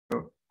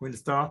we'll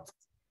start.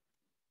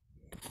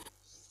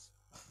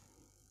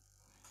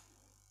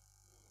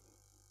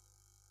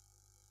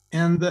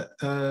 And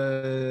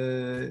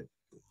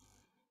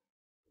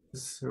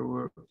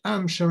so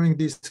I'm showing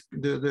the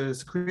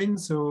screen.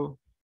 So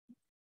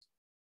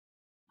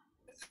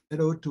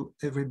hello to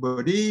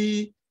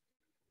everybody.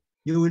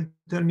 You will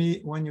tell me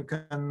when you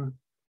can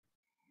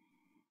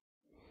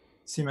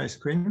see my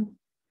screen.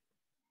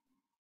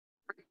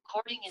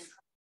 Recording in.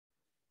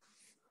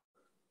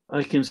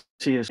 I can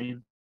see a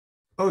screen.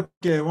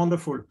 Okay,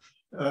 wonderful.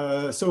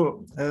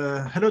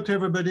 Hello to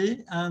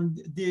everybody, and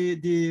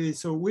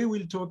so we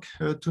will talk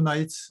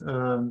tonight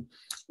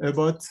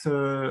about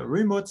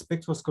remote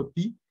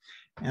spectroscopy.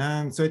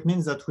 And so it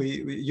means that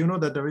you know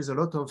that there is a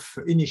lot of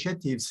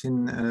initiatives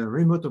in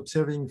remote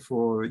observing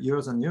for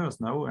years and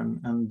years now,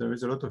 and there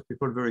is a lot of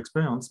people very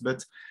experienced,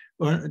 but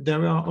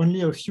there are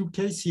only a few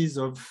cases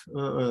of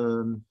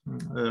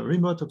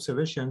remote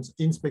observations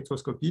in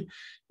spectroscopy,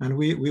 and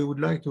we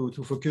would like to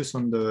focus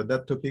on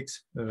that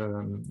topics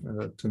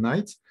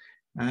tonight.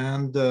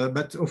 And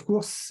but of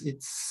course,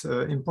 it's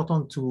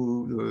important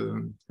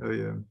to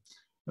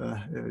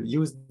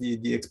use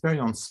the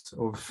experience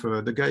of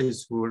the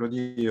guys who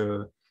already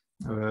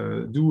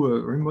do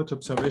remote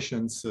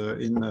observations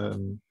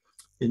in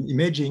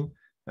imaging,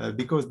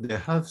 because they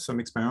have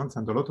some experience,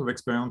 and a lot of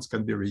experience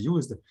can be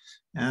reused.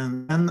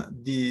 And then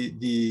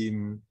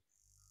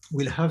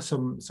we'll have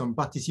some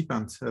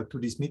participants to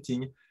this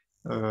meeting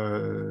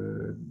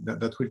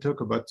that will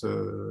talk about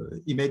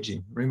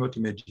imaging, remote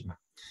imaging.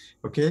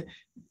 Okay,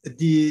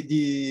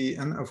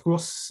 and of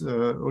course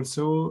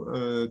also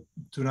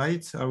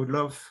tonight I would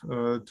love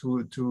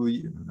to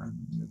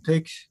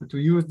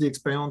use the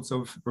experience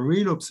of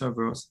real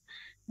observers,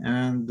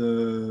 and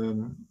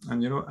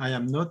you know, I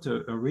am not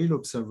a real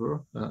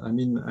observer. I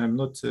mean, I'm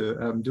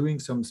doing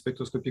some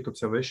spectroscopic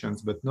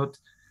observations, but not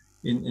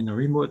in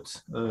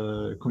remote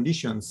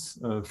conditions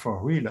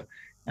for real.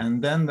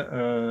 And then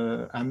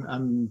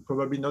I'm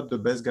probably not the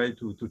best guy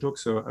to talk,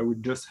 so I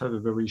would just have a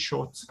very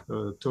short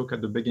talk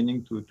at the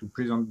beginning to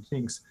present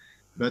things.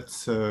 But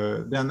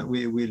then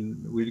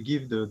we'll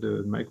give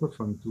the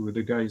microphone to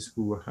the guys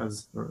who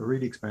has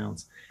real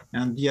experience.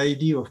 And the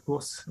idea, of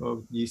course,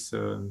 of this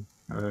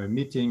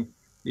meeting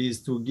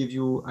is to give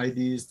you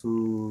ideas,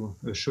 to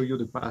show you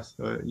the path,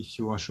 if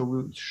you want,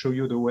 show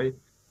you the way,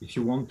 if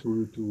you want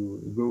to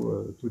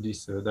go to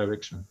this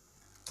direction.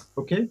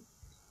 Okay.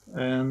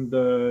 And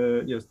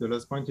yes, the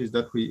last point is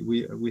that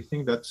we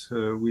think that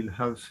we'll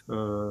have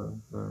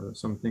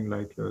something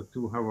like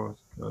 2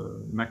 hours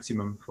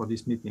maximum for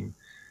this meeting.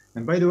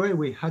 And by the way,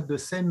 we had the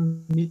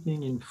same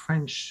meeting in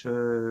French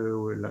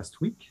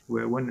last week,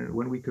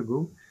 one week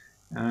ago,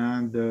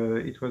 and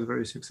it was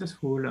very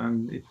successful.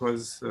 And it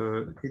was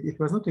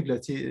not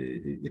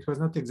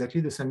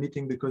exactly the same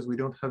meeting, because we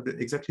don't have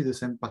exactly the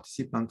same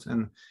participants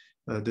and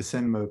the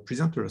same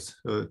presenters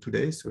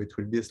today, so it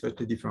will be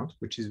slightly different,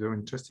 which is very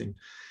interesting.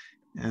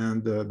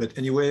 And but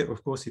anyway,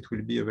 of course, it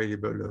will be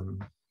available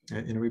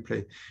in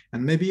replay.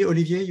 And maybe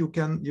Olivier, you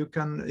can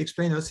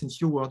explain us in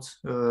few words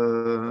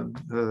who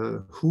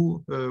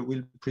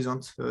will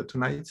present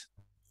tonight.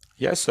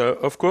 Yes,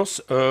 of course.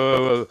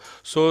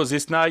 So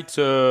this night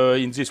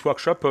in this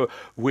workshop,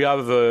 we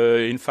have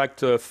in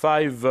fact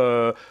five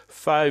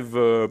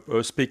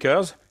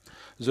speakers.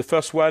 The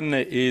first one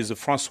is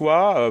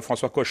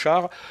François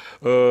Cochard.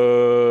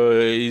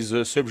 His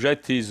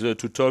subject is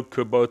to talk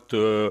about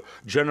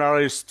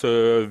generalist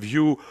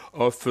view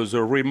of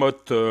the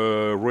remote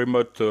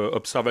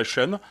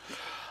observation.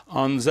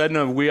 And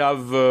then we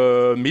have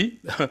me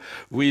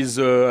with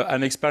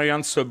an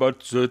experience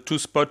about the two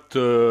spot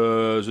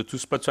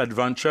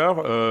adventure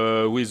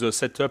with a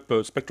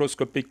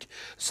spectroscopic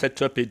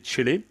setup in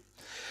Chile.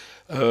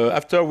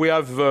 After we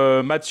have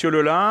Matthieu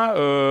Le Lain,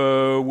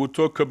 who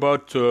talk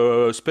about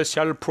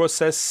special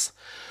process.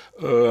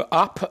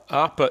 ARP.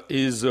 ARP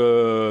is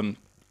a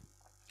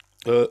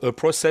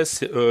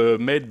process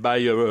made by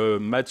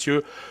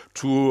Matthieu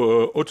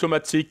to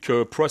automatic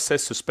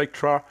process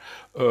spectra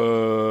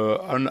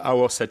on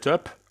our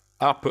setup.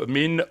 ARP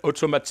mean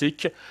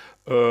automatic.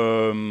 ARP,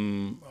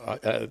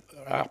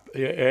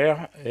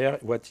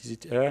 what is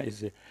it?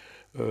 Is it?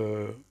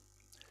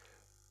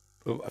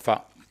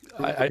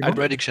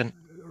 Prediction.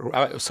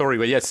 Sorry,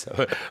 but yes,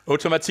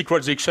 automatic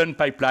rejection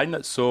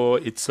pipeline. So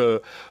it's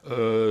a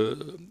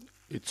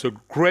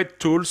great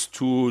tools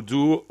to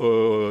do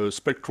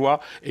spectra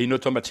in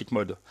automatic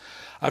mode.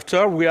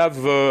 After we have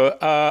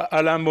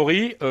Alain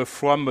Maury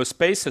from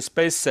Space.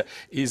 Space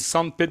is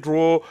San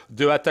Pedro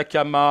de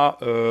Atacama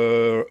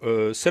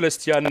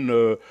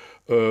Celestian.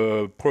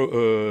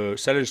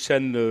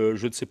 Celestian,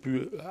 je ne sais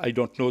plus, I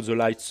don't know the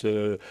lights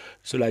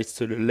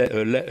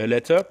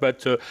letter,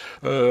 but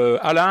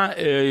Alain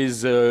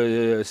is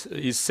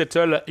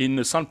settled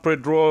in San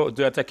Pedro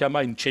de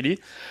Atacama in Chile,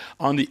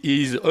 and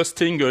is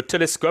hosting a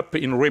telescope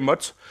in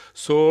remote,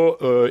 so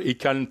he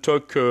can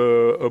talk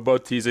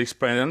about his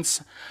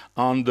experience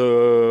and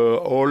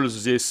all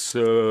this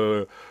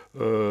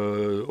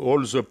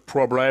all the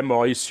problem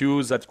or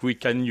issues that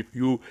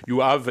you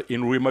have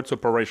in remote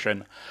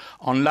operation.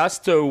 And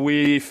last,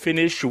 we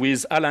finish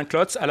with Alain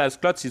Klotz. Alain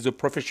Klotz is a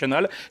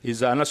professional.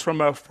 He's an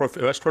astronomer, a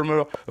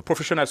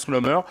professional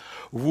astronomer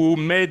who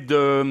made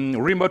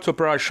remote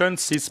operation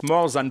since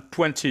more than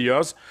 20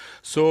 years.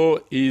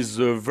 So he's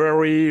a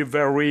very,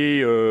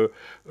 very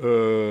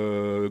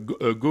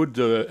a good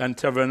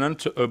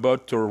intervenant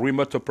about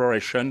remote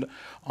operation,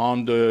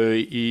 and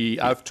he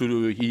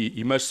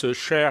must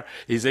share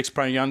his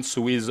experience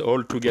with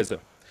all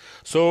together.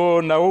 So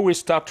now we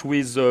start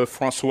with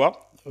François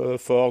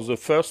for the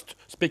first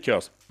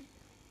speakers.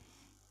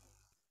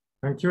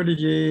 Thank you,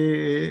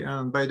 Olivier.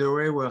 And by the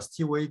way, we're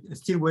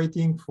still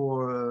waiting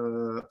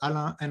for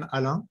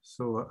Alain.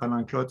 So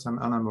Alain Klotz and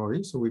Alain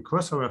Maury. So we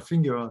cross our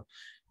fingers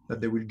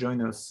that they will join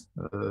us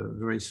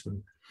very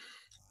soon.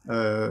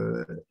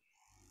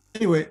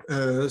 Anyway,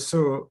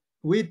 so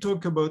we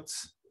talk about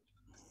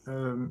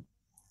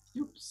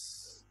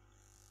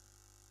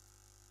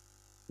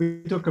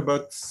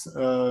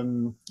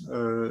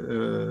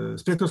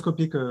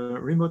spectroscopic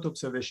remote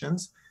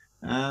observations,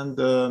 and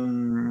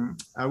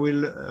I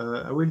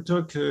will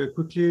talk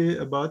quickly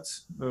about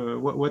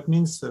what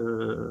means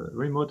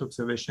remote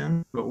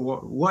observation.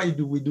 Why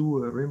do we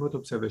do remote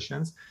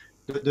observations?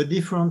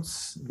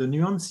 The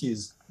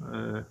nuances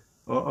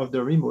of the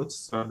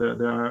remotes.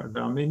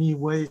 There are many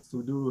ways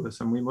to do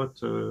some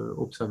remote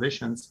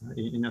observations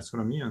in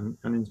astronomy and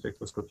in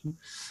spectroscopy.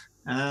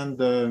 And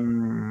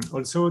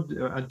also,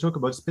 I'll talk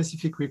about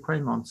specific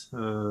requirements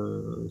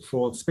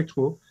for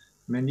spectro,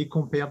 mainly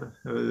compared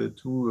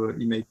to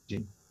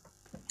imaging.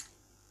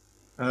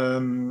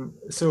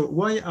 So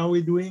why are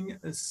we doing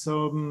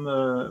some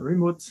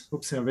remote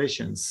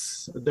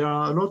observations? There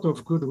are a lot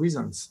of good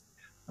reasons.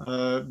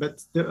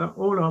 But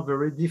all are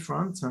very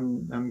different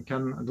and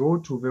can draw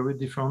to very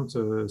different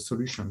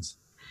solutions.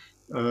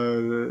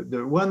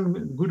 The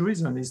one good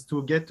reason is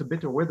to get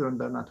better weather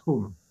than at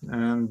home.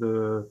 And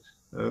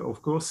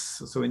of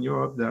course, so in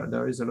Europe,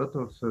 there is a lot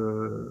of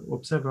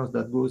observers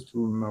that goes to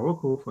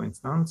Morocco, for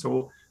instance,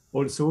 or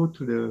also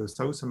to the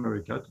South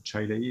America, to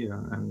Chile,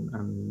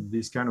 and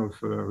this kind of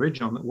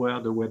region where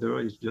the weather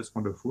is just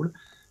wonderful.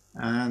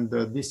 And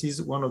this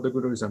is one of the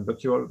good reasons.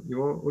 But you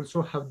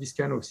also have this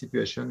kind of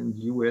situation in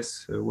the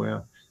US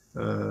where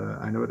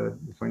I know that,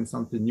 for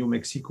instance, in New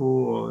Mexico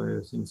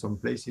or in some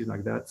places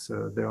like that,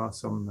 there are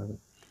some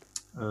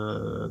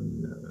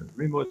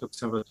remote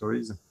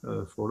observatories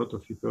for a lot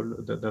of people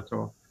that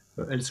are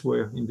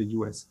elsewhere in the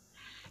US.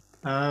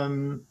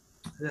 Another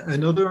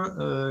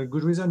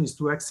good reason is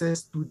to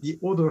access to the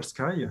other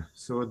sky.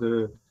 So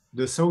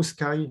the south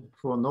sky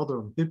for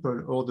northern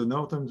people or the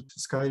northern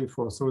sky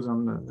for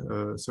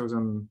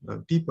southern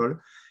people.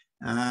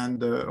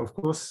 And of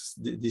course,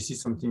 this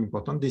is something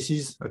important. This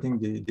is, I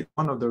think,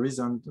 one of the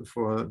reasons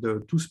for the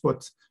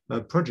two-spot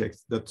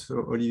project that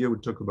Olivier will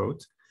talk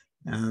about.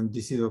 And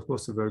this is, of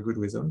course, a very good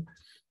reason.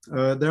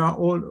 There are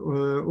all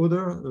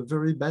other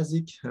very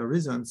basic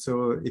reasons.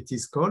 So it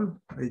is cold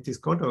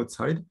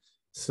outside.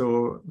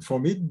 So for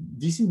me,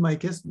 this is my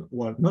case.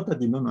 Well, not at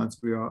the moment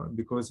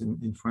because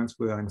in France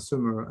we are in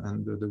summer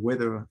and the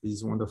weather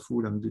is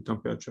wonderful and the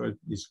temperature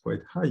is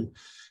quite high.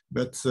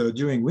 But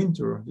during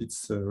winter,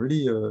 it's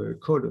really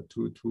cold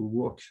to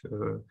work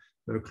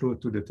close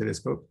to the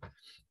telescope.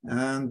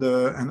 And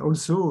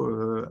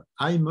also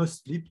I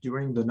must sleep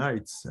during the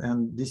nights.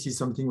 And this is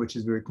something which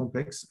is very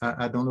complex.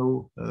 I don't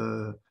know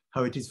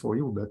how it is for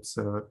you, but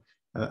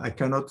I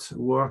cannot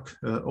work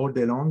all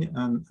day long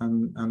and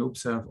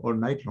observe all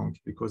night long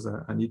because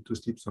I need to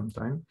sleep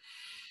sometime.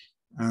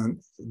 And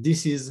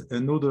this is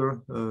another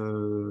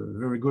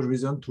very good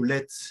reason to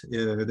let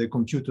the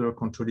computer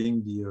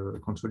controlling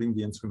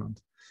the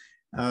instrument.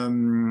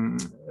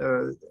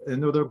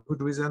 Another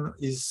good reason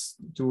is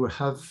to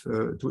have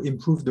to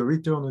improve the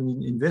return on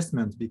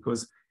investment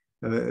because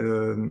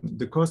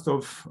the cost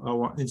of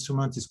our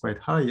instrument is quite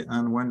high,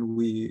 and when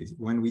we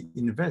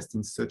invest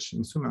in such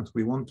instruments,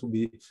 we want to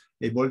be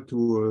able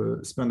to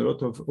spend a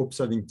lot of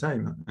observing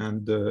time,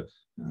 and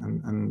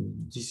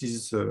this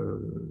is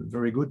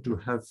very good to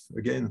have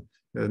again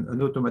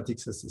an automatic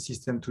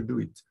system to do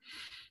it.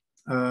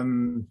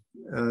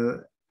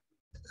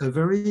 A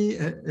very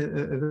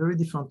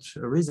different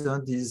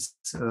reason is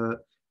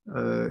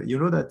you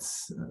know that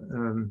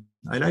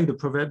I like the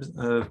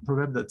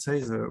proverb that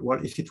says, well,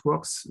 if it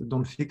works,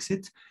 don't fix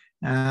it.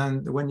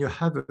 And when you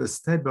have a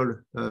stable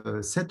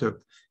setup,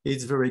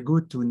 it's very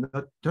good to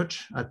not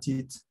touch at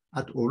it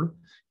at all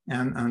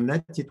and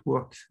let it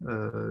work.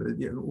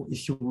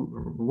 If you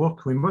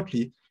work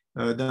remotely,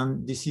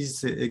 then this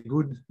is a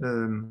good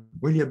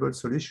reliable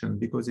solution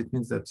because it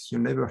means that you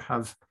never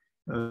have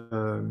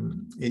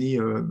any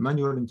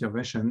manual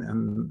intervention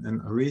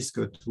and a risk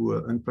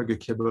to unplug a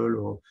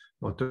cable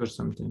or touch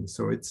something.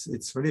 So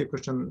it's really a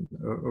question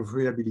of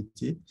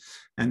reliability.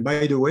 And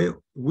by the way,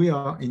 we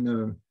are in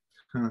a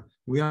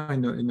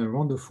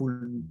wonderful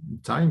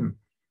time.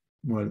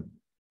 Well,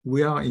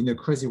 we are in a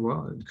crazy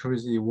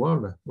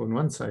world on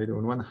one side,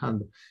 on one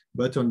hand,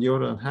 but on the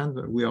other hand,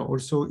 we are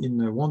also in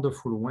a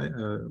wonderful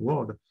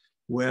world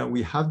where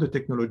we have the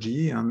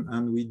technology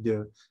and with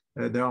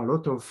there are a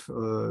lot of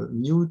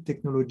new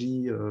technology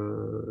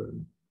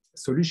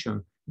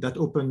solutions that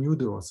open new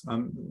doors.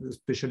 I'm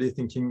especially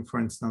thinking, for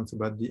instance,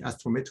 about the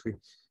astrometry,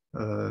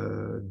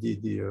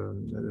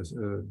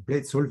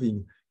 blade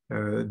solving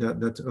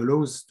that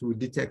allows to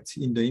detect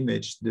in the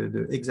image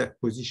the exact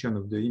position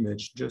of the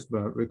image just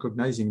by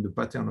recognizing the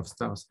pattern of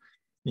stars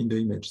in the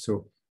image.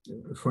 So,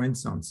 for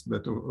instance,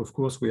 but of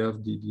course we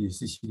have the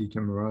CCD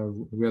camera,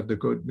 we have the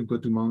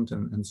go-to mount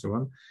and so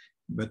on.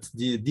 But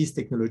this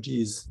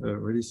technology is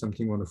really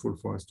something wonderful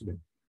for us today.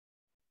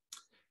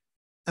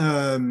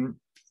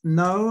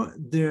 Now,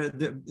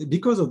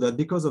 because of that,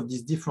 because of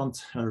these different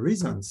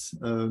reasons,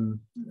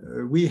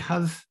 we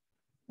have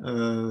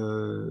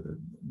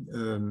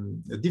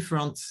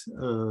different,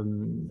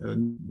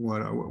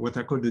 what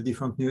I call the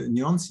different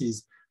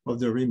nuances of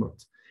the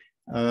remote.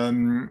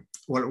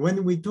 Well,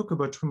 when we talk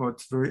about remote,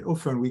 very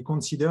often we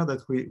consider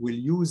that we will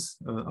use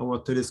our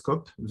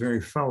telescope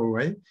very far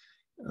away.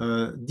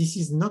 This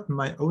is not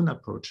my own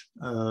approach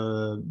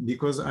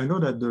because I know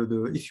that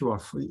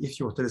if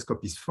your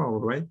telescope is far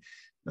away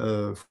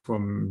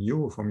from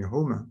your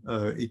home,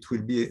 it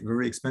will be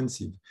very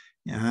expensive.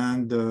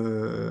 And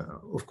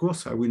of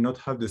course, I will not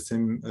have the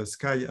same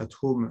sky at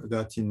home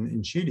that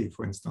in Chile,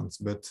 for instance,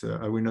 but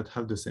I will not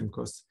have the same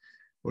cost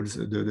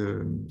also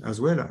as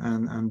well,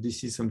 and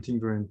this is something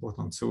very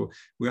important. So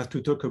we have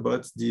to talk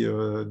about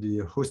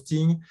the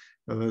hosting,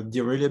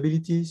 the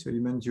reliability. So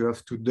you meant you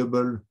have to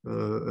double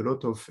a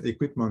lot of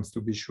equipment to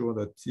be sure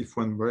that if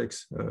one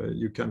breaks,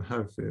 you can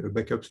have a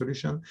backup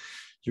solution.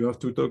 You have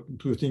to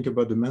think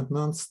about the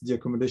maintenance, the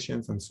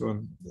accommodations, and so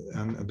on,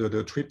 and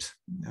the trips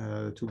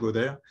to go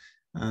there.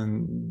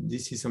 And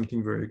this is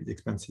something very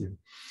expensive.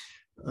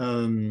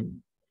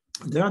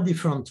 There are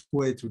different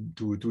ways to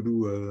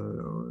do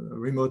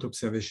remote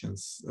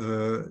observations.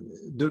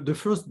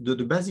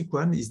 The basic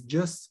one is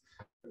just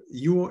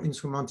your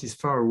instrument is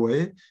far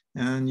away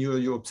and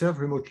you observe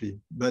remotely,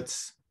 but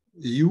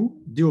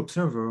you, the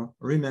observer,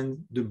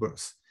 remain the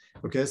boss.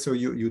 Okay, so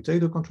you take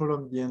the control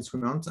of the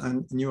instrument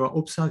and you are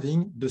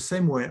observing the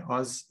same way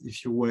as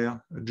if you were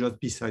just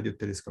beside the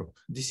telescope.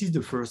 This is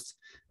the first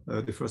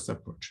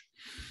approach.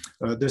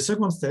 The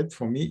second step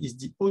for me is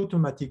the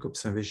automatic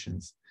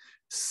observations.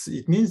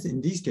 It means in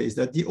this case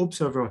that the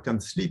observer can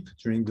sleep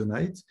during the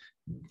night.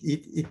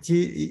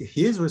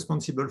 He is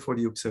responsible for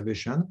the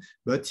observation,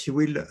 but he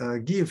will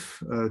give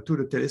to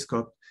the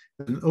telescope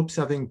an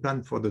observing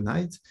plan for the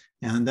night,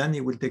 and then he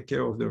will take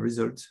care of the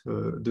results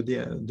the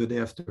day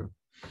after.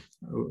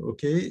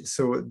 Okay,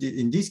 so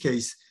in this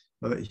case,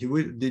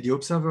 the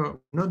observer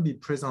will not be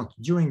present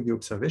during the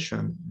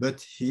observation, but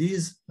he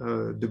is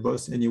the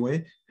boss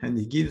anyway, and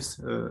he gives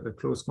a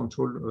close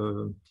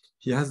control.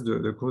 He has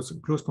the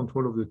close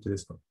control of the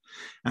telescope.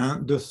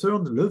 And the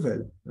third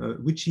level,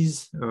 which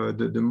is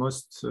the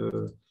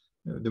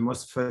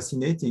most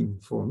fascinating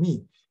for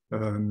me, the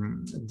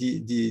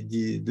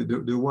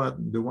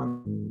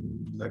one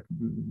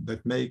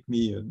that make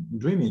me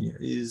dreaming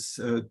is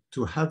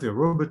to have a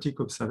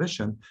robotic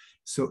observation.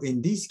 So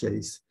in this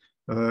case,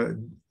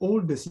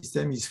 all the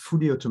system is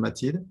fully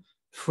automated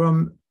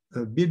from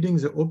building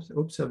the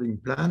observing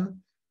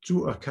plan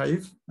to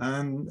archive,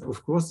 and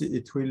of course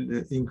it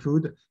will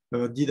include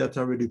the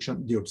data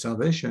reduction, the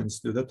observations,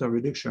 the data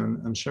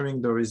reduction, and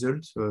sharing the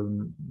results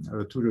to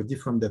the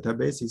different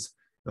databases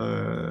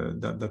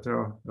that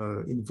are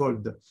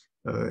involved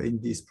in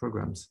these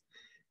programs.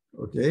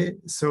 Okay,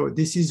 so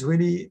this is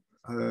really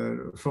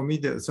for me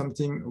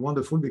something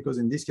wonderful, because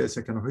in this case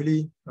I can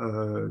really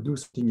do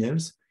something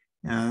else,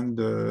 and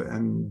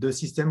the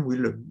system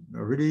will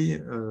really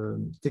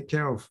take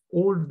care of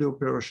all the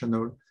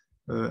operational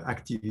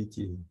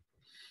activity.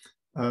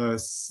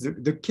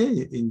 The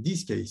key in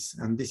this case,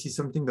 and this is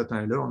something that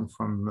I learned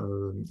from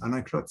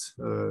Alain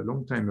a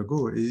long time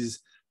ago, is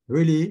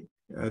really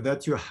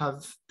that you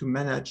have to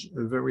manage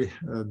a very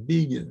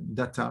big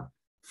data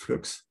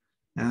flux,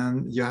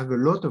 and you have a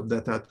lot of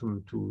data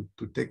to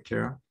take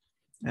care,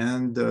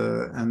 and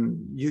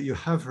you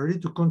have really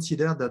to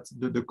consider that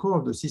the core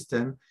of the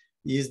system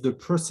is the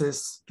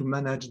process to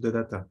manage the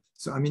data.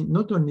 So I mean,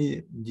 not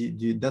only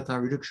the data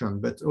reduction,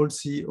 but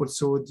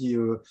also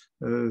the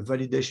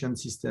validation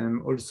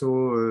system,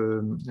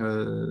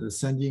 also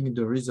sending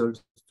the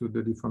results to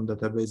the different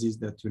databases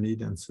that you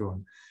need, and so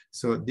on.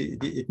 So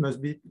it must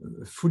be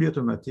fully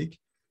automatic.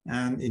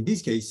 And in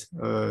this case,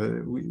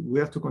 we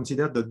have to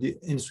consider that the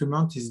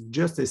instrument is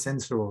just a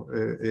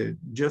sensor,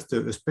 just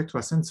a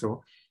spectra sensor,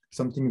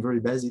 something very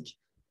basic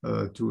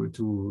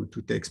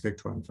to take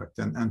spectra, in fact,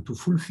 and to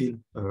fulfill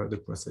the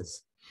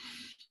process.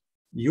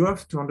 You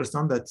have to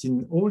understand that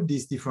in all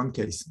these different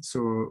cases,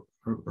 so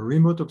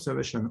remote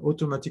observation,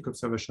 automatic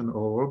observation,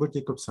 or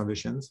robotic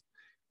observations,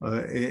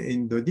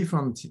 in the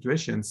different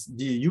situations,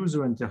 the user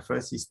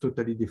interface is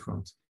totally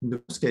different. In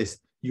the first case,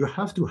 you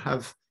have to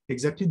have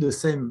exactly the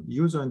same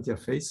user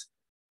interface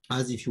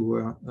as if you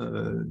were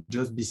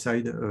just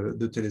beside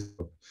the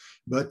telescope.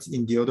 But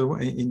in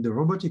the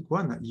robotic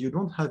one, you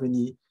don't have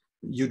any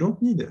you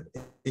don't need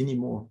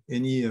anymore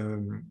any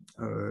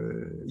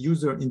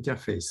user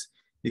interface,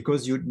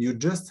 because you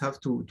just have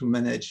to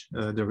manage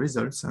the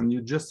results, and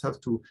you just have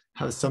to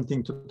have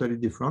something totally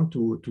different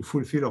to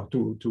fulfill or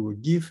to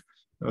give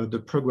the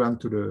program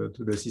to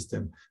the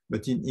system.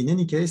 But in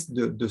any case,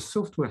 the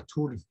software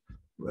tools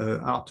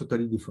are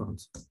totally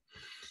different.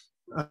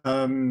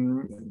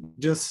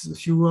 Just a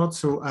few words.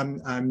 So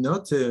I'm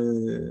not,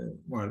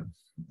 well,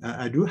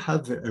 I do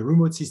have a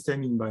remote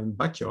system in my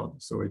backyard.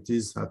 So it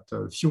is at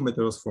a few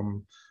meters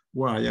from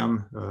where I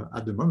am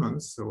at the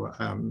moment. So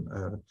I'm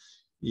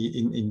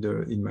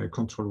in my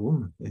control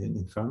room,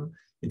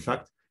 in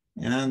fact.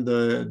 And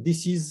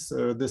this is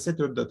the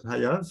setup that I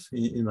have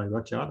in my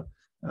backyard.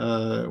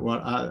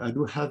 Well, I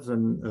do have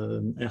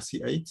an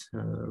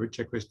RC8, which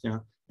I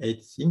question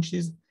 8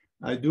 inches.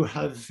 I do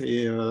have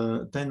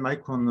a 10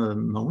 micron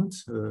mount.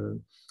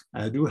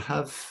 I do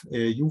have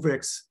a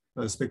UVX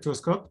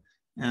spectroscope,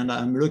 and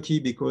I'm lucky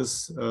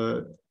because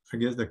I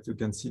guess that you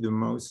can see the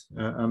mouse.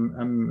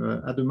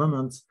 I'm at the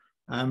moment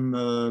I'm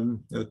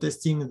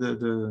testing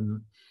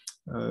the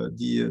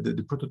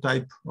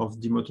prototype of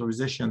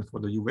demotorization for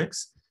the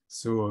UVX.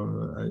 So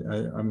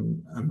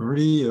I'm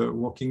really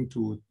working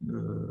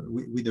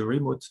with a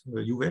remote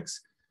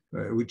UVX,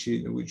 which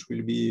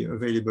will be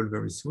available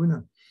very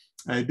soon.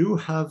 I do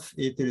have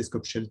a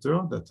telescope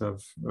shelter that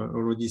I've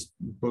already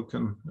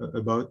spoken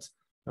about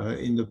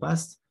in the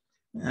past,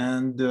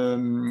 and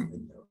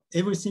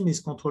everything is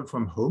controlled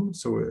from home.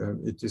 So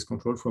it is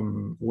controlled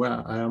from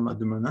where I am at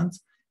the moment.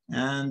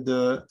 And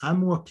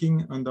I'm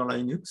working under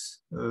Linux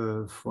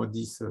for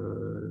this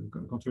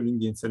controlling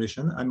the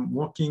installation. I'm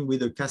working with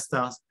the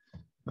castars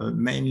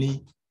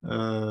mainly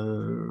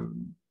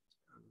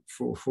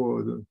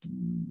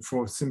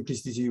for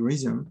simplicity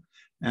reason.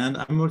 And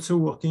I'm also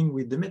working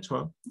with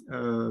Demetra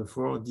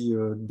for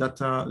the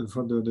data,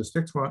 for the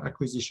spectral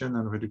acquisition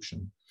and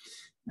reduction.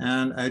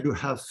 And I do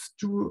have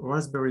 2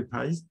 Raspberry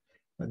Pis.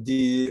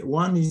 The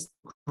one is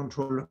to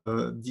control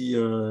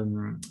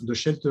the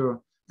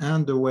shelter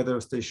and the weather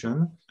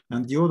station,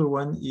 and the other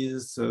one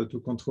is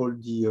to control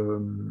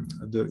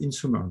the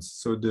instruments.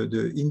 So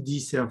the Indy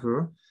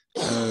server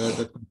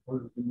that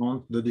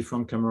controls the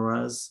different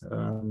cameras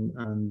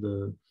and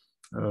the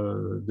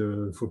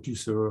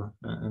focuser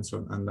and so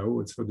on, and now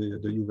also the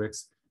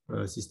UVX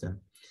system.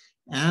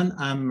 And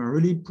I'm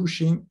really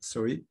pushing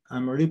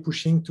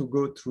to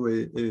go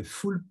through a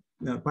full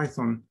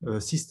Python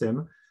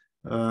system,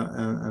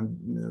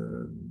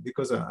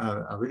 because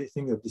I really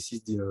think that this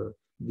is the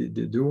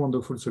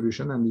wonderful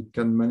solution, and it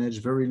can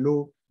manage very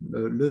low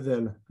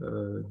level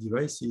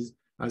devices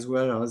as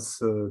well as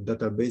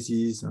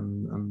databases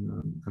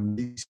and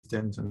big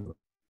systems.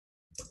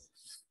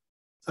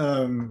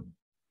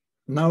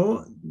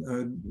 Now,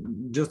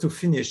 just to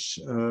finish,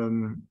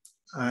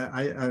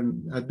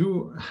 I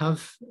do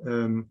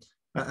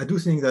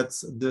think that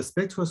the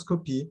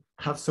spectroscopy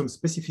have some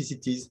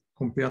specificities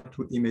compared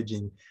to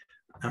imaging.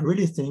 I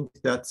really think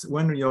that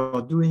when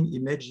you're doing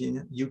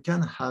imaging, you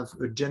can have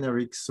a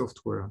generic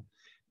software,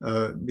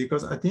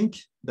 because I think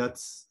that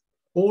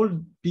all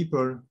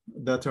people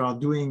that are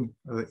doing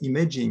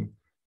imaging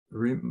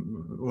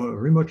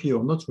remotely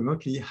or not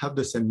remotely have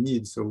the same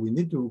needs. So we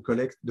need to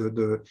collect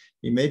the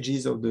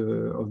images of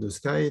the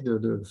sky,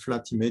 the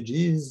flat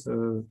images,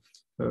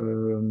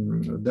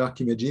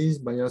 dark images,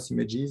 bias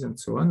images, and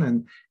so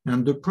on.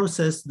 And the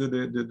process,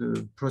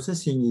 the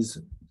processing is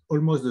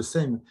almost the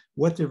same,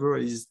 whatever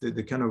is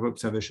the kind of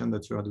observation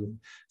that you are doing.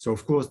 So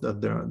of course that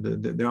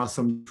there are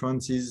some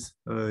differences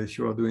if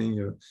you are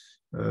doing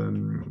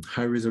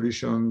high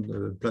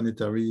resolution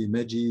planetary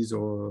images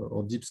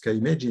or deep sky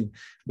imaging,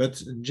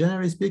 but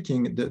generally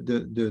speaking,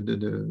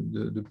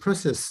 the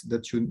process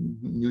that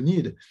you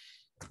need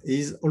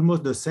is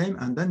almost the same,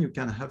 and then you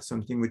can have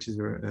something which is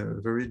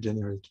very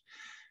generic.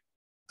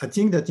 I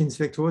think that in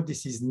spectro,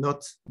 this is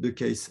not the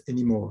case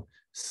anymore.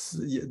 So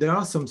there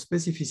are some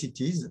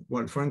specificities.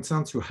 Well, for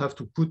instance, you have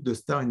to put the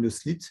star in the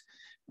slit.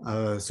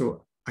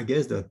 So I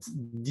guess that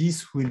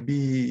this will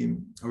be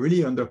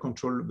really under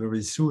control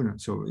very soon.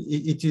 So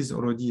it is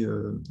already,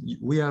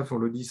 we have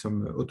already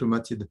some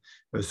automated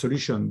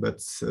solution, but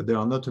they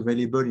are not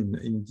available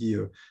in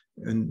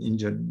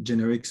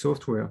generic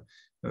software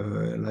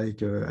like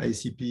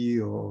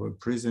ICP or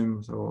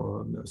Prism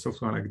or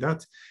software like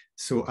that.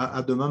 So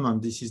at the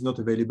moment, this is not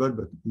available,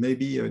 but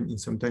maybe in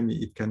some time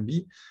it can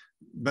be.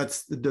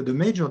 But the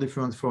major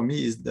difference for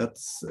me is that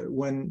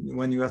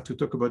when you have to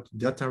talk about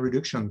data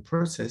reduction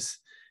process,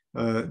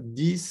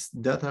 this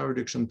data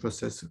reduction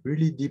process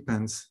really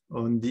depends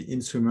on the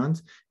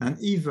instrument and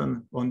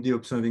even on the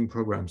observing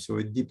program. So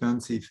it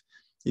depends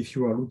if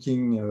you are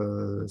looking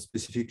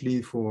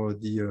specifically for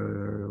the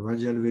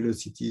radial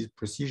velocity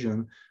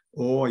precision,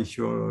 or if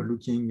you're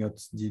looking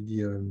at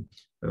the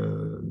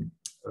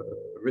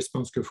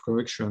response curve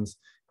corrections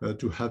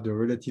to have the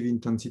relative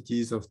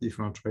intensities of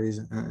different rays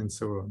and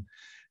so on.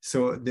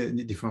 So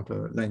the different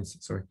lines,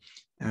 sorry,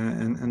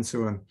 and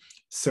so on.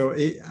 So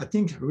I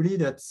think really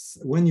that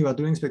when you are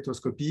doing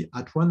spectroscopy,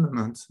 at one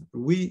moment,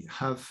 we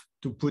have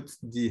to put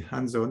the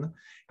hands on,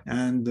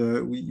 and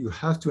you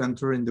have to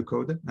enter in the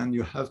code, and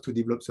you have to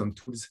develop some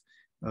tools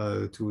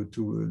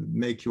to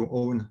make your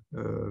own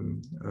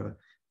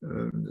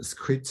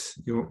scripts,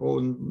 your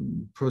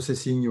own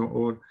processing, your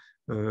own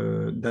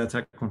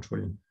data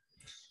controlling.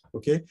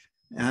 Okay.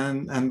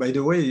 And by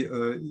the way,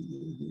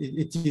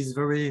 it is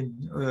very,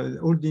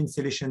 all the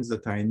installations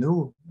that I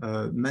know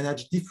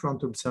manage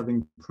different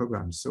observing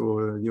programs.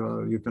 So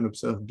you can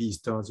observe B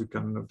stars, you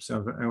can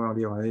observe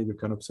early array, you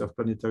can observe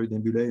planetary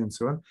nebulae, and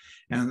so on.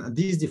 And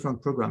these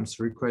different programs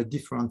require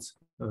different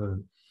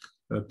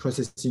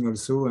processing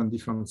also, and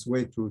different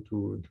way to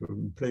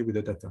play with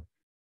the data.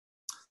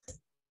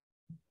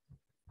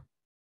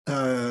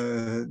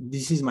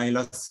 This is my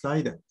last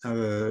slide.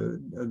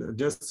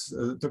 Just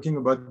talking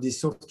about the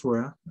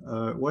software.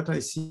 What I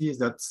see is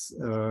that,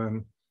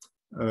 so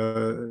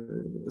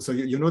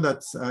you know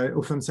that I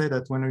often say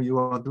that when you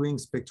are doing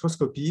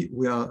spectroscopy,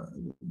 we are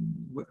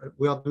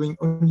doing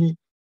only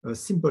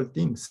simple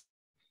things.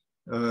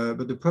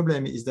 But the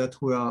problem is that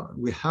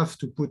we have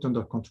to put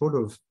under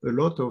control of a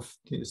lot of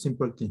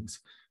simple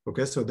things.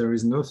 Okay, so there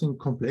is nothing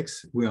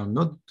complex. We are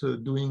not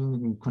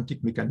doing quantum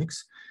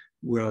mechanics.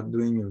 We are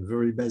doing a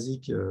very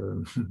basic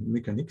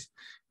mechanics,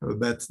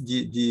 but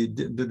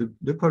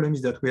the problem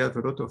is that we have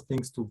a lot of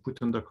things to put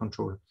under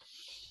control.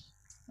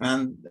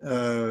 And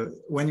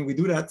when we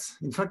do that,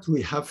 in fact,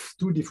 we have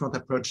two different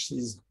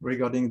approaches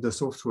regarding the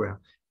software.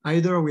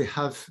 Either we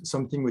have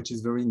something which is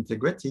very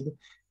integrated,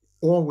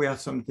 or we have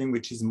something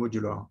which is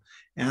modular,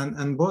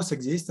 and both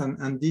exist.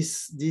 And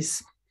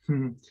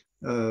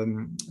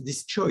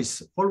this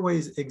choice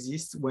always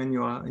exists when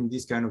you are in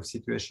this kind of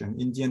situation.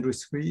 In the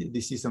industry,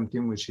 this is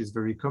something which is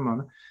very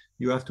common.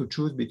 You have to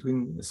choose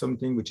between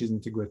something which is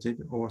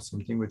integrated or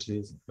something which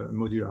is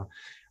modular.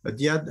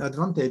 The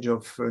advantage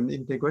of an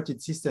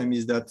integrated system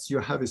is that you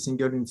have a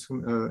single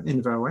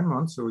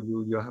environment, so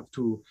you have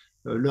to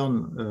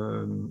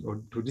learn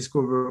or to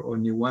discover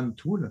only one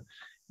tool.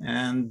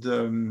 And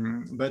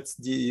but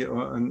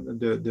on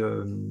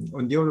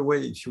the other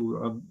way, if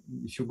you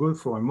go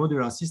for a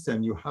modular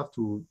system, you have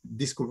to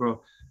discover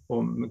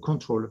or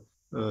control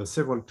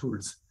several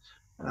tools.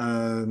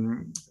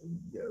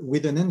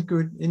 With an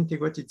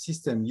integrated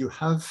system, you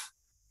have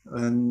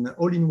an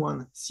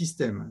all-in-one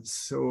system,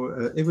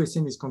 so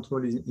everything is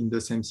controlled in the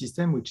same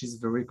system, which is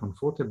very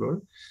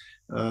comfortable.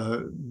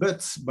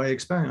 But by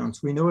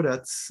experience, we know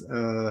that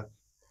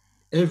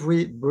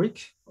every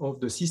brick of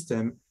the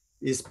system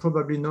is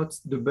probably not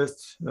the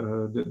best,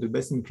 the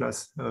best in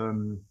class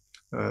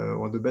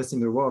or the best in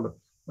the world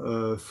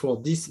for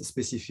this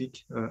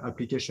specific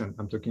application.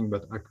 I'm talking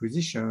about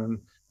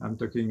acquisition, I'm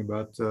talking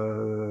about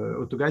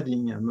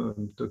auto-guiding,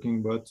 I'm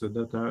talking about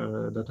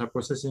data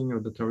processing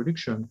or data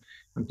reduction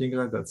and things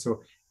like that.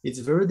 So it's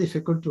very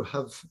difficult to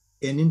have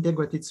an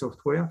integrated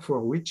software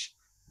for which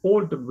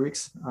all the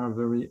bricks are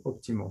very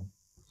optimal.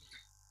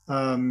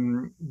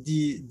 And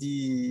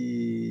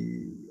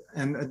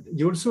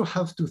you also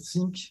have to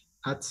think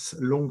at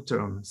long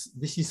term.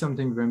 This is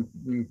something very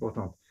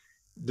important.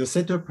 The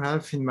setup I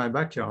have in my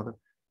backyard,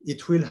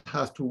 it will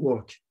have to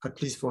work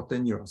at least for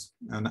 10 years,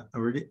 and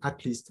really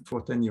at least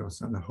for 10 years,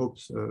 and I hope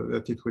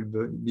that it will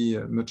be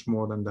much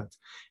more than that.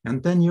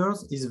 And 10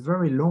 years is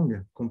very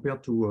long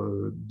compared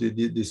to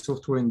the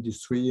software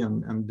industry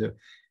and the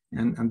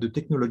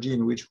technology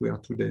in which we are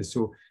today.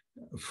 So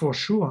for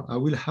sure, I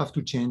will have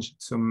to change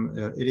some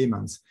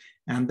elements.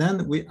 And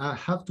then I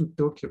have to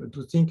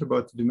think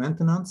about the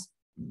maintenance.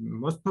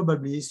 Most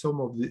probably some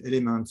of the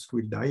elements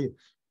will die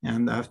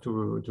and I have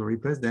to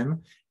replace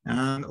them.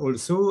 And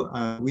also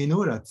we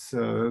know that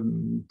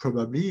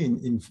probably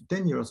in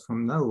 10 years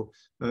from now,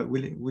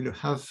 we'll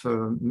have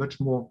much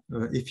more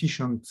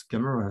efficient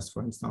cameras,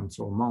 for instance,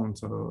 or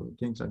mounts or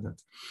things like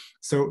that.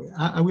 So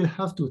I will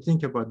have to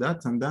think about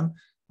that, and then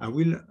I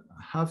will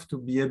have to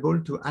be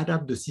able to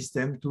adapt the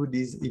system to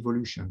these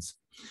evolutions.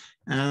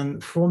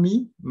 And for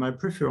me, my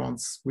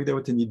preference,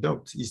 without any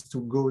doubt, is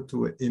to go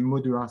to a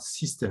modular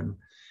system,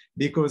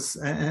 because,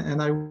 and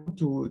I want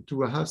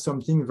to have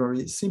something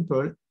very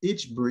simple.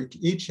 Each brick,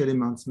 each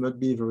element must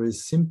be very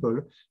simple,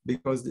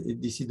 because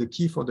this is the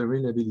key for the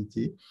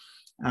reliability.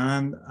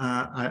 And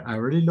I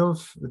really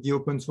love the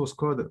open source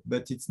code,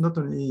 but it's not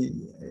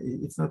only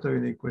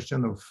a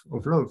question of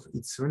love.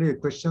 It's really a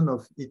question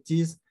of it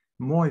is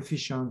more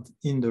efficient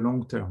in the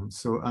long term.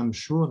 So I'm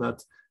sure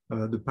that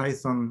the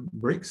Python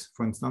bricks,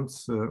 for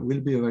instance,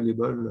 will be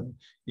available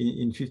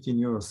in 15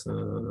 years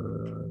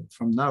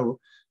from now.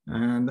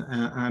 And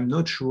I'm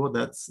not sure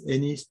that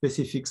any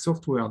specific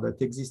software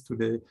that exists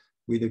today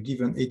with a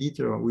given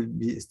editor will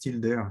be still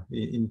there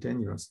in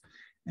 10 years.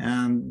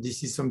 And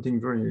this is something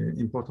very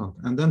important.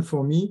 And then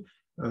for me,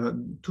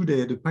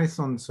 today, the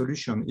Python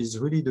solution is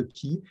really the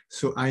key.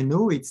 So I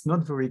know it's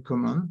not very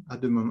common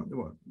at the moment.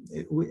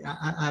 Well,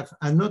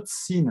 I've not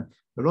seen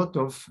a lot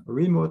of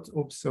remote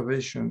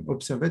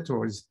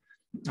observatories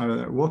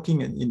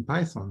working in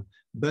Python,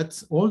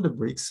 but all the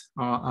bricks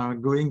are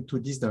going to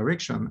this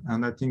direction.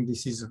 And I think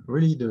this is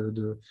really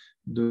the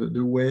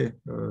way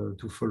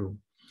to follow.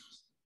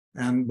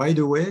 And by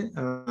the way,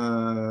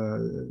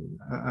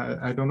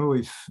 I don't know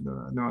if,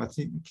 no, I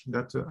think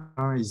that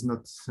Alain is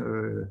not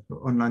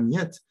online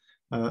yet,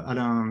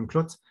 Alain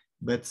Clot,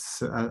 but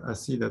I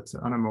see that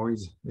Alain Maury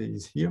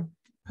is here.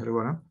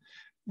 Hello, Alain.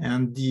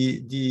 And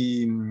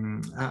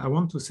I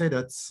want to say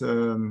that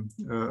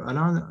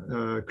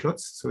Alain Clot,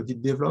 so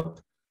did develop,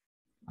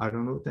 I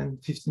don't know, 10,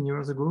 15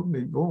 years ago,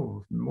 maybe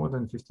more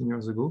than 15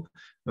 years ago,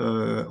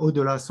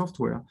 Au-delà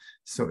software.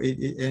 So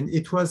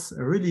it was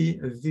really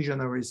a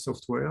visionary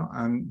software,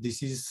 and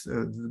this is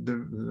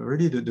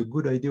really the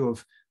good idea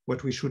of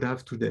what we should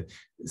have today.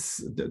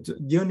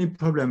 The only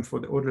problem for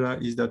the Au-delà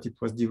is that it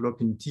was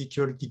developed in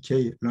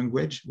TKL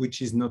language,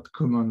 which is not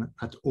common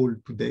at all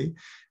today,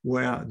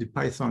 where the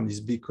Python is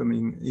became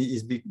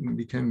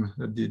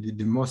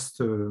the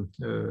most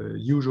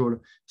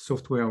usual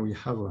software we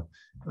have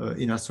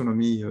in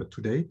astronomy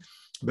today.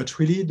 But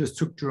really the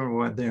structure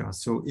was there.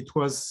 So it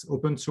was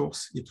open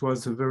source. It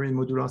was a very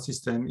modular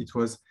system. It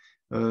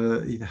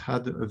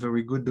had a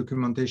very good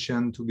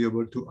documentation to be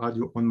able to add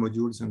your own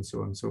modules and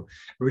so on. So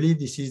really,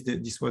 this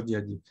was the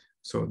idea.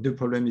 So the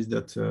problem is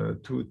that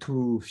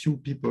too few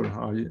people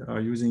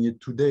are using it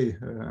today,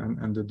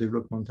 and the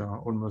development are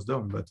almost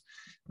done. But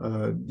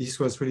this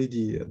was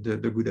really the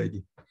good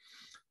idea.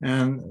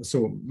 And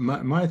so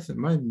my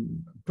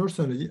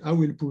personally, I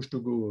will push to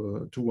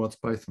go towards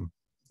Python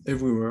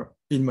everywhere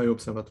in my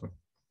observatory.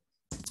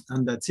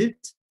 And that's it.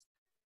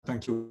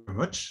 Thank you very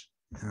much.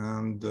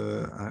 And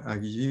I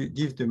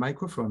give the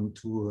microphone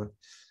to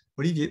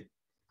Olivier.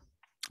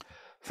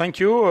 Thank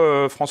you,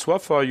 François,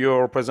 for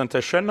your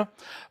presentation.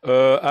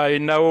 I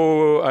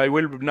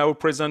will now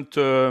present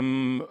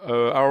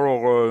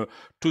our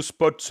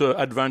two-spot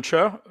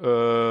adventure.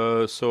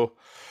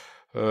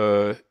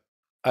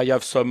 I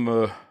have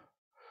some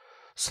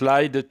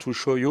slide to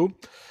show you.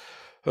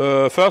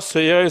 First,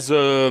 here is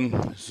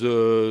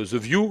the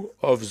view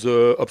of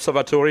the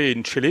observatory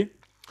in Chile.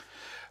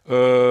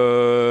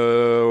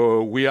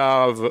 We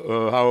have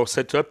our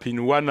setup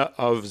in one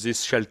of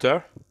these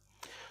shelters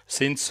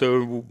since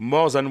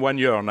more than 1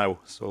 year now.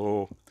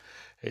 So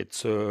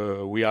it's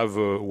we have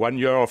 1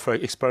 year of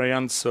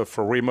experience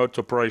for remote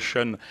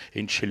operation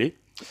in Chile.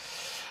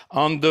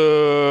 And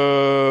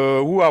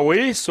who are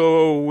we?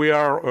 So we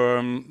are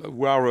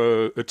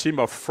a team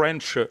of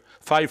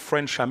 5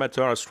 French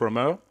amateur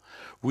astronomers.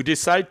 We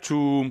decide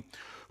to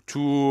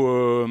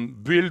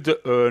build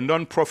a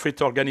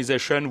non-profit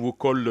organization we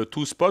call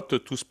Two-Spot.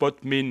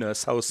 Two-Spot means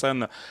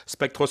Southern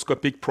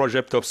Spectroscopic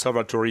Project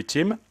Observatory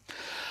Team.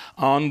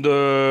 And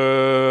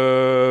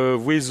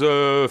with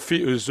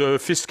the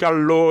fiscal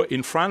law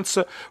in France,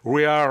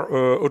 we are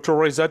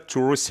authorized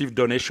to receive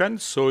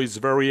donations. So it's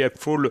very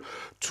helpful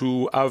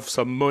to have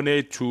some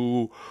money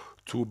to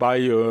buy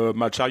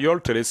material,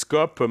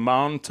 telescope,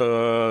 mount,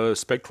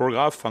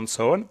 spectrograph, and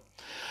so on.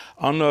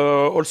 And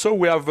also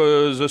we have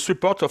the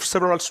support of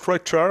several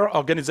structure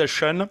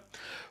organization.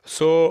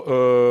 So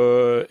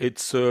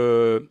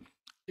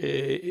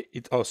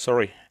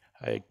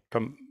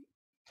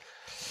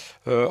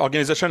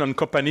organization and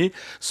company.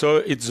 So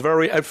it's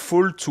very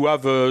helpful to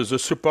have the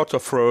support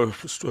of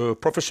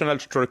professional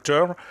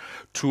structure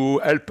to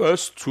help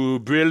us to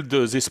build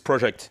this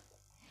project.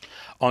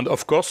 And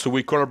of course,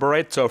 we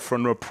collaborate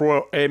from a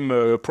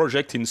pro-aim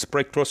project in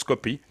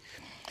spectroscopy.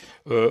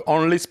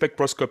 Only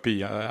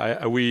spectroscopy.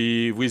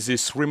 With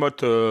this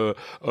remote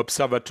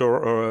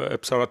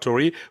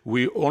observatory,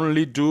 we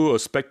only do a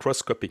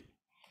spectroscopy.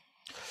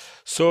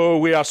 So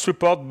we are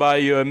supported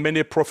by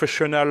many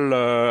professional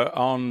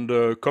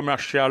and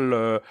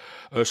commercial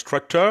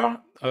structure.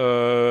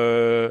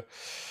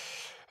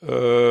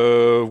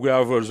 We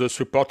have the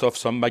support of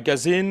some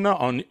magazine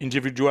and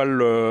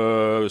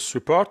individual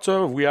support.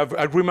 We have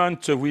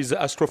agreement with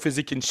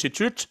Astrophysics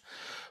Institute,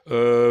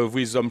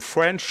 with some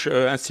French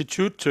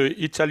institute,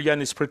 Italian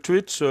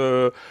institute,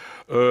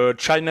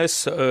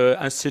 Chinese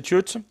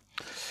institute.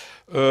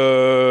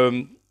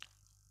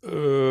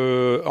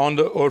 And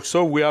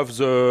also we have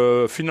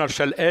the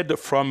financial aid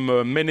from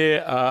many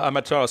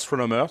amateur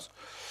astronomers.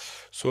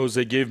 So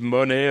they give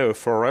money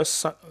for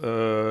us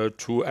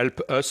to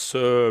help us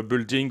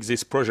building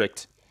this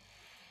project.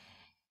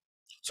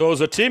 So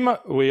the team,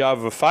 we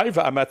have 5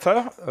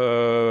 amateurs.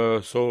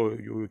 So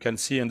you can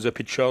see in the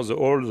pictures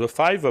all the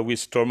 5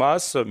 with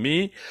Thomas,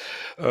 me,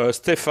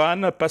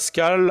 Stéphane,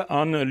 Pascal,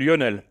 and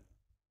Lionel.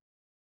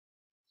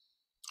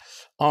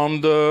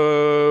 And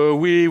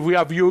we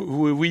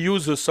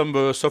use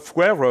some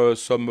software,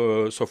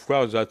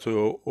 software that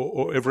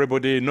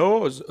everybody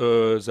knows.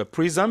 The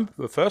Prism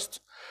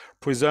first.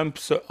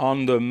 prisms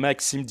on the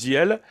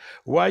MaximDL.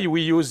 Why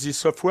we use this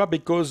software?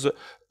 Because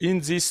in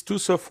these two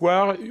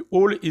software,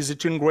 all is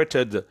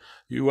integrated.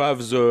 You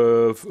have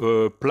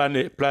the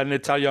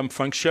planetarium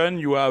function,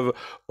 you have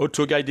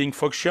auto-guiding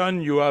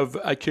function, you have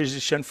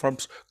acquisition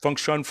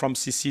function from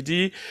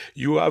CCD,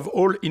 you have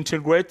all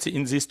integrated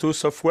in these two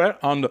software,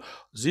 and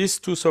these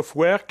two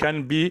software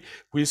can be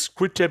with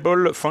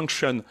scriptable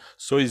function.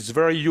 So it's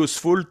very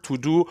useful to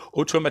do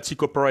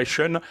automatic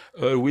operation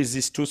with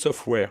these two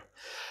software.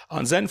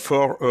 And then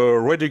for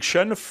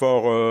reduction,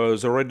 for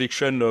the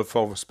reduction,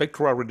 for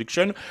spectral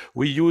reduction,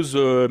 we use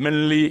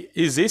mainly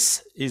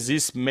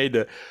ISIS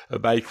made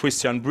by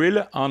Christian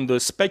Brill, and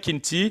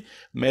SpecINT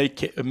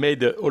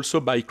made also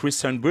by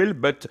Christian Brill,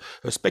 but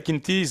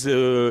SpecINT is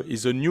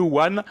a new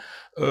one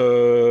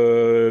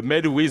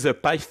made with a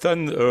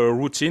Python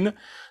routine.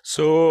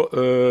 So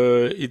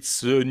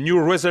it's a new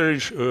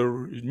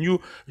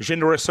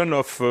generation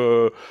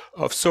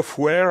of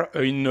software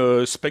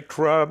in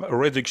spectrum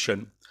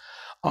reduction.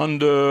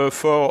 And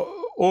for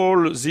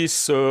all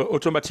this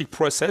automatic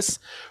process,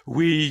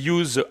 we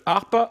use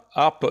ARP.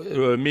 ARP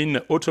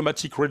mean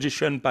automatic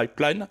reduction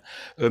pipeline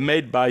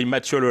made by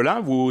Matthieu Le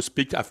Lain, who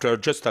speaks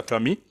just after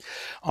me.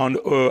 And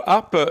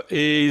ARP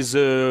is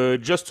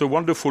just a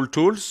wonderful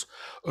tools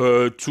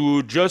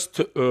to just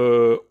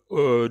do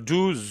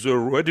the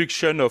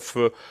reduction of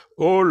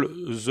all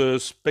the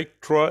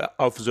spectra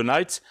of the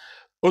night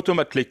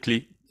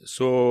automatically.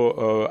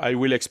 So I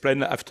will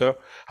explain after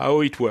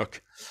how it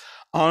works.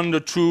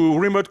 And to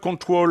remote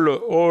control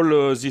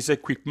all this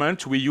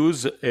equipment, we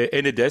use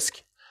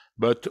AnyDesk.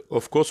 But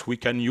of course, we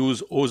can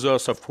use other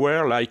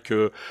software like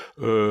the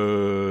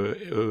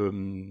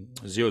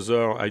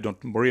other, I don't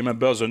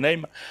remember the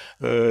name,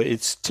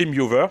 it's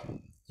TeamViewer,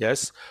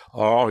 yes,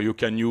 or you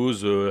can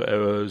use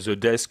the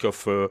desk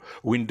of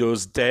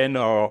Windows 10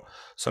 or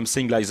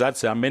something like that.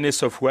 There are many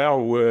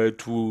software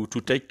to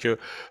take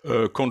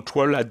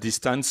control at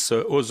distance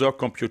other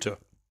computer.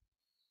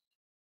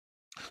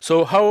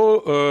 So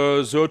how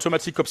the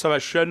automatic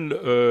observation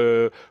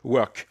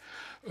work?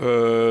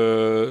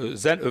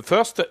 Then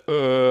first,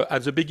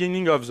 at the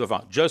beginning of the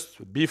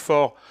just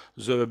before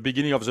the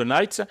beginning of the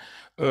night,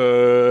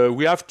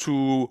 we have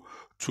to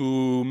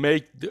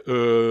make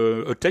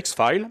a text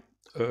file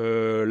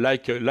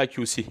like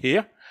you see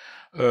here,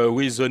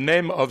 with the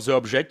name of the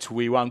object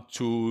we want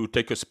to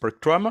take a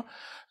spectrum,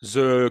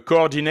 the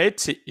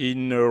coordinate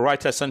in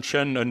right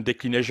ascension and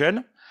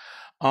declination.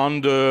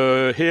 And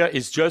here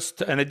is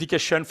just an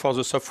indication for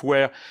the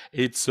software.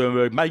 It's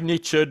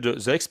magnitude,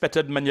 the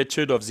expected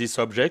magnitude of this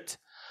object.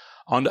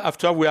 And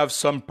after we have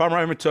some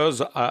parameters,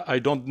 I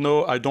don't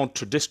know, I don't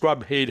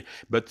describe it,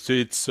 but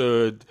it's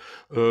some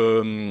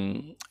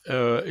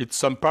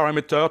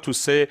parameter to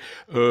say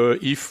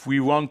if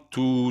we want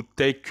to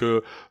take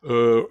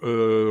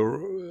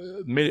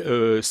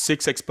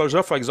 6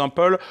 exposure, for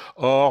example,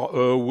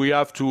 or we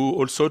have to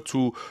also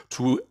to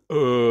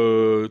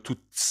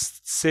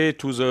say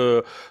to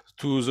the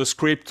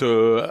script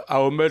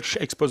how much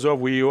exposure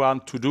we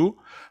want to do.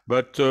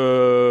 But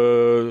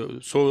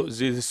so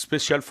this is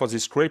special for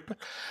this script,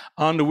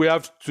 and we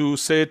have to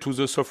say to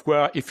the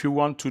software if you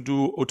want to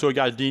do auto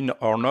guiding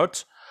or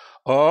not,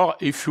 or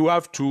if you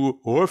have to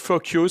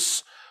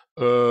refocus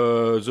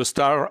the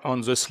star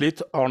on the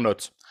slit or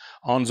not.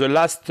 On the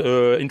last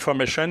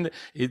information,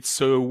 it's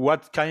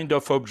what kind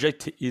of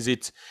object is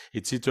it?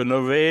 Is it a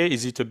novae?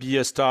 Is it a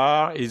BA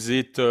star? Is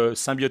it a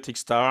symbiotic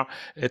star?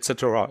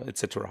 Etc.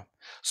 etc.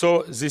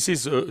 So this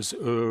is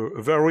a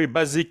very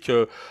basic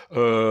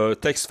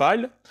text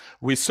file.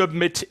 We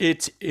submit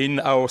it in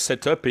our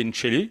setup in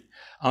Chile,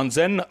 and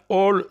then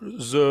all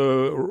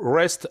the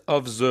rest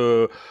of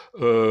the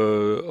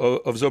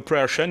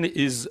operation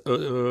is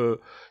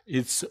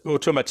it's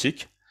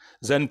automatic.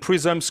 Then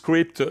Prism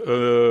script,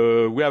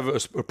 we have a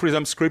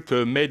Prism script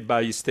made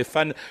by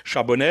Stéphane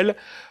Charbonnel.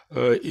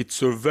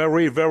 It's a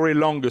very, very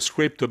long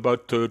script,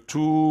 about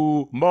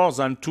more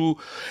than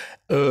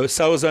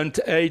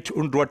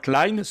 2,800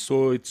 lines.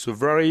 So it's a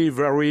very,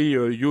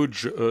 very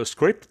huge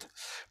script.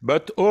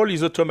 But all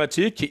is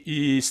automatic.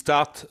 He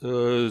start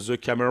the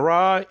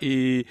camera.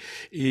 He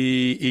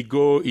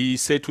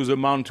say to the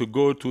mount to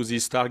go to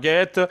this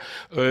target.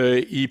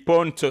 He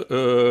point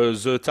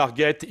the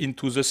target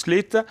into the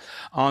slit,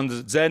 and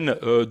then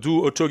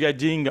do auto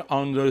guiding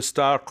on the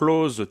star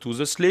close to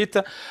the slit,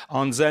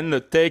 and then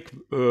take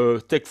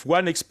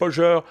one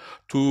exposure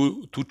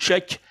to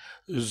check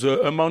the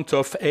amount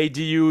of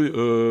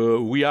ADU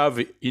we have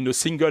in a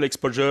single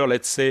exposure,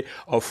 let's say,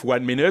 of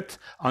 1 minute,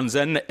 and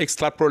then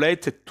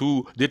extrapolate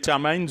to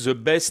determine the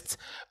best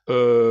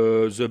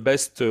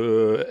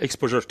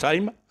exposure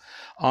time,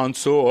 and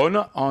so on,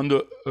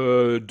 and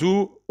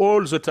do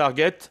all the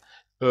target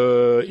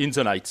in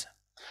the night.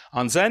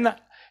 And then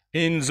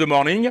in the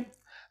morning,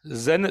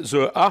 then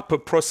the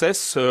ARP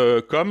process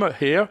come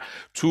here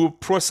to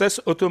process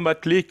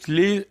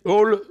automatically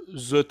all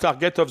the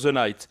target of the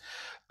night.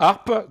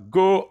 ARP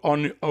go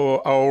on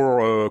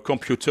our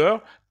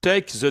computer,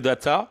 take the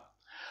data,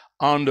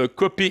 and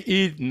copy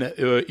it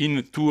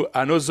into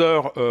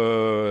another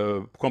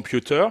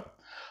computer,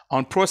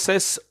 and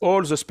process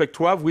all the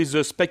spectra with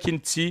the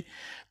SpecINT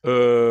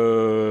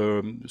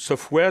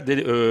software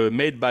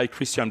made by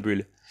Christian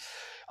Bull.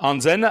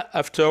 And then,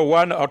 after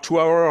 1 or 2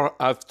 hours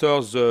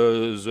after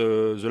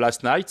the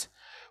last night,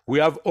 we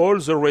have all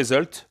the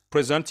results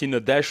present in a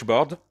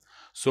dashboard,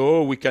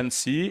 so we can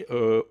see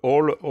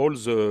all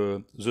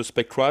the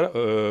spectra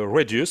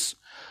reduce.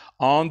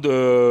 And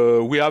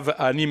we have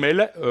an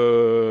email.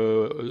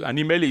 An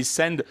email is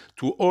sent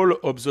to all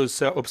of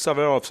the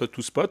observers of the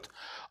two spots.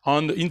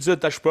 And in the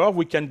dashboard,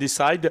 we can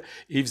decide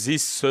if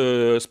this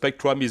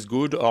spectrum is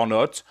good or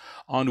not.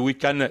 And we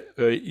can,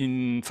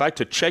 in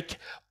fact, check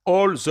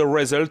all the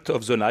results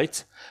of the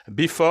night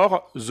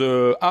before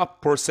the app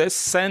process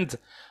sends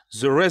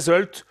the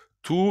result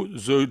to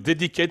the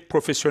dedicated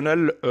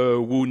professional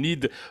who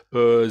need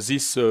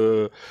this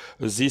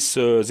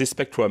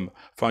spectrum.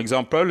 For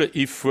example,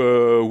 if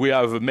we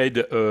have made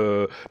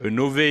a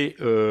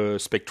Nove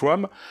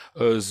spectrum,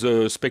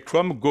 the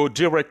spectrum go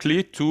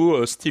directly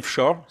to Steve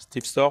Shore.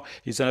 Steve Shore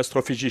is an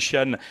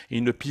astrophysician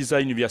in the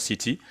Pisa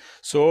University.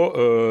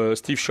 So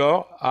Steve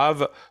Shore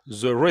have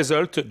the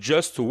result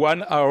just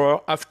 1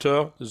 hour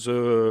after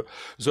the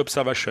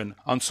observation,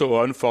 and so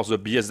on for the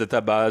BS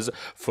database,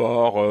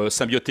 for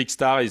symbiotic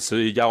star is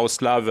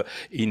Yaroslav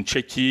in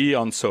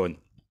Czechia, and so on.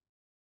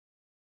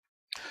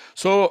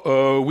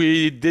 So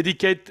we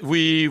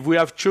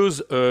have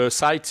choose a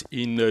site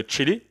in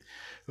Chile.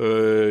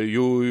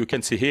 You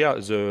can see here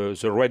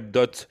the red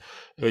dot.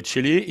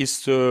 Chile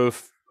is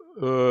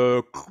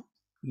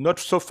not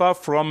so far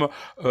from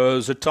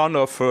the town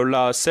of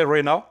La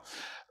Serena.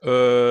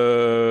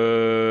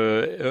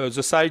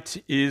 The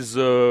site is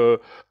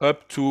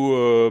up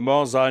to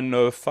more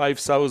than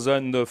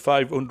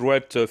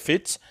 5,500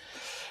 feet.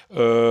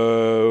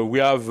 We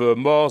have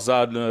more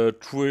than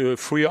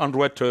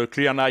 300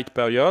 clear night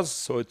per year,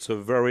 so it's a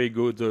very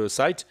good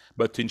site.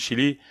 But in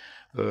Chile,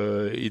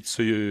 it's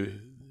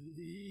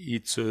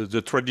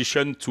the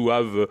tradition to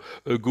have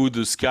a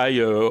good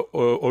sky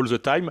all the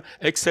time,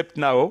 except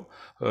now.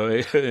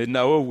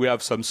 Now we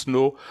have some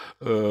snow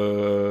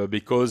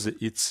because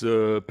it's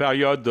a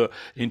period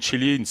in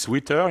Chile, it's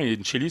winter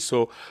in Chile,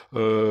 so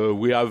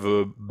we have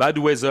bad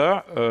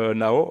weather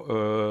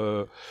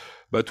now.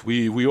 But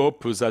we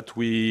hope that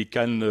we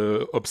can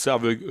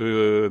observe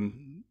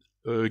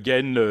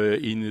again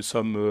in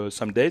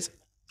some days.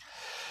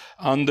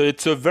 And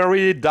it's a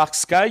very dark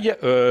sky.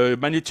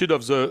 Magnitude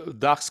of the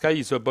dark sky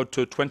is about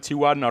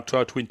 21 or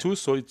 22,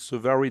 so it's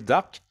very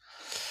dark.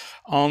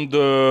 And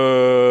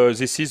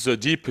this is the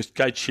deep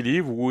sky Chile.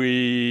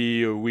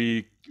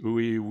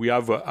 We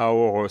have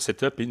our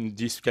setup in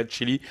this sky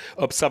Chile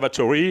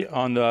observatory,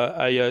 and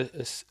I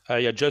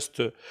just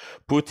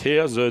put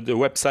here the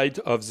website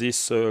of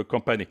this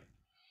company.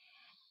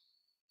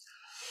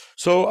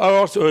 So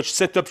our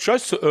setup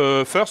choice,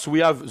 first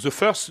we have the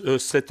first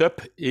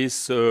setup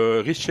is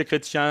Richer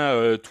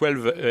Chrétien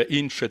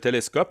 12-inch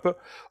telescope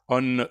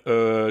on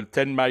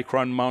 10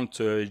 micron mount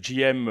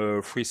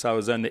GM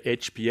 3000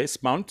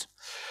 HPS mount.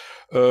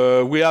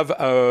 We have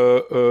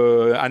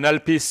an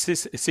LP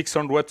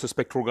 600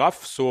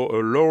 spectrograph, so a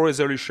low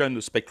resolution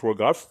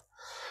spectrograph,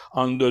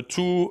 and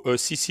two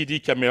CCD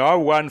camera,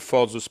 one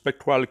for the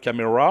spectral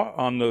camera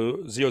and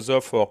the other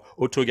for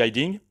auto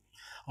guiding.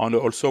 And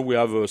also we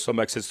have some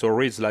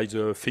accessories like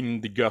the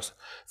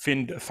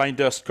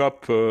finder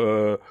scope,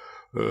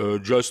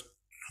 just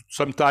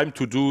sometime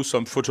to do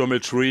some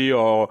photometry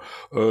or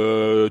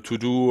to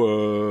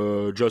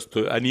do just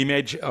an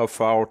image of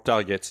our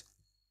target.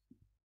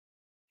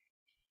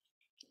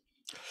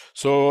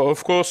 So,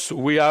 of course,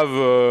 we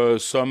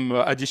have some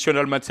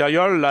additional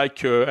material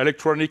like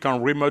electronic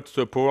and remote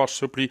power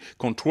supply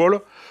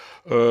control.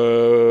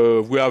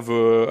 We have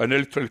an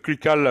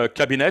electrical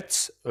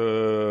cabinet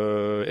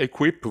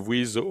equipped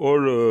with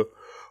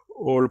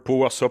all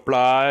power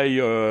supply,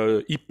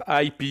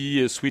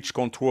 IP switch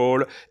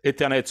control,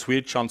 Ethernet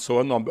switch, and so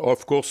on. And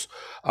of course,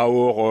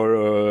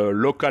 our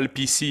local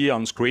PC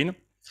on screen.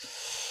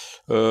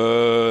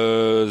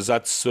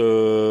 That's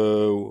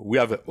we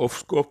have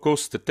of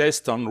course to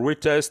test and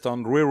retest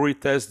and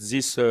retest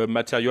this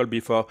material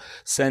before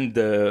send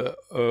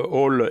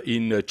all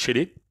in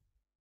Chile.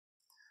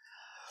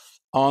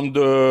 And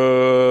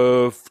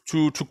to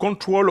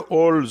control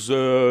all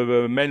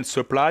the main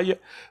supply,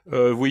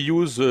 we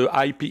use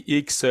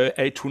IPX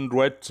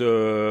 800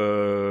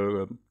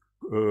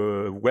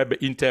 web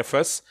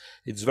interface.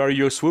 It's very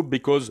useful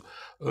because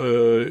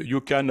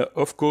you can,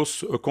 of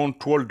course,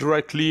 control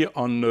directly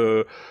on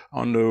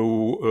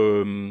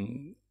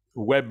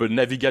web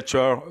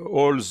navigator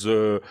all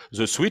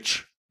the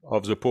switch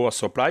of the power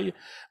supply.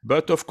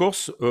 But of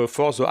course,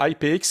 for the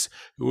IPX,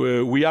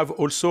 we have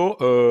also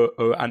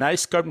an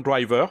ISCOM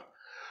driver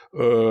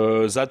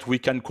that we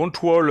can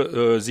control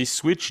this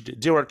switch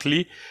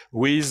directly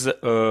with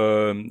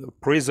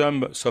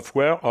Prism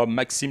software or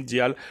Maxim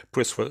Dial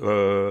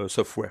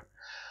software.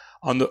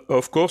 And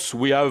of course,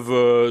 we have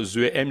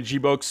the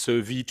MG box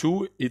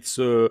V2. It's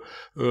a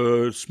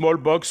small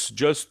box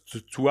just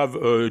to have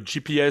a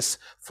GPS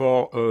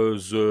for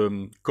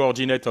the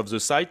coordinate of the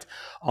site,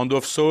 and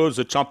also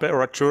the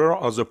temperature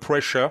or the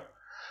pressure.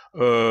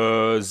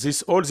 All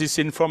this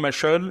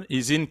information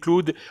is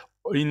included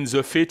in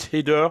the feed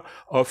header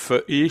of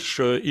each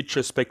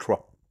spectra.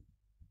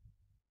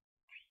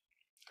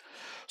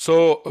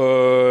 So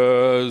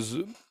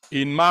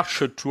in March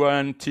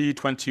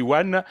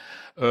 2021,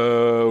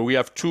 we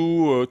have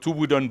two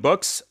wooden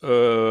boxes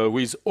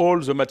with all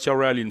the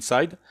material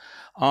inside,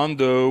 and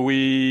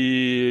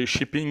we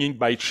shipping it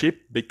by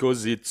ship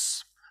because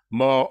it's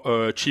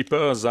more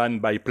cheaper than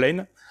by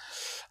plane.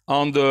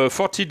 And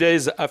 40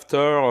 days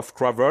after of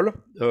travel,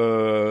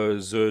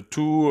 the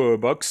two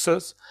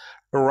boxes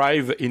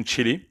arrive in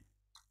Chile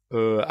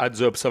at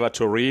the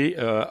observatory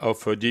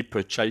of Deep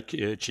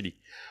Chile.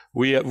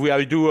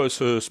 We do a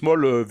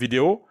small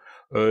video.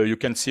 You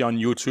can see on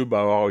YouTube,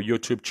 our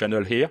YouTube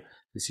channel here.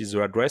 This is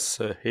the address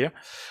here,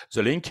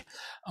 the link.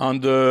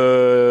 And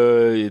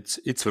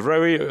it's a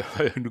very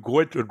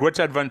great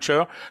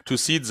adventure to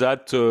see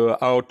that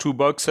our two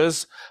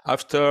boxes,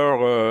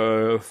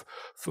 after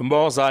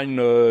more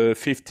than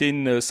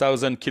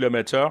 15,000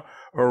 kilometers,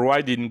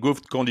 arrived in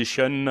good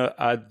condition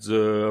at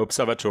the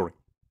observatory.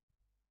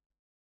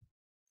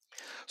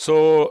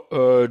 So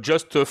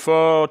just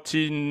 24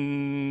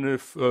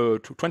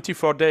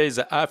 days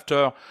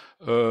after,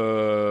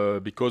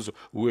 because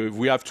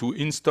we have to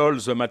install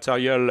the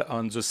material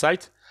on the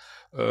site,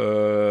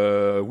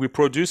 we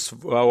produce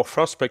our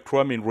first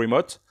spectrum in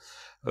remote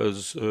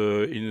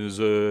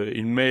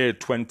in May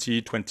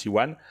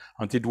 2021,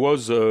 and it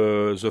was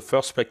the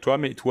first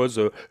spectrum. It was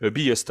a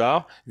B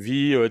star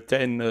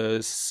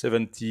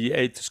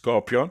V1078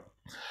 Scorpion.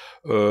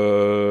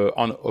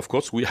 And of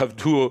course, we have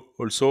do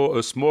also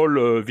a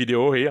small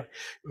video here.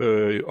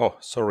 Oh,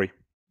 sorry,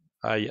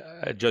 I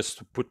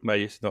just put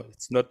my. No,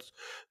 it's not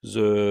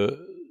the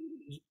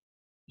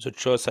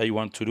choice I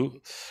want to do.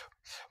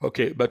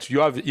 Okay, but you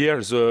have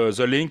here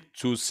the link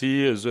to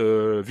see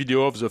the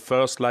video of the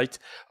first light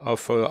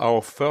of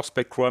our first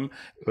spectrum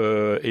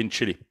in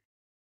Chile.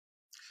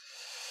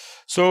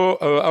 So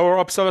our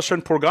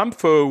observation program,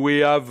 we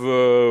have,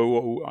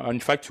 in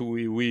fact,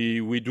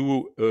 we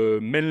do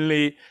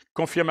mainly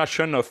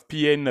confirmation of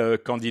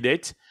PN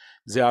candidate.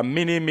 There are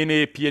many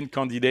PN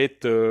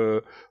candidate,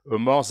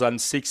 more than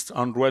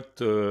 600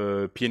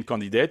 PN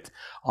candidate,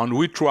 and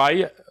we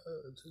try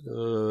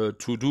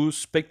to do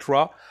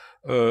spectra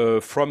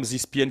from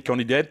this PN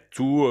candidate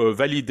to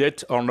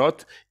validate or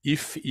not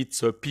if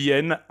it's a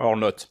PN or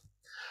not.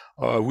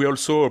 We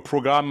also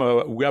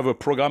we have a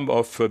program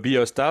of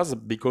B stars,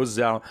 because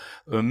there are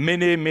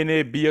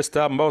many B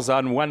stars, more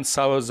than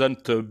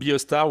 1,000 B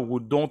stars who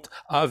don't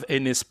have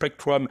any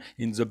spectrum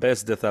in the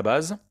best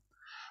database.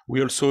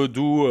 We also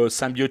do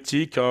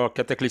symbiotic or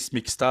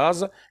cataclysmic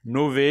stars,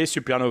 novae,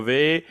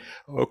 supernovae,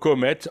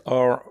 comet,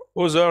 or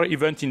other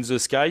event in the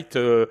sky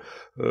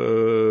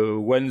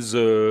when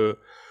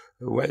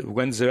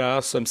there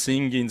are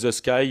something in the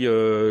sky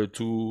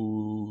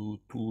to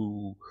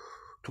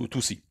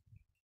see.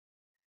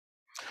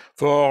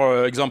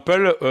 For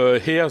example,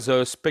 here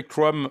the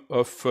spectrum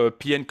of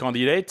PN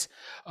candidate.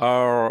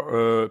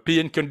 Our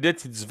PN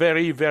candidate is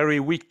very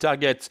weak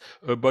target,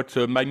 about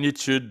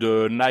magnitude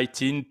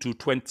 19 to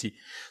 20.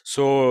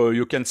 So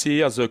you can see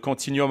here the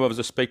continuum of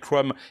the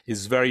spectrum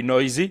is very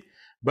noisy,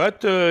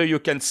 but you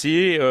can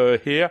see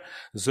here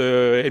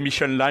the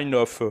emission line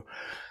of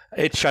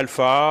H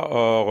alpha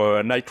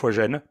or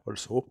nitrogen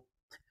also.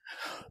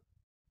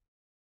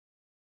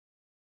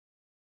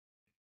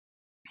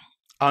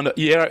 And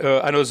here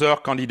another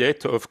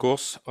candidate, of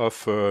course,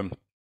 of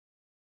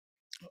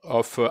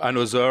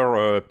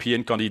another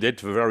PN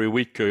candidate, very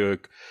weak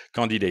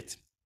candidate.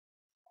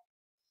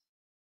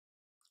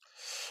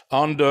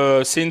 And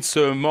since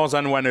more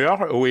than 1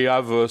 year, we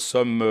have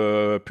some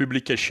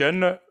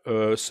publication,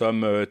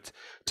 some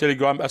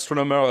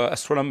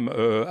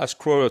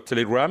astro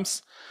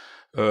telegrams,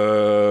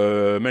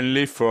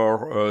 mainly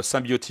for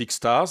symbiotic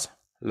stars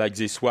like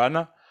this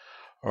one,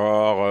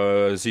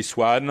 or this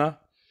one,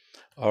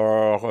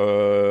 or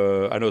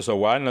another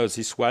one,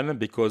 this one,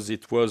 because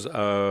it was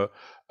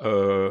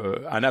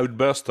an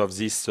outburst of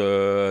this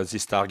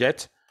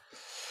target.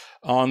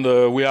 And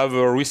we have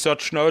a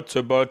research note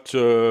about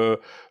a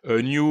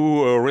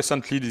new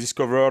recently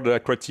discovered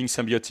accreting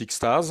symbiotic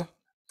stars,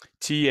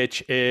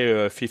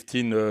 THA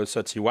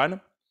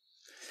 1531.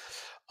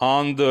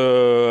 And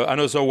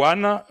another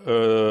one,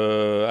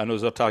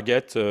 another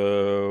target,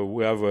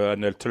 we have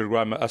an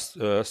telegram,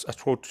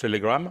 astro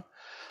telegram.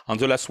 And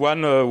the last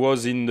one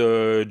was in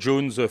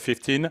June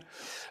 15.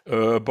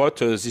 But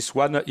this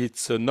one,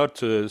 it's not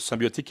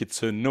symbiotic,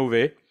 it's a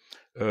novae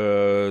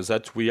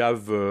that we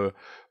have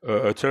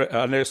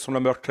an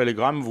astronomical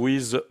telegram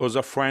with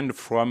other friend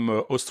from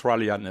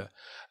Australia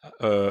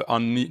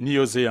and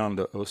New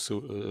Zealand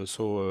also.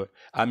 So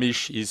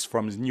Amish is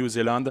from New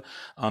Zealand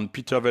and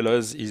Peter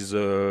Velez is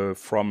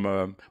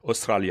from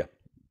Australia.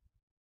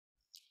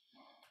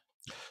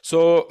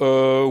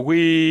 So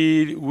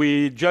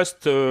we're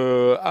just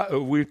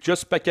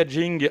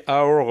packaging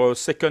our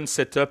second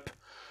setup,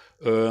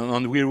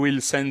 and we will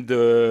send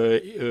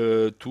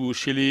to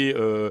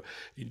Chile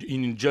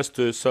in just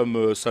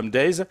some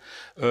days.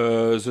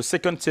 The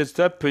second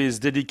setup is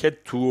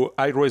dedicated to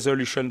high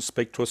resolution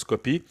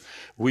spectroscopy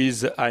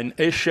with an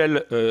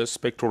HL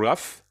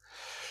spectrograph.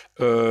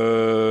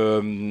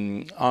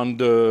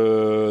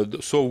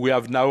 So we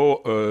have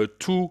now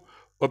two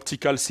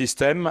optical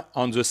systems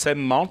on the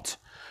same mount.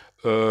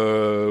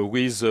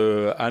 With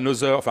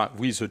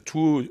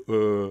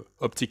two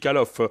optical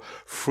of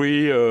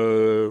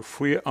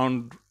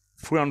 300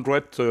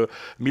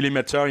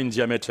 millimeter in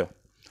diameter.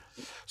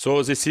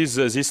 So this is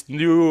this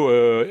new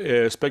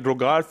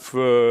spectrograph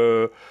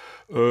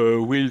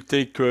will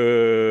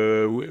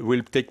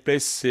take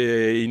place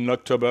in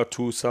October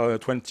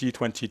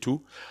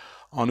 2022.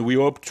 And we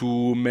hope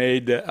to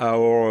make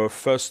our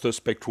first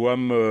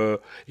spectrum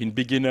in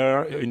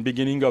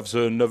beginning of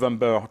the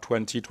November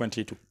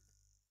 2022.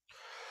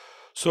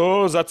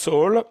 So that's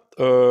all.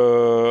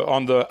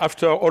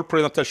 After all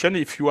presentation,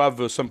 if you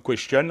have some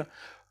question,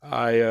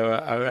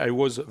 I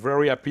was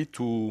very happy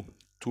to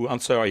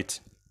answer it.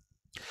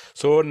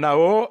 So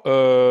now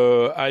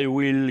I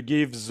will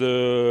give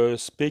the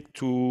speak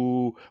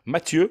to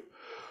Matthieu,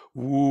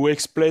 who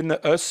explain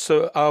us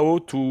how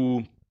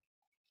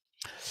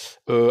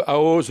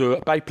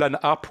the pipeline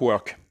app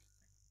work.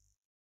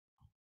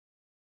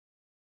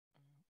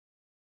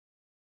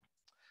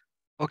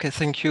 Okay,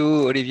 thank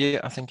you, Olivier.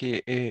 I think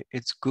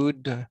it's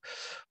good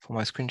for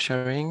my screen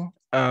sharing.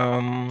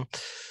 Because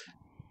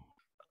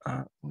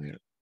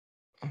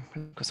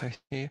I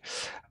see.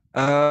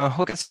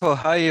 Okay, so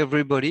hi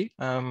everybody.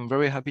 I'm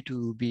very happy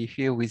to be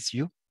here with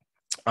you.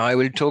 I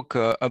will talk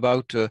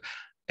about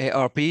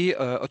ARP,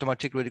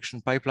 automatic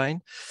reduction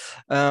pipeline,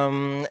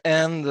 and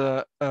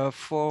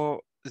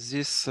for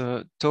this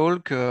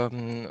talk,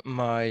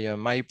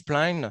 my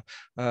plan,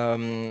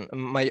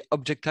 my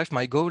objective,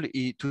 my goal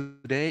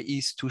today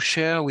is to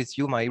share with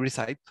you my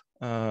recipe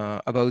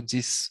about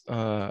this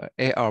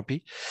ARP,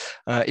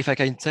 if I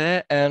can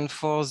say. And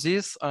for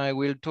this, I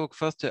will talk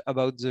first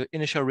about the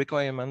initial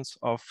requirements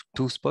of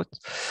two spots.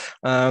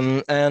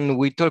 And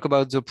we talk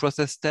about the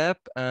process step,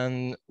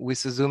 and with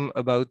zoom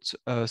about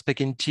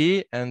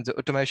spec-in-T and the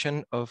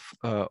automation of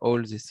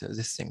all these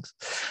things.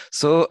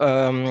 So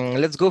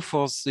let's go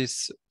for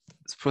this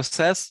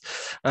process.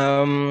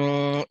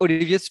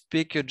 Olivier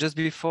spoke just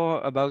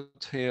before about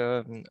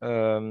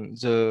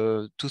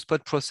the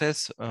two-spot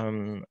process,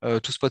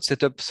 two-spot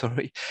setup,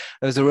 sorry,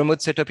 the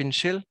remote setup in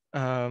Chile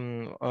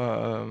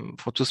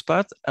for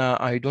two-spot.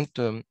 I don't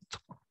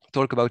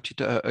talk about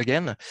it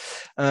again,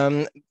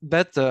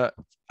 but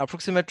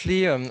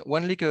approximately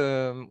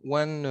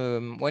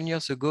 1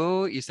 years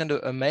ago, he sent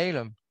a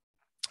mail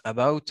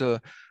about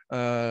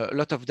a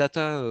lot of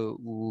data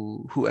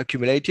who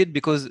accumulated,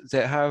 because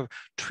they have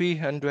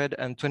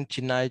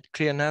 329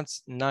 clear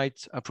nights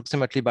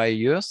approximately by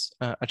years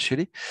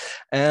actually.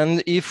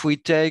 And if we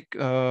take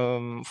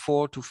 4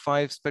 to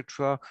 5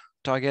 spectra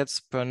targets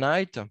per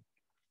night,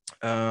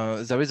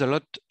 there is a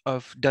lot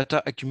of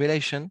data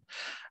accumulation.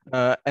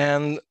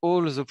 And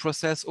all the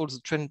process, all the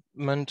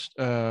treatment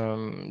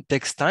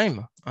takes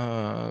time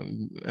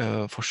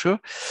for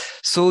sure.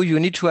 So you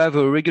need to have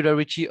a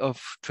regularity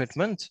of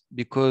treatment,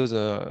 because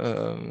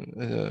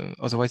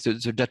otherwise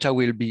the data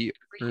will be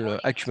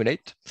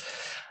accumulate.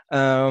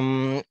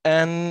 And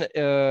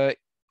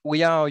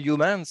we are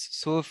humans,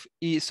 so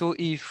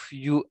if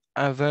you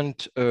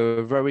haven't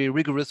a very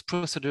rigorous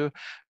procedure,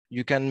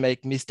 you can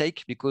make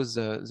mistake, because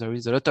there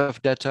is a lot of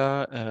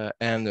data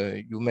and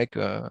you make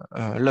a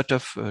lot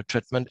of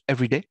treatment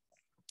every day.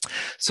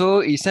 So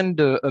he sent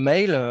a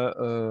mail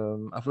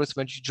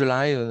approximately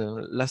July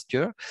last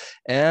year,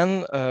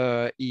 and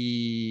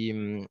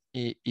he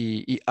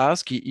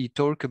asked, he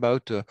talked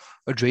about a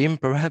dream,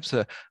 perhaps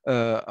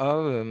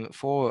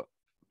for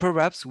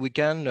perhaps we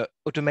can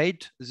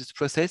automate this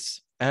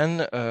process,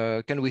 and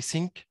can we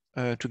think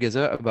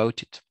together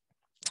about it.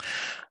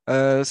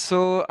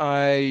 So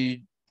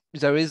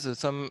there is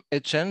some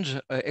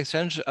exchange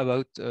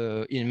about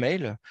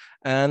email,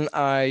 and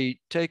I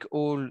take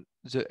all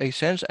the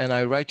exchange and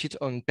I write it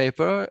on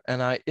paper,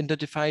 and I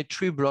identify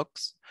three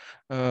blocks,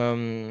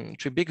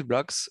 three big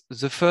blocks.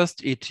 The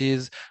first, it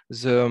is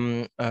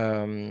the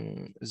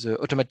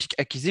automatic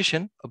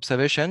acquisition,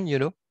 observation, you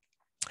know.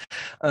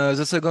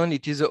 The second,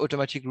 it is the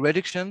automatic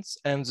reductions,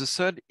 and the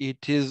third,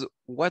 it is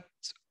what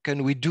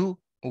can we do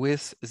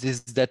with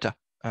this data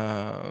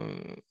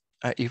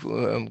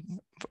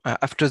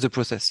after the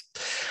process.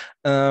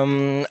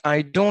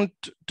 I don't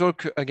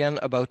talk again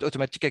about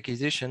automatic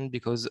acquisition,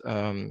 because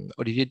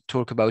Olivier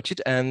talked about it,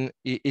 and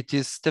it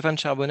is Stéphane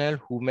Charbonnel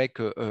who make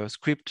a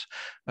script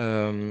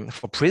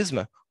for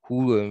Prism,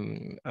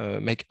 who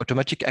make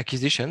automatic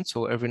acquisition.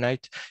 So every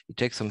night he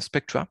takes some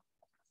spectra.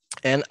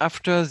 And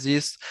after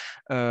this,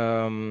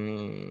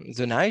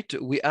 the night,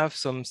 we have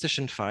some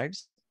session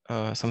files,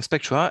 some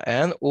spectra,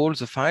 and all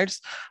the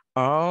files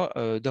are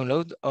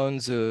downloaded on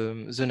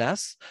the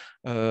NAS,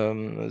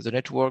 the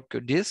network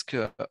disk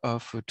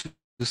of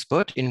two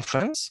spot in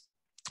France.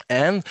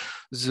 And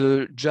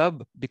the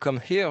job come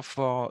here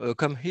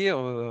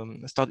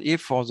start here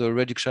for the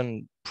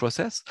reduction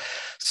process.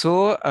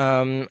 So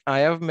I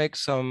have made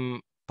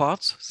some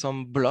parts,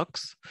 some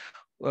blocks.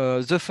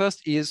 The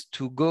first is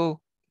to go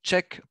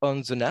check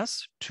on the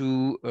NAS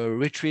to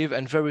retrieve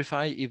and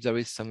verify if there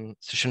is some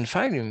session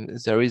file,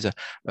 if there is a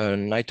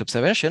night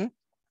observation,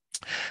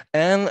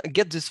 and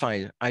get this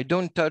file. I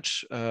don't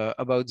touch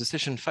about the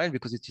session file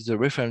because it is a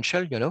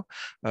referential, you know.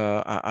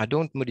 I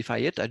don't modify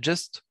it. I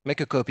just make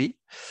a copy,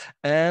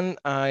 and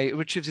I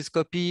retrieve this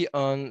copy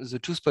on the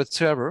two-spot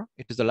server.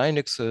 It is a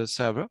Linux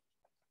server.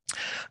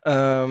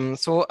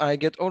 So I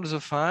get all the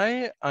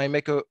file. I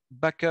make a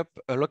backup,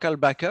 a local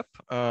backup.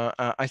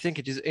 I think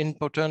it is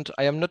important.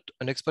 I am not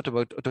an expert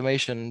about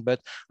automation,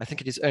 but I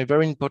think it is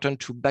very important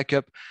to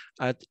backup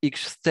at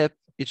each step.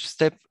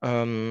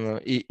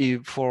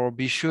 For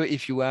be sure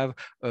if you have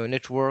a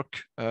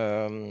network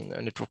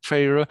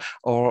failure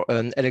or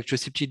an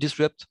electricity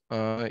disrupt,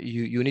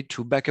 you need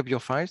to back up your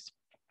files.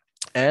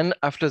 And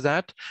after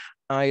that,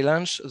 I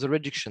launch the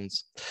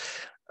reductions.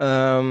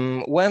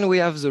 When we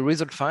have the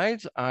result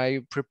files,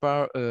 I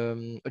prepare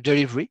a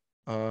delivery.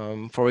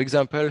 For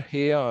example,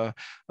 here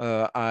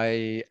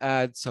I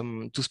add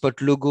some two-spot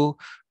logo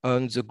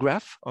on the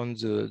graph, on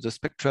the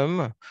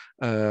spectrum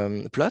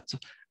plot,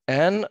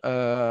 and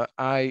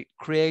I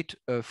create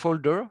a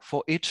folder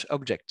for each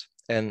object.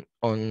 And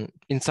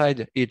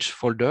inside each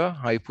folder,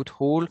 I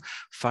put all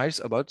files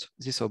about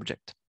this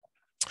object.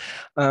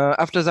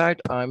 After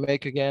that, I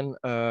make again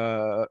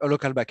a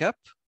local backup,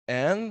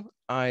 and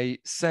I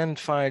send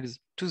files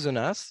to the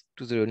NAS,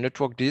 to the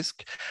network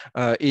disk,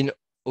 in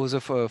other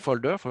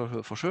folder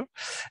for sure.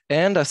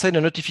 And I send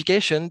a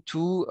notification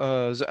to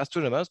the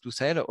astronomers to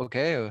say,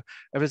 okay,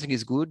 everything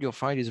is good, your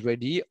file is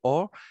ready.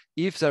 Or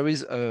if there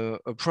is a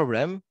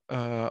problem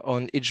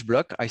on each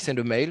block, I send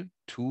a mail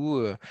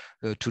to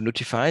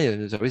notify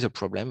there is a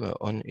problem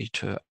on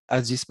each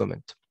at this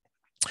moment.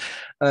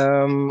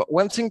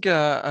 One thing,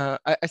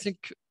 I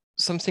think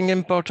something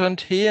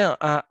important here,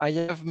 I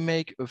have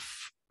made a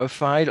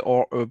file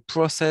or a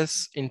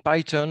process in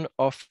Python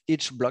of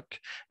each block,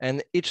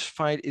 and each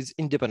file is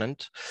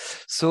independent.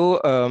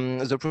 So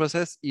the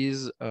process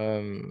is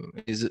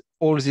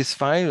all this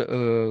file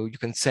you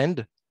can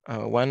send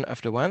one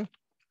after one,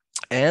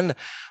 and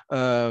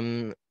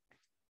tomorrow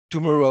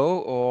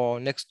or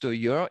next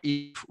year,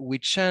 if we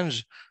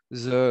change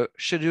the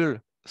schedule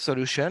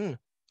solution,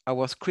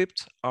 our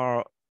scripts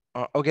are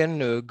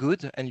again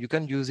good, and you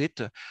can use it.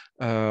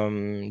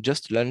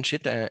 Just launch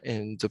it,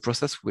 and the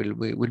process will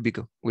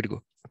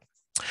go.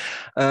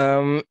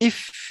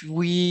 If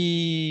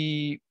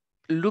we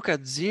look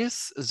at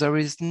this, there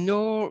is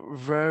no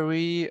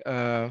very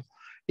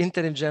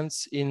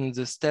intelligence in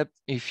the step.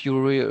 If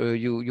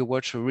you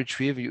watch a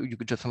retrieve,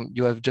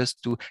 you have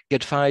just to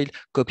get file,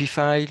 copy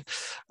file,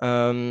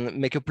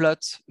 make a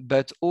plot,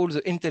 but all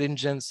the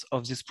intelligence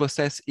of this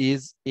process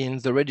is in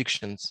the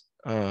reductions.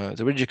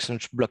 The reduction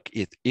block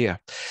is here.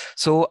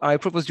 So I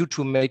propose you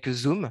to make a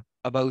zoom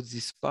about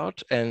this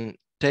part and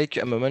take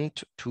a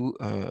moment to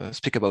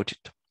speak about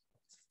it.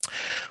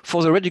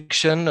 For the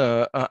reduction,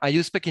 I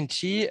use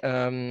spectroscopy.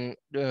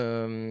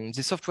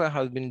 The software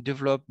has been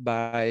developed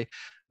by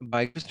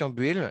Christian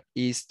Buil.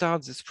 He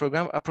starts this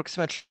program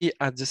approximately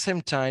at the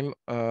same time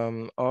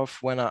of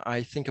when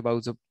I think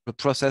about the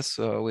process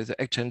with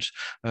the exchange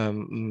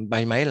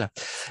by mail.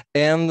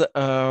 And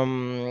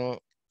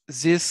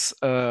this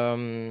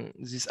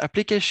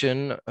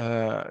application,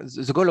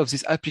 the goal of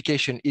this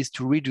application is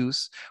to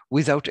reduce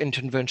without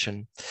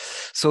intervention.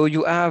 So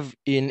you have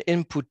in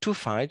input two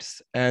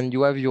files, and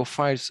you have your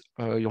files,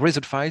 your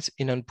result files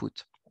in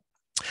output.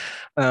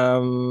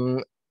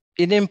 In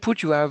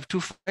input, you have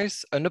two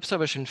files: an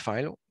observation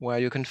file where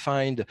you can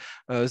find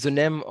the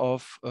name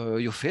of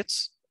your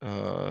fits,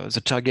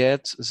 the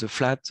target, the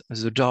flat,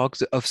 the dark,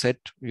 the offset,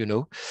 you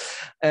know.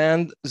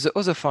 And the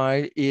other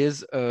file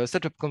is a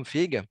setup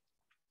config,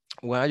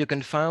 where you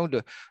can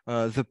find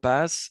the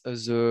path,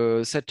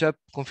 the setup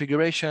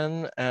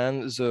configuration,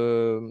 and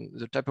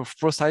the type of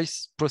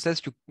process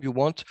you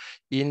want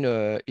in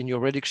your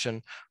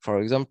reduction.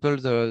 For example,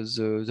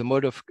 the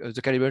mode of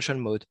the calibration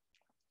mode.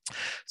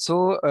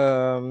 So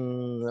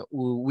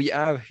we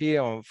have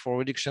here for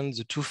reduction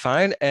the two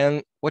files,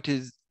 and what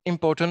is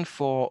important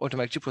for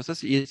automatic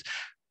process is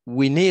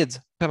we need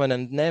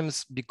permanent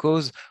names,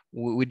 because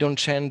we don't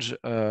change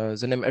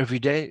the name every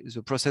day.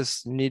 The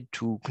process need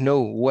to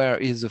know where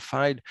is the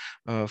file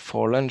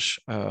for launch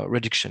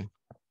reduction.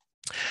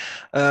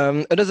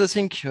 Another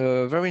thing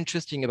very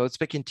interesting about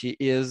spectroscopy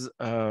is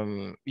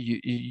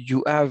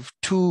you have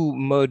two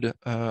mode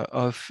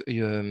of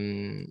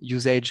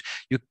usage.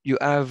 You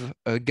have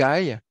a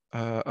guy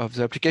of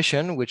the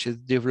application, which is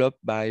developed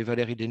by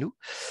Valérie Denou,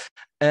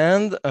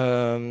 and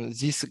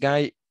this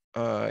guy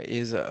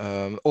is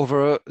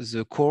over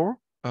the core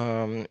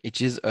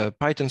it is a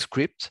Python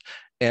script,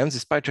 and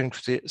this Python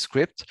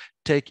script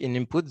take in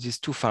input these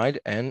two files,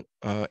 and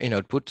in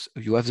output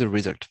you have the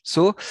result.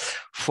 So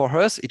for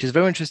us, it is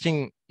very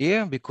interesting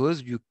here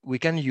because we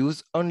can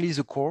use only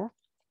the core.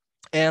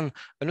 And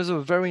another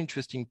very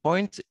interesting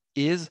point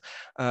is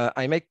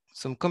I make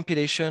some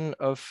compilation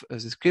of the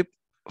script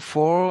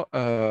for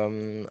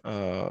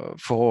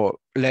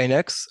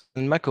Linux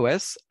and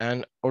macOS,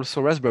 and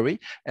also Raspberry,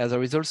 as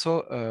there is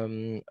also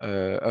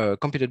a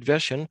compiled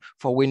version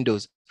for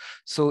Windows.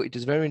 So it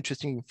is very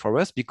interesting for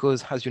us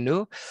because, as you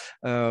know,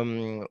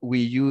 we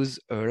use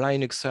a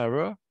Linux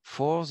server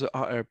for the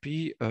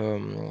RRP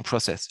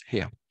process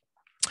here.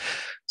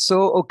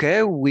 So,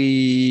 okay,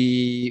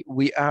 we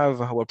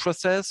have our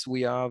process,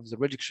 we have the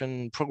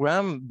reduction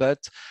program, but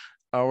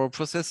our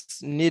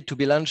process need to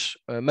be launched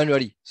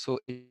manually. So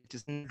it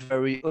is not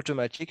very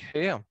automatic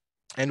here.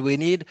 And we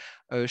need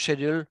a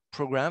schedule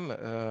program,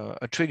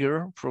 a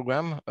trigger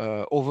program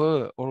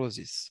over all of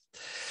this.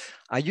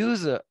 I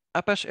use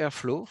Apache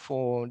Airflow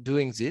for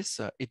doing this.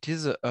 It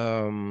is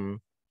a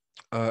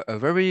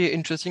very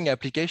interesting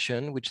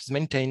application which is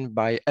maintained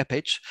by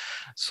Apache.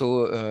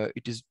 So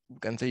it is, you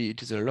can say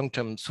it is a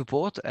long-term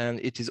support, and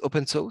it is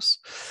open source.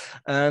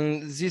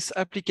 And this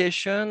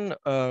application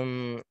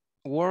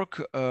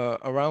work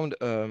around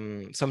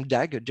some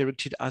DAG,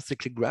 directed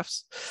acyclic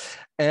graphs,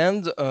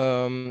 and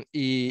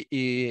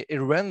it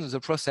runs the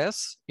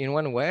process in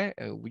one way.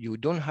 You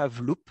don't have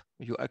loop.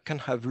 You can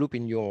have loop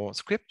in your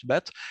script,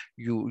 but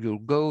you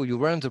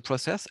run the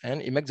process,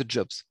 and it makes the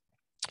jobs.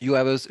 You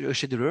have a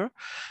scheduler.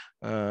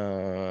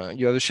 And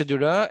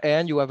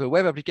you have a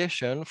web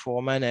application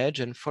for manage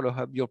and follow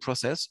up your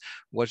process,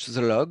 watch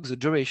the logs, the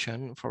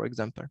duration, for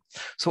example.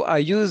 So I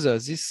use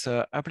this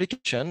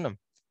application.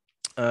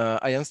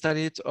 I install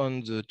it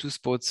on the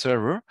two-spot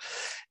server,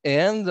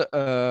 and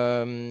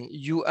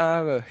you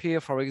have here,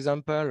 for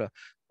example,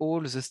 all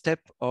the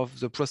steps of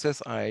the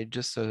process I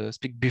just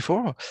speak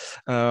before.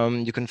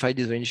 You can find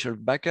the initial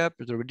backup,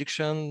 the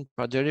reduction,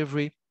 part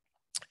delivery,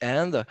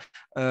 and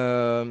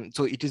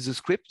so it is the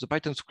script, the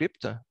Python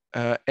script.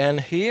 And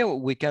here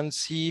we can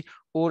see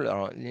all,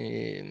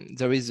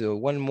 there is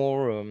one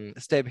more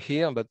step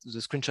here, but the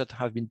screenshot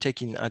have been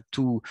taken at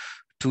two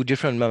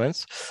different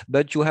moments.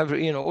 But you have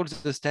all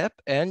the step,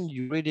 and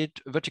you read it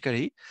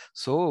vertically.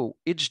 So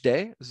each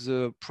day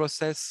the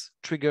process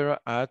trigger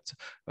at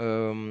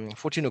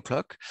 14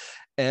 o'clock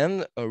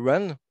and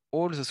run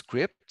all the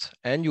script,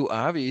 and you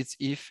have it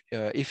if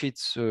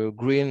it's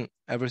green,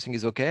 everything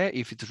is okay.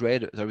 If it's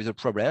red, there is a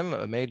problem,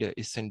 a mail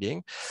is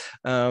sending.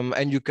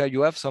 And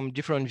you have some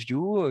different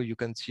view. You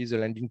can see the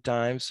landing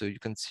time, so you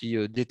can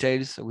see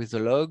details with the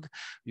log.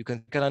 You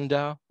can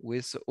calendar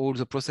with all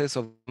the process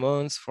of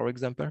months, for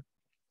example.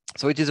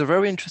 So it is a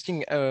very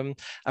interesting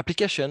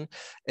application,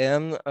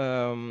 and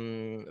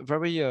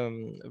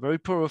very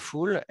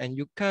powerful. And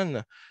you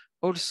can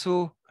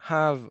also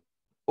have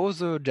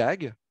other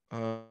DAG.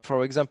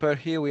 For example,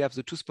 here we have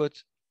the two-spot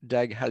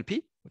DAG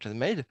HALPI, which is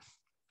made.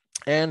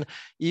 And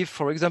if,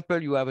 for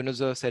example, you have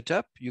another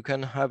setup, you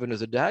can have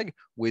another DAG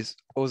with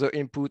other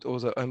input,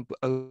 other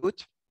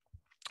output,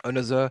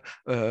 another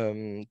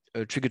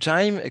trigger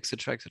time,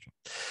 etc., etc.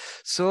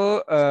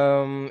 So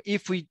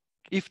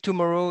if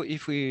tomorrow,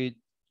 if we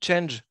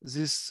change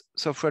this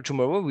software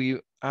tomorrow, we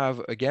have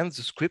again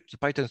the script, the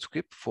Python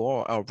script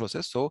for our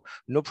process, so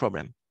no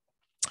problem.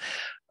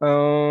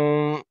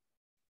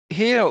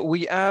 Here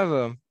we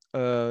have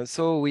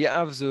so we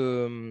have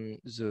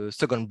the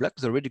second block,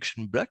 the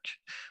reduction block.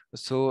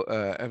 So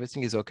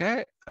everything is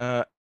okay.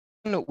 And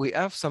we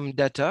have some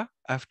data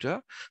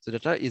after. The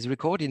data is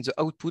recorded in the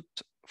output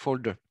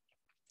folder.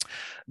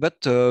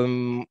 But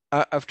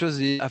after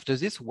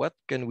this, what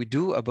can we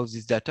do about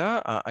this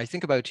data? I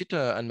think about it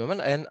a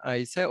moment, and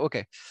I say,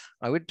 okay,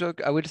 I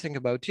will think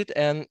about it,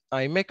 and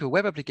I make a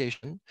web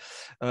application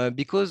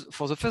because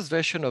for the first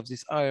version of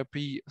this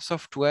RRP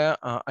software,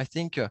 I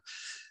think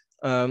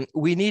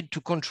we need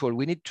to control,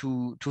 we need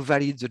to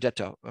validate the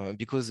data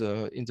because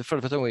in the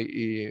first version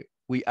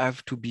we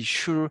have to be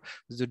sure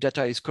the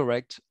data is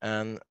correct,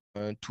 and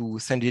to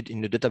send it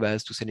in the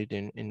database, to send it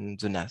in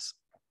the NAS.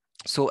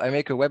 So I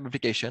make a web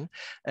application,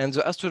 and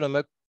the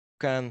astronomer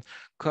can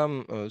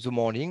come the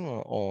morning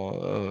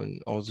or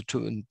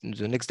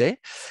the next day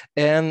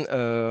and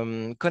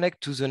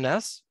connect to the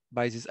NAS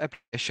by this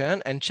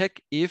application and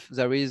check if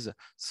there is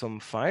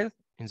some file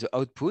in the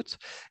output,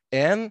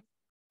 and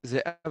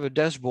they have a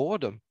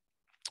dashboard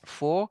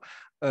for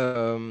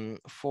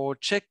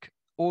check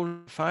all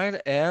file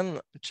and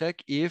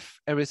check if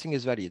everything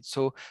is valid.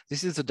 So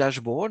this is the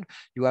dashboard.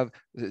 You have,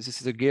 this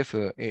is a GIF,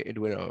 it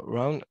will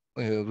run,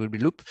 will be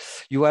loop.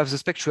 You have the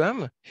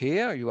spectrum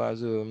here. You have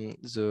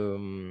the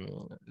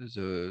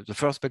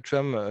first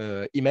spectrum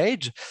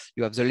image.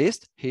 You have the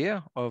list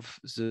here of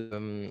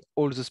the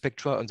all the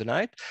spectra on the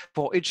night.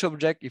 For each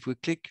object, if we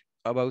click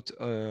about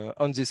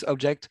on this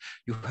object,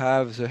 you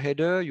have the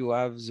header, you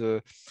have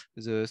the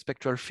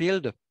spectral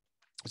field,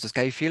 the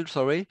sky field,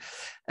 sorry,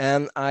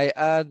 and I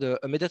add a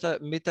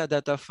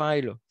metadata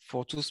file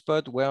for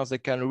TwoSpot where they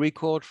can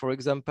record, for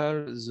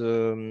example,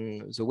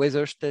 the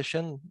weather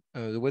station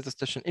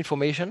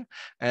information,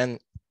 and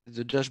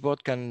the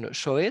dashboard can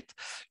show it.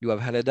 You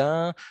have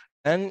Alain,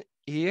 and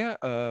here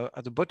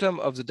at the bottom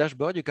of the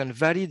dashboard, you can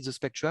validate the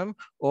spectrum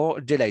or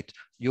delete.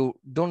 You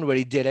don't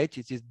really delete,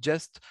 it is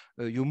just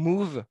you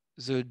move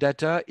the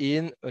data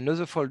in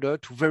another folder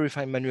to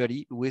verify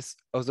manually with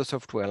other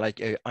software like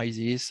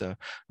ISIS,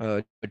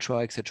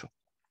 etc.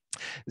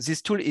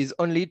 This tool is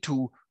only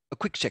to a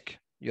quick check.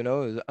 You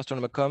know, the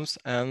astronomer comes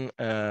and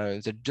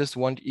they just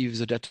want if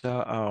the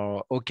data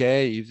are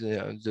okay, if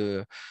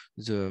the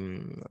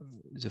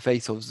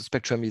phase of the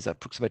spectrum is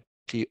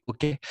approximately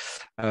okay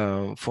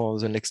for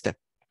the next step.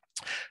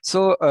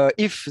 So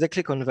if they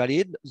click on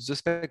valid, the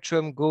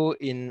spectrum go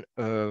in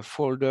a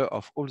folder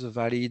of all the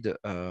valid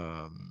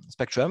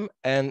spectrum,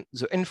 and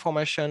the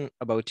information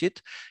about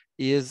it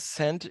is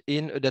sent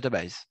in a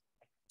database.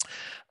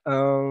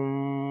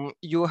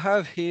 You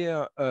have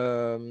here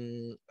a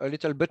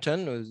little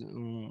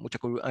button, which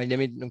I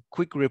name it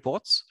quick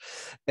reports.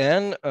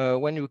 And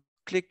when you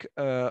click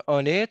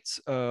on it,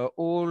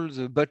 all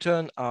the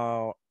buttons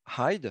are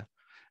hide.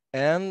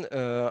 And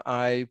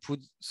I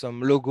put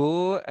some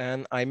logo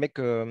and I make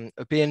a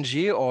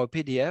PNG or a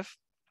PDF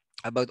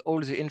about all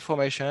the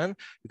information.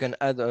 You can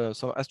add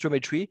some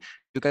astrometry.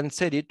 You can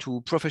set it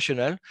to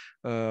professional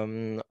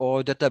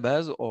or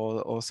database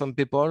or some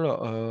people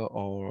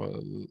or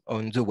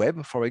on the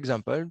web, for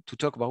example, to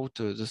talk about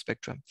the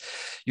spectrum.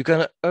 You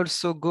can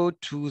also go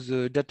to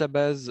the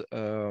database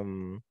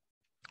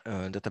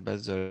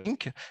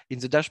link in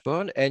the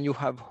dashboard, and you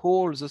have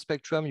all the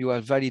spectrum you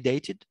have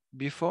validated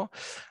before.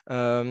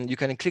 You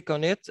can click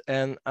on it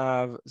and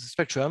have the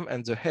spectrum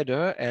and the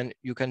header, and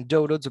you can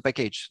download the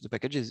package. The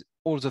package is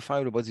all the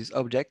file about this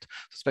object,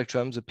 the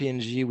spectrum, the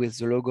PNG with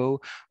the logo,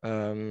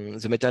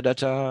 the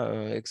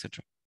metadata,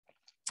 etc.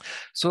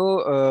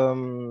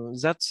 So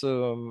that's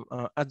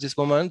at this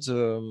moment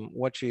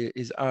what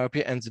is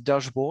RRP and the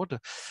dashboard,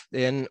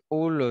 and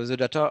all the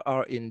data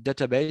are in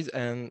database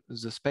and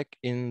the spec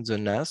in the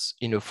NAS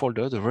in a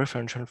folder, the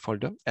referential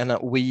folder. And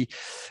we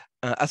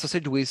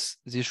associated with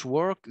this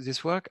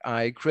work,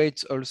 I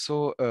create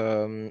also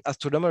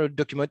astronomical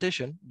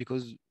documentation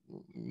because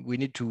we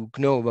need to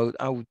know about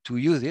how to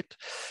use it,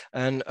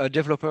 and a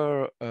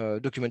developer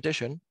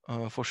documentation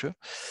for sure.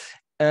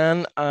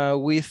 And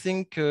we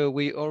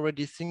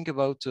already think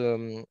about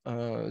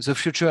the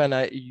future,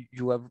 and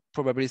you have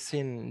probably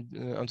seen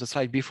on the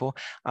slide before,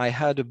 I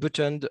had a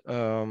button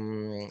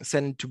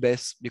send to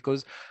base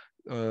because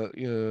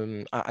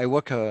I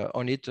work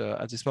on it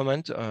at this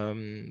moment.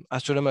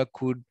 Astronomer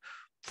could,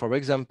 for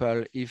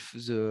example, if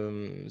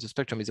the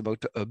spectrum is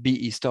about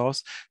BE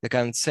stars, they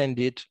can send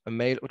it a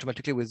mail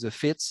automatically with the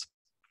fits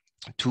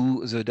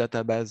to the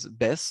database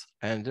base,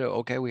 and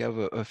okay, we have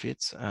a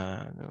fits,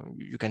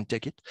 you can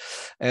take it.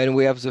 And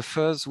we have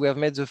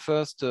made the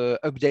first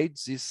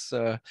update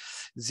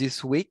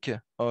this week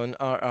on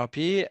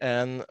RRP,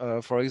 and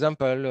for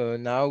example,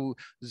 now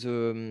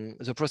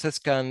the process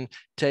can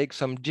take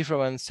some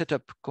different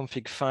setup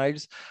config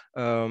files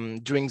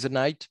during the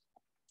night.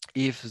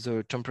 If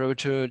the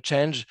temperature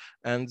change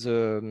and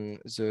the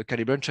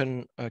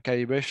calibration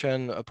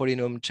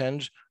polynomial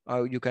change,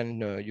 you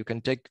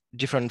can take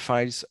different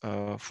files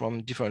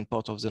from different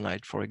parts of the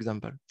night, for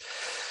example.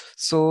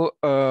 So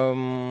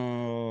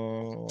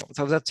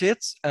so that's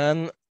it,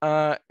 and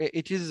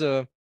it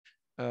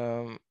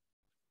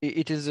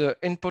is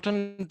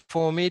important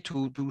for me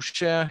to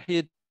share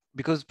it,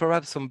 because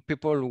perhaps some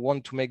people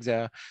want to make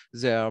their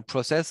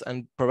process,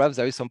 and perhaps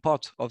there is some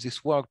part of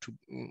this work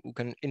who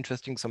can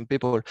interesting some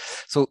people.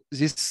 So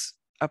this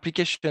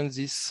application,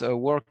 this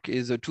work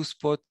is a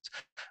TwoSpot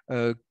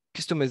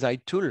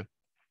customized tool.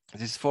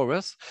 This is for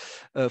us,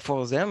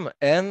 for them,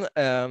 and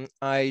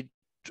I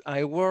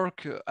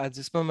work at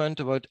this moment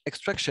about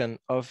extraction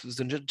of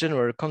the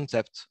general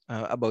concept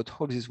about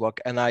how this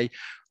work, and I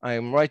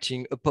am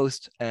writing a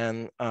post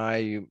and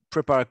I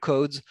prepare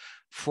codes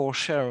for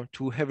share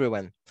to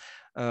everyone.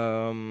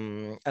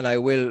 And I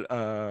will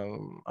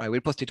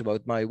post it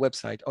about my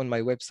website on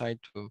my website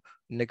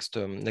next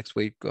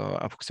week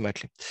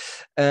approximately.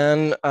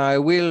 And I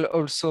will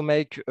also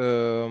make I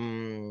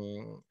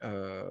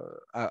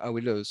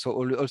will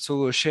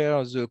also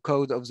share the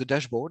code of the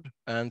dashboard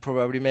and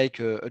probably make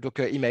a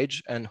Docker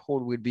image, and all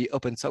will be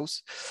open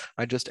source.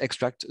 I just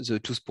extract the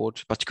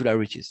TwoSpot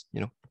particularities,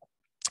 you know.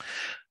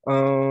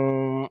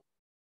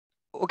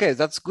 Okay,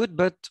 that's good,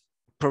 but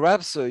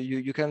perhaps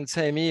you can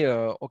say me,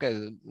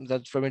 okay,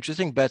 that's very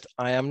interesting, but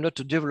I am not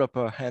a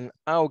developer, and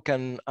how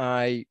can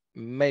I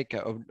make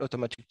an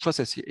automatic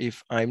process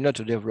if I'm not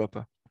a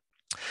developer?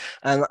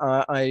 And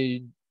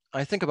I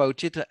think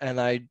about it, and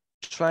I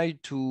try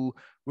to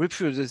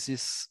reproduce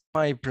this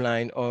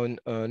pipeline on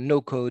a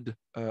no-code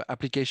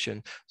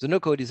application. The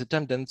no-code is a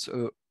tendance,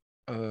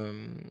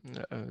 a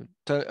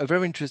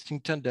very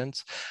interesting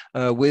tendance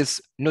with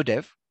no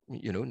dev,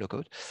 you know, no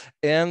code.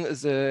 And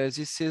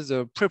this is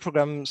a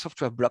pre-programmed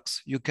software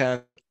blocks. You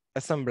can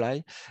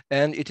assembly,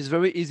 and it is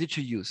very easy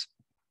to use.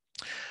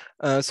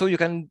 So you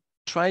can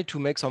try to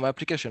make some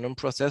application and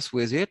process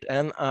with it,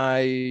 and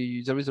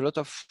there is a lot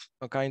of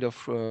kind of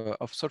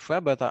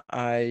software, but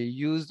I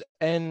used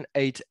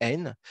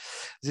N8N.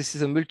 This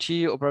is a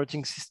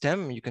multi-operating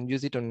system. You can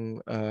use it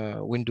on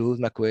Windows,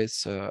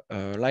 macOS,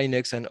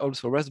 Linux, and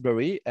also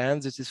Raspberry,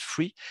 and this is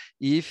free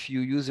if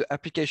you use the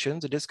application,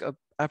 the desktop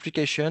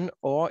application,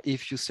 or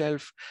if you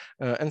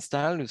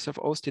self-install,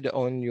 self-hosted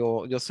on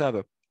your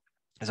server.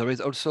 There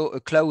is also a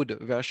cloud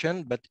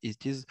version, but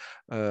it is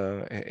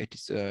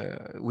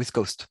with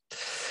cost.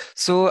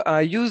 So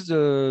I use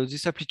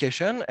this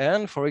application,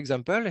 and for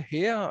example,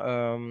 here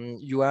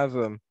you have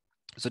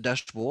the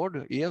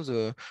dashboard, here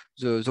the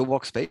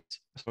workspace,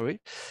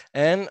 sorry,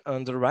 and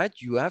on the right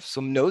you have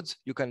some nodes.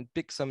 You can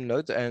pick some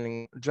nodes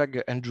and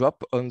drag and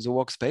drop on the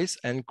workspace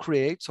and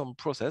create some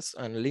process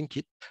and link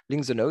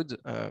the nodes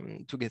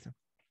together.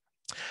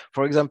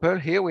 For example,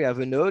 here we have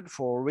a node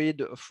for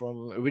read a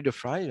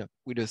file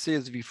with a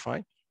CSV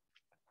file.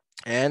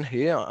 And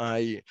here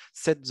I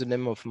set the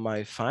name of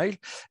my file,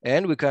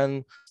 and we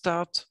can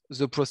start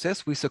the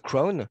process with a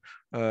cron.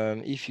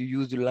 If you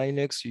use the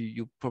Linux,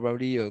 you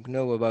probably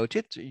know about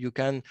it. You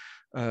can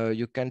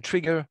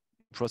trigger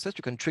process.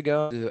 You can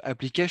trigger the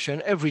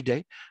application every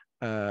day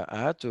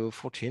at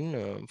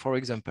 14, for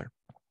example.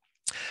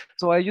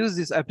 So I use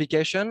this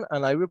application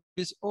and I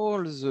replace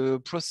all the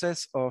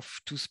process of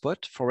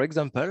toSpot, for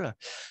example.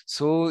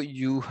 So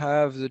you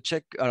have the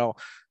check.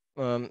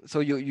 So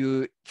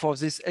you for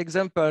this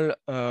example,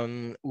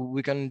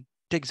 we can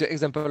take the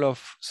example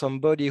of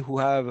somebody who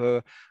have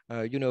a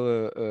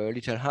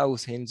little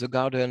house in the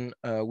garden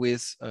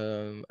with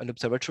an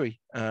observatory,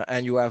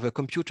 and you have a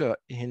computer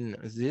in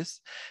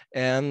this,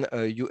 and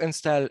you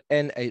install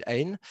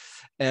N8N,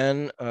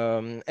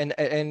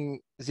 and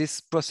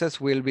this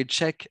process will be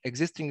check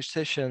existing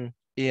session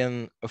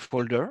in a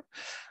folder,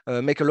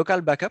 make a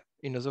local backup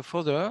in another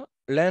folder,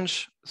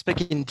 launch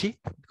spectroscopy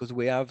because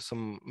we have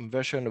some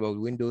version about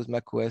Windows,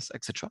 macOS,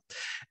 etc.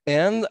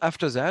 And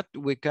after that,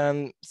 we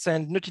can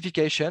send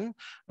notification,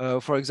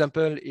 for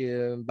example,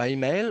 by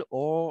email,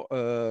 or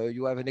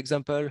you have an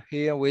example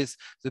here with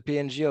the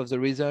PNG of the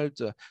result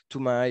to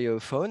my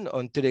phone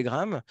on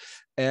Telegram.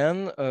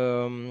 And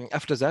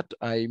after that,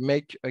 I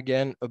make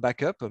again a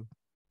backup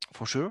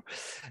for sure,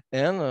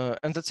 and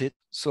that's it.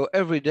 So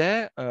every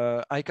day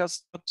I can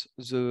start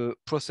the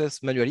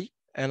process manually,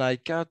 and I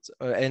cut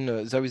and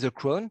there is a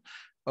cron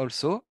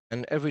also,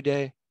 and every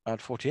day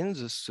at 14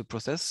 the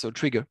process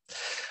trigger.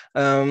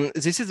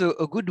 This is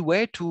a good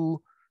way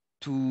to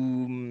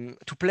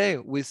play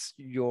with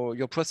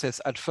your process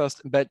at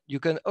first, but you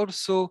can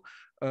also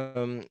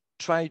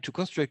try to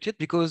construct it,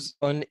 because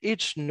on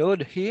each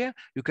node here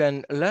you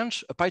can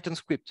launch a Python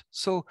script.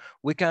 So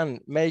we can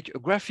make a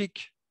graphic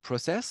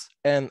process,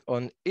 and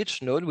on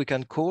each node we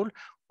can call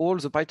all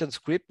the Python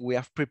script we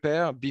have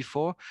prepared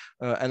before,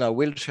 and I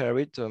will share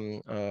it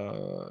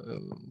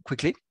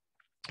quickly.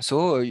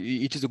 So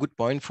it is a good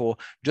point for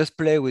just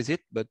play with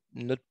it, but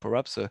not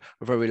perhaps a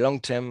very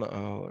long-term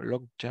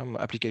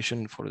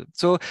application for it.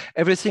 So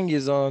everything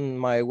is on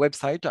my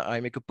website. I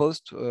make a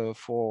post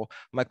for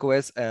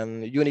macOS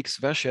and Unix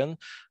version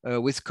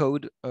with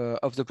code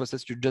of the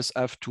process. You just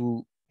have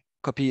to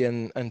copy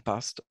and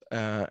paste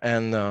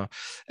and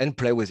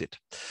play with it.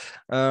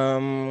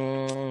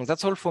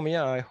 That's all for me.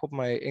 I hope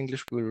my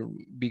English will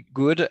be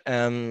good,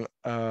 and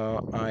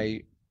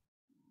I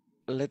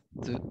let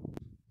the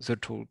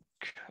talk.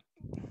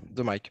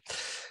 The mic.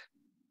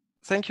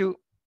 Thank you.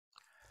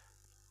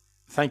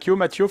 Thank you,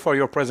 Matthieu, for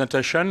your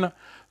presentation.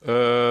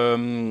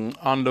 And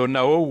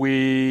now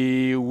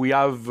we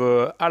have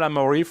Alain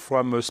Maury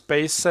from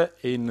Space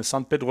in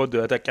San Pedro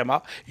de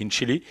Atacama in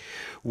Chile,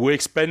 who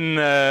explain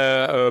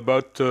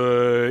about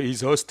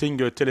his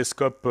hosting a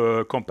telescope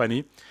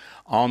company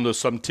and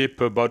some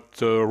tip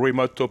about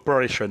remote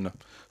operation.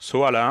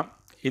 So Alain,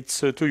 it's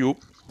to you.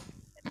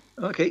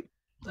 Okay,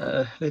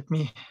 let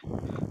me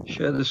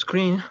share the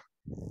screen.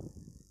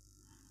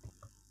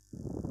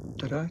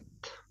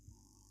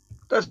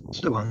 That's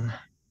the one.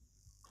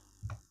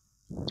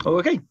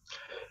 Okay.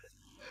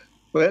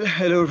 Well,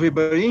 hello,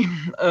 everybody.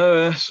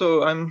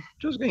 So I'm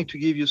just going to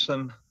give you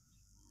some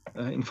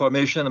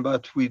information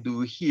about what we do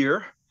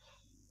here.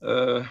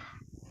 I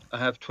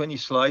have 20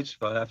 slides,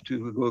 but I have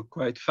to go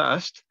quite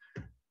fast.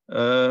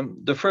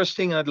 The first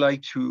thing I'd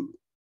like to,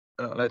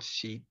 let's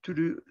see,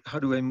 how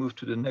do I move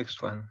to the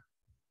next one?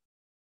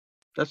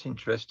 That's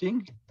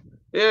interesting.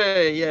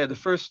 Yeah. The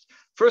first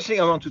thing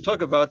I want to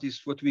talk about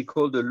is what we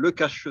call the Le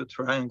Cacheux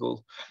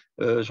triangle.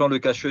 Jean Le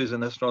Cacheux is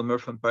an astronomer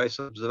from Paris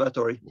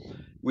Observatory,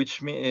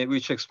 which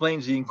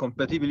explains the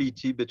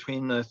incompatibility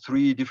between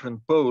three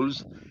different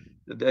poles.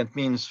 That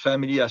means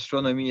family,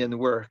 astronomy, and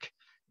work.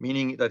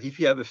 Meaning that if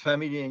you have a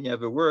family and you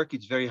have a work,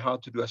 it's very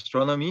hard to do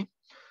astronomy.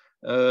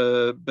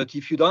 But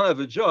if you don't have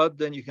a job,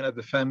 then you can have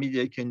a family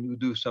and can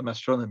do some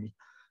astronomy.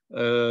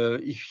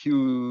 If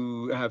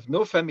you have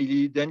no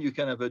family, then you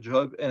can have a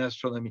job and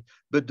astronomy.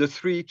 But the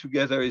three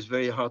together is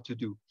very hard to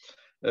do.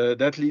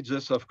 That leads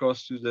us, of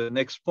course, to the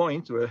next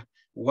point,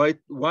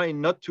 why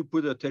not to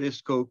put a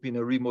telescope in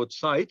a remote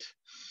site?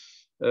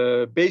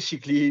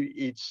 Basically,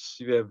 it's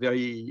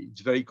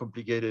very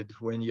complicated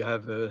when you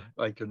have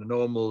like a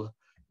normal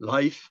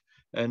life,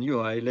 and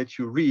I let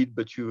you read,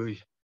 but you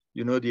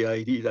know the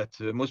idea that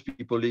most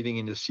people living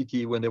in the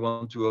city, when they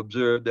want to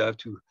observe, they have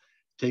to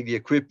take the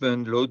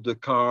equipment, load the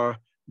car,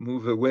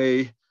 move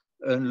away,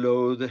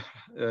 unload.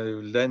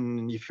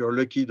 Then, if you're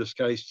lucky, the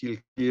sky is still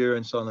clear,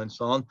 and so on and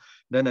so on.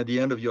 Then, at the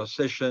end of your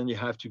session, you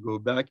have to go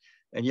back,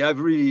 and you have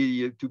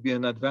really to be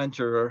an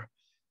adventurer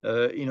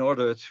in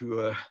order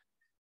to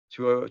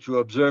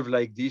observe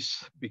like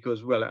this,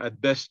 because, well,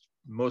 at best,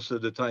 most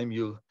of the time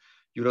you'll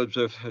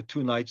observe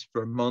 2 nights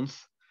per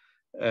month,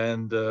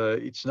 and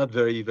it's not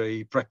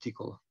very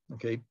practical.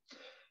 Okay.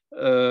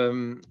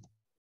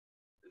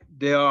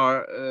 There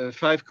are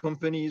 5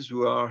 companies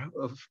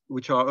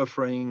which are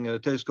offering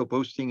telescope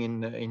hosting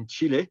in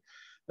Chile.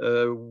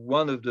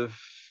 One of the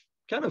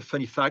kind of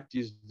funny fact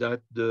is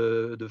that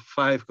the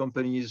 5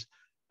 companies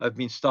have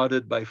been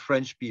started by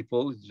French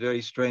people. It's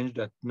very strange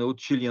that no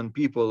Chilean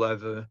people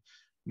have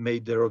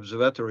made their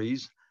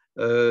observatories.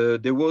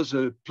 There was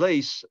a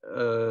place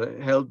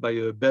held by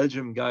a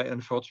Belgian guy,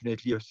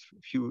 unfortunately,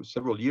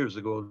 several years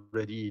ago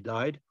already, he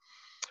died.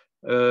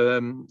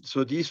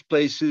 So these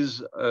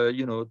places,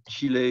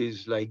 Chile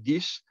is like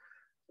this.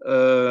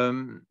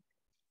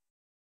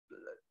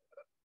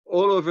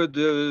 All over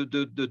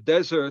the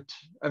desert.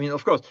 I mean,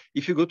 of course,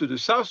 if you go to the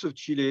south of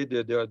Chile,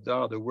 there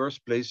are the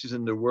worst places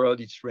in the world.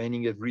 It's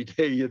raining every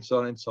day and so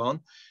on and so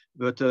on.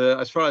 But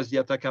as far as the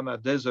Atacama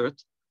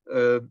Desert,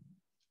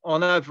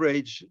 on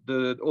average,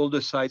 all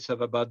the sites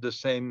have about the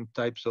same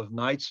types of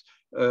nights.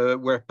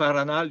 Where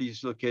Paranal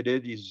is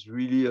located is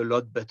really a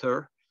lot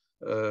better.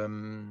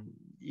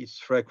 It's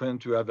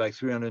frequent to have like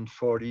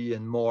 340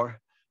 and more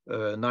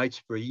nights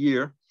per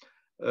year.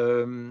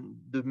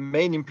 The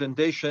main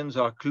implantations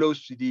are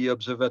close to the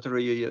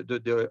observatory,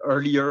 the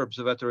earlier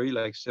observatory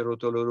like Cerro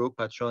Tololo,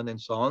 Pachon, and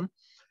so on.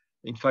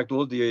 In fact,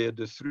 all the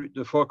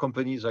 4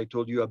 companies I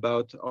told you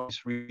about are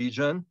this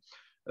region.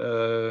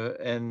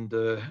 And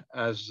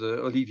as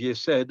Olivier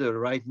said,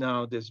 right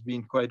now there's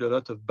been quite a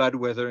lot of bad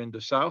weather in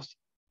the south.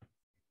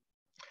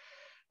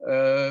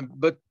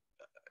 But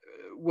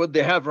what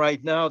they have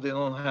right now, they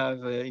don't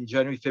have in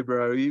January,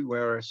 February,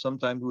 where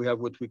sometimes we have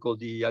what we call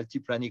the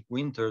altiplanic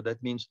winter.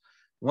 That means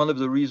one of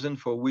the reasons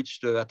for which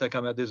the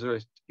Atacama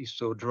Desert is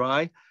so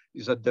dry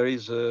is that there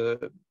is a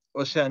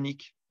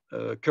oceanic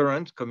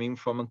current coming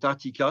from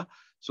Antarctica.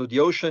 So the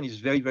ocean is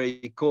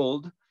very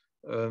cold.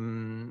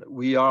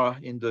 We are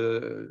in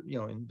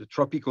the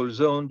tropical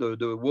zone.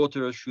 The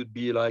water should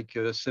be like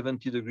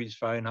 70 degrees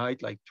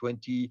Fahrenheit, like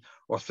 20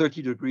 or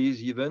 30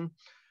 degrees even.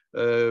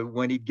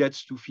 When it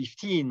gets to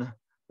 15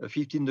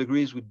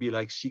 degrees would be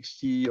like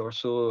 60 or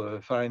so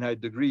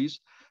Fahrenheit degrees.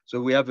 So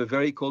we have a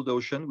very cold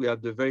ocean. We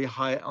have the very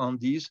high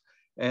Andes,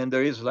 and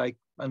there is like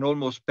an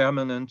almost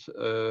permanent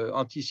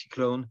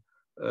anticyclone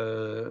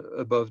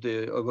above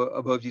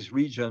this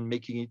region,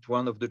 making it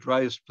one of the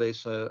driest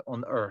places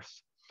on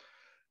Earth.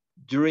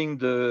 During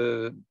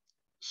the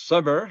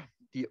summer,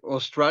 the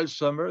austral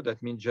summer,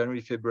 that means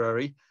January,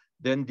 February,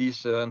 then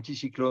this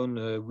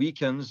anticyclone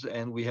weakens,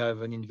 and we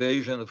have an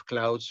invasion of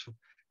clouds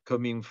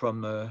coming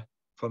from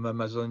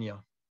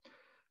Amazonia.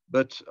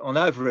 But on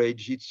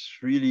average, it's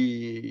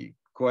really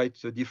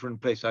quite a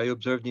different place. I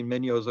observed in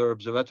many other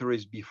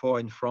observatories before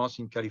in France,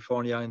 in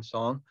California, and so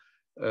on.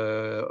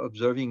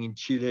 Observing in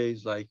Chile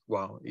is like,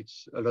 wow,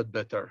 it's a lot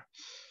better.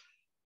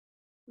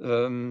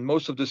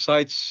 Most of the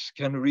sites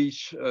can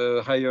reach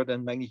higher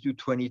than magnitude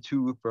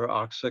 22 per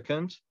arc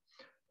second.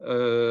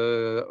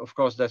 Of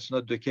course, that's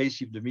not the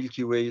case if the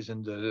Milky Way is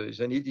in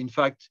it. In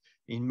fact,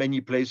 in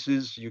many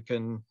places, you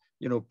can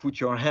put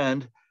your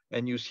hand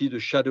and you see the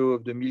shadow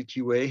of the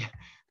Milky Way.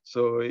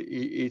 So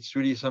it's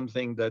really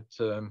something that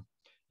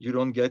you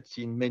don't get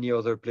in many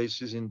other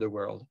places in the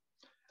world.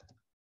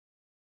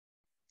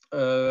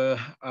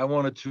 I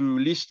wanted to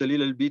list a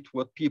little bit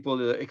what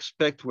people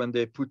expect when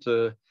they put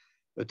a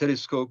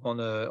telescope on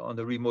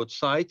a remote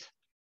site.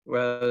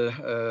 Well,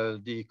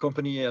 the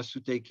company has to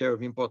take care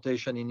of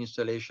importation and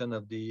installation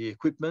of the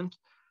equipment.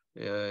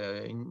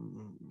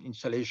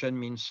 Installation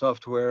means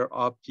software,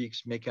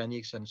 optics,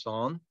 mechanics, and so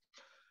on.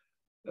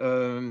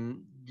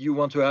 You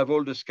want to have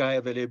all the sky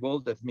available.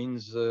 That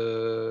means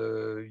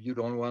you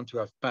don't want to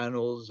have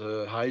panels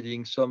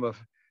hiding some of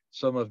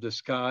the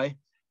sky.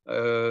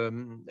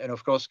 And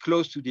of course,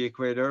 close to the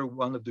equator,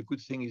 one of the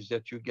good things is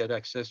that you get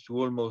access to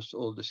almost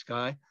all the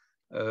sky.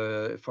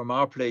 From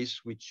our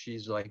place, which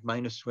is like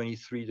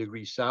 -23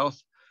 degrees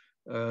south,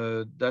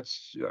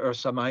 that's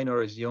Ursa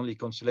Minor is the only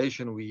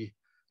constellation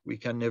we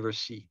can never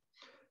see.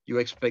 You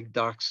expect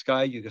dark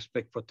sky, you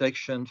expect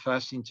protection,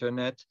 fast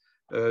internet,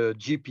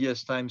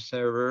 GPS time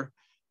server,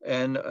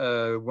 and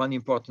one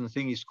important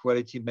thing is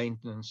quality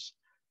maintenance.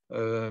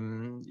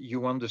 You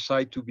want the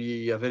site to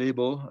be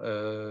available.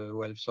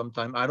 Well,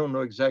 sometime, I don't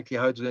know exactly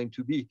how it's going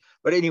to be,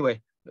 but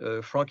anyway,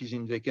 Frank is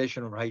in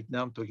vacation right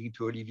now. I'm talking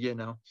to Olivier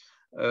now.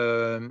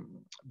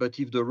 But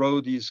if the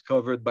road is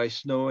covered by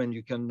snow and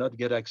you cannot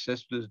get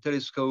access to the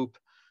telescope,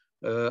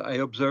 I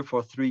observed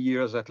for 3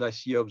 years at La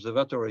Silla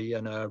Observatory,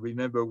 and I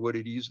remember what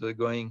it is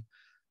going,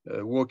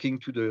 walking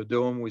to the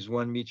dome with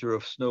 1 meter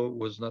of snow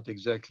was not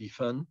exactly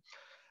fun.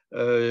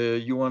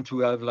 You want to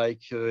have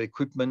like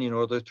equipment in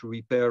order to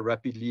repair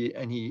rapidly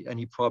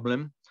any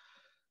problem.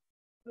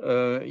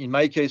 In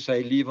my case, I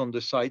live on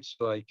the site,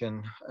 so I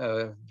can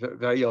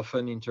very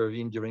often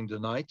intervene during the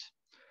night.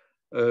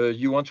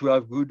 You want to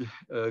have good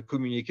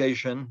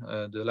communication.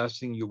 The last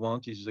thing you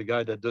want is the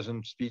guy that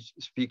doesn't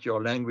speak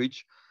your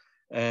language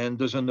and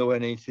doesn't know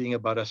anything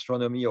about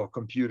astronomy or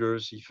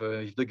computers. If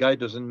the guy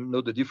doesn't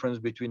know the difference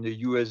between a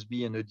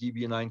USB and a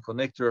DB9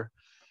 connector,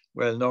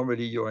 well,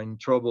 normally you're in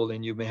trouble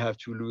and you may have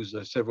to lose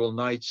several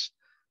nights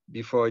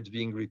before it's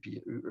being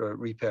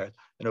repaired.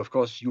 And of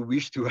course, you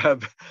wish to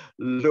have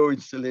low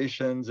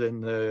installations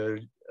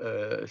and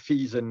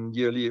fees and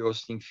yearly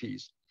hosting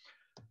fees.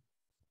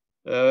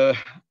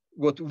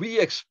 What we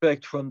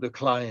expect from the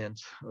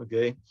client,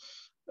 okay?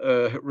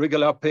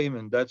 Regular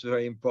payment, that's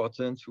very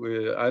important.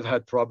 I've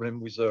had problem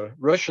with a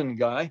Russian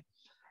guy.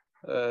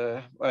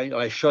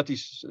 I shot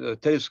his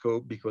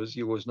telescope because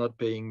he was not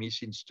paying me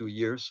since 2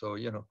 years. So,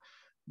 you know,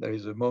 there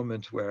is a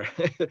moment where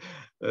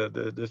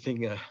the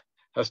thing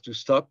has to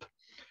stop.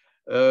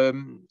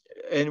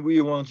 And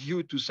we want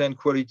you to send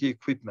quality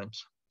equipment.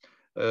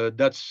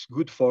 That's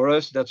good for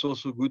us. That's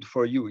also good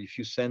for you. If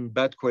you send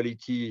bad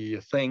quality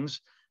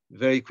things,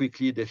 very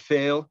quickly they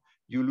fail.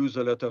 You lose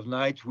a lot of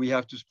night. We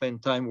have to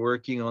spend time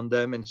working on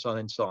them and so on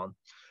and so on.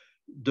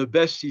 The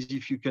best is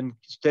if you can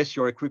test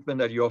your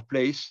equipment at your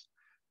place,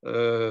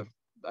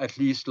 at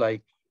least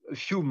like a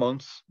few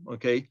months,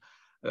 okay?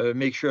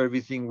 Make sure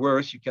everything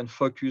works. You can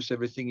focus,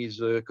 everything is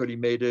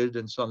collimated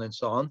and so on and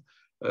so on.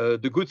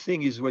 The good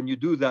thing is when you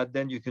do that,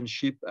 then you can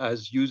ship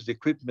as used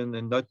equipment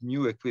and not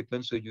new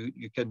equipment, so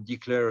you can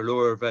declare a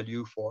lower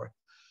value for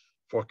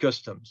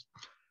customs.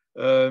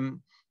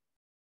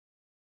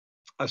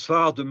 As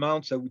far as the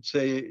mounts, I would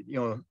say, you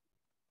know,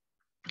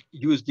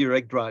 use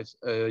direct drives.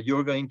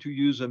 You're going to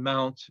use a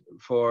mount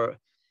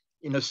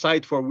in a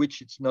site for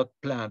which it's not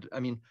planned. I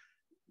mean,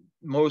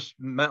 most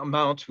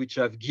mounts which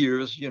have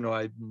gears, you know,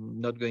 I'm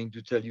not going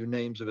to tell you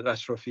names of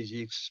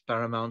astrophysics,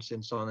 paramounts,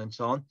 and so on and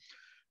so on.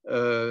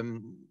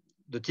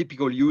 The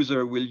typical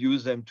user will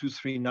use them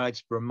 2-3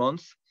 nights per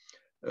month.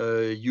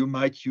 You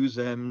might use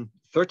them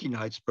 30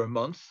 nights per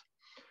month,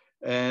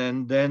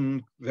 and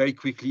then very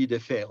quickly they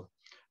fail.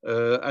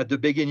 At the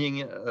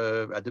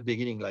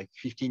beginning, like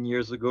 15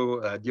 years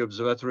ago, at the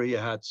observatory,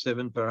 I had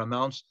 7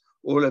 paramounts.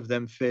 All of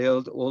them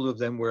failed. All of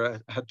them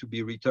had to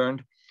be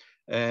returned.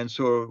 And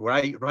so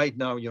right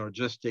now, you know,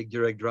 just take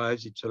direct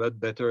drives. It's a lot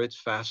better. It's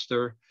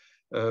faster,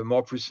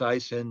 more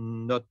precise,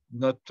 and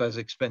not as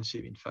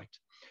expensive, in fact.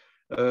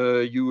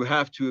 You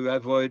have to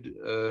avoid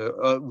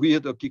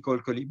weird optical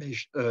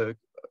collimation,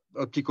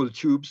 optical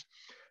tubes.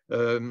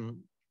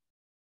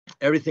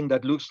 Everything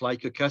that looks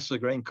like a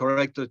Cassegrain,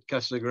 corrected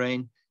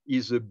Cassegrain,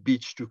 is a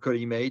bitch to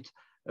collimate.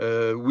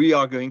 We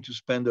are going to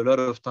spend a lot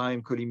of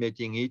time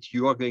collimating it.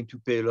 You are going to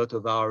pay a lot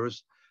of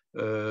hours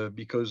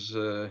because,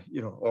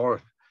 you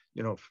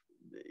know,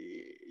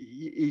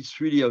 it's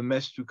really a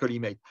mess to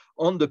collimate.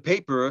 On the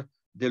paper,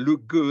 they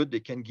look good. They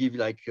can give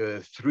like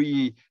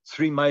 3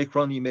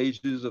 micron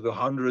images of a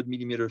 100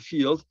 millimeter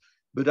field,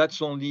 but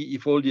that's only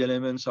if all the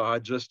elements are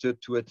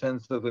adjusted to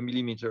 1/10 of a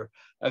millimeter.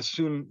 As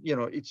soon, you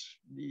know,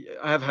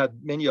 I have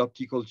had many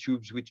optical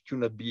tubes which could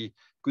not be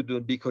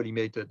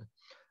collimated.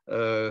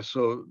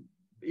 So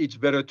it's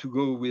better to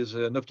go with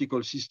an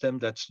optical system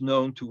that's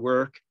known to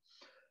work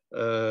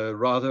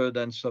rather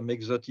than some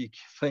exotic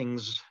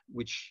things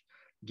which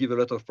give a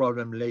lot of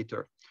problem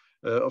later.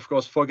 Of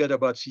course, forget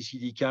about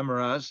CCD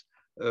cameras.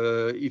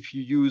 If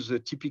you use a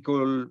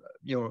typical,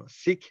 you know,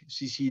 thick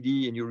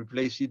CCD and you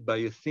replace it by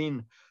a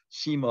thin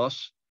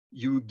CMOS,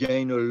 you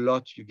gain a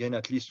lot. You gain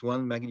at least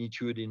 1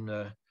 magnitude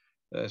in.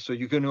 So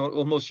you can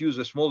almost use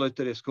a smaller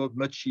telescope,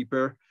 much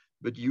cheaper,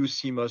 but use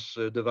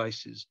CMOS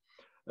devices.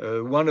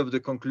 One of the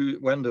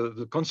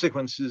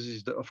consequences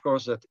is, of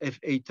course, that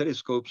f8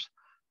 telescopes,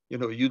 you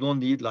know, you don't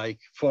need like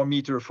 4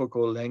 meter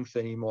focal length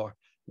anymore.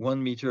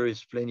 1 meter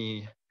is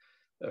plenty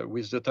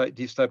with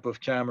this type of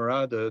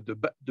camera.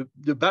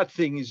 The bad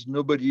thing is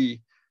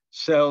nobody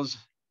sells,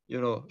 you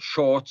know,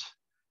 short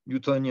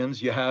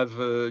Newtonians. You have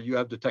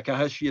the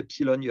Takahashi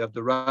Epsilon, you have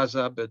the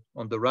Rasa, but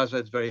on the Rasa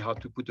it's very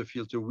hard to put a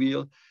filter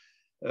wheel.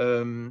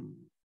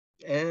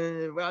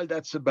 And well,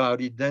 that's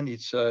about it. Then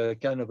it's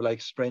kind of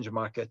like strange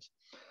market.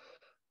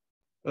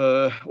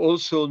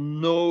 Also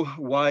know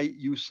why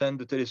you send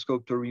the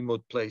telescope to a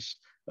remote place.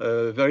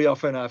 Very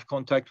often I have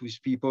contact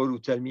with people who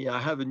tell me, I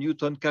have a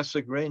Newton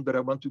Cassegrain, but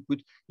I want to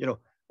put, you know,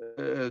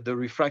 the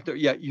refractor.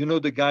 Yeah, you know,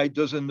 the guy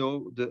doesn't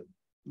know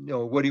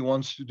what he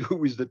wants to do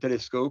with the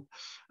telescope.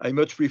 I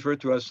much prefer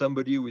to have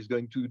somebody who is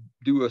going to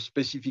do a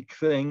specific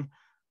thing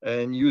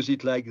and use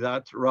it like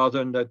that, rather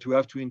than that to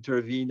have to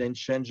intervene and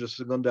change the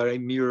secondary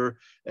mirror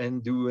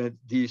and do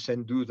this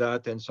and do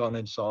that and so on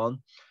and so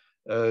on.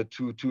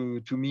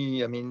 To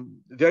me, I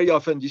mean, very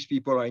often these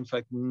people are in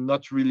fact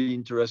not really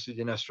interested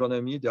in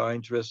astronomy. They are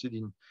interested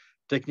in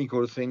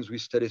technical things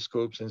with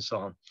telescopes and so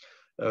on.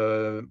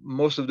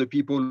 Most of the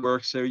people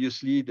work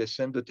seriously. They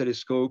send the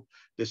telescope,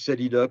 they set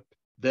it up,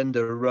 then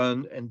they run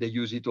and they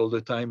use it all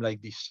the time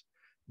like this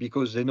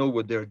because they know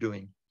what they're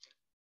doing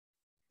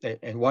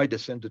and why they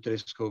send the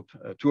telescope.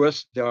 To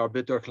us, there are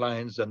better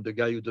clients than the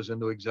guy who doesn't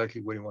know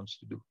exactly what he wants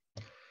to do.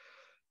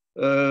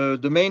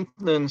 The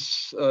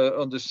maintenance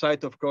on the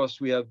site, of course,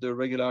 we have the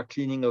regular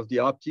cleaning of the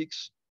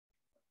optics.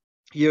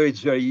 Here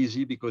it's very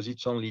easy because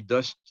it's only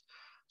dust.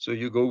 So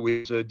you go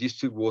with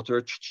distilled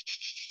water,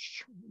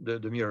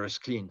 the mirror is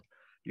clean.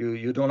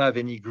 You don't have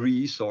any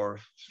grease or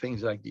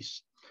things like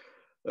this.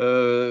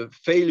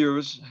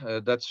 Failures,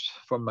 that's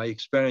from my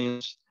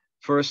experience.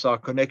 First are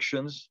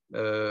connections.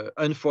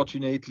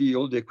 Unfortunately,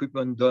 all the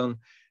equipment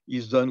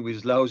is done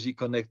with lousy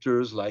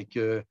connectors like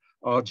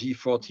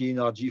RG14,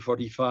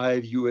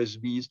 RG45,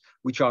 USBs,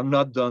 which are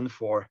not done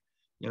for,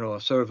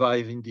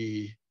 surviving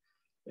the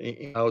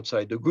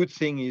outside. The good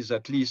thing is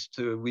at least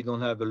we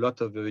don't have a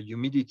lot of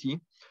humidity,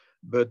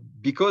 but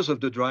because of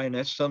the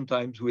dryness,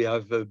 sometimes we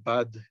have a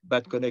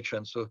bad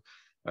connection. So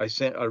I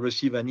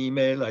receive an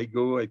email, I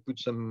go, I put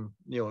some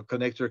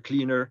connector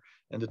cleaner,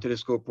 and the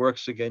telescope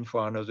works again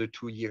for another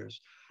 2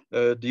 years.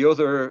 The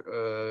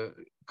other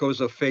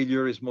cause of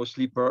failure is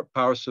mostly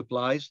power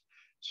supplies.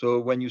 So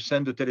when you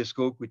send a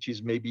telescope, which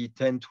is maybe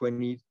 $10,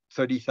 $20,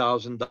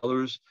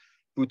 $30,000,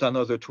 put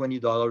another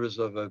 $20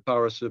 of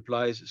power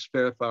supplies,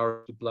 spare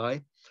power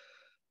supply.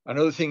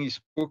 Another thing is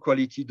poor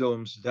quality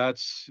domes.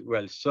 That's,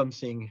 well,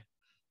 something.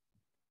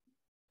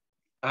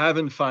 I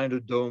haven't found a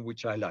dome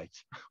which I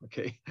liked,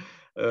 okay?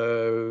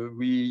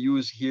 We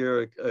use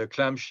here a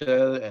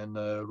clamshell and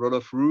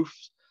roll-off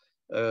roofs.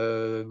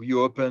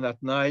 You open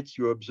at night,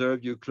 you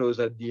observe, you close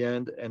at the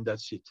end, and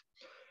that's it.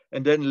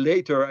 And then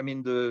later, I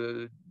mean,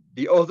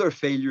 the other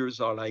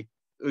failures are like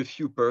a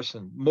few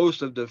percent.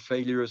 Most of the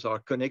failures are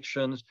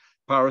connections,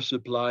 power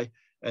supply,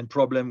 and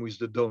problem with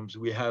the domes.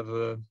 We have,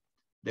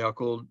 they are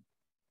called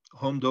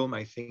home dome,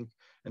 I think,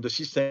 and the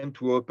system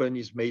to open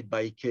is made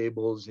by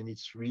cables, and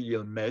it's really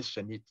a mess,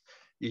 and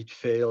it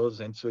fails,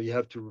 and so you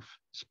have to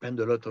spend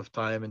a lot of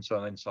time and so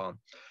on and so on.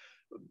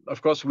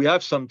 Of course, we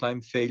have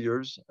sometimes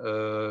failures.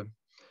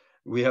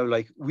 We have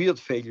like weird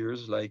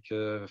failures, like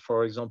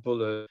for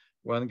example,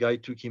 one guy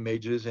took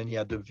images and he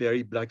had a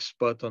very black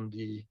spot on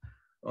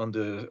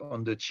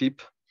the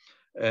chip,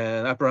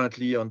 and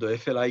apparently on the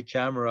FLI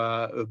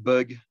camera, a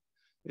bug,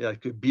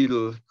 like a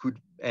beetle, could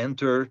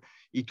enter.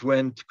 It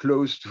went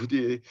close to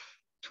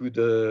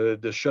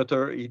the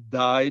shutter, it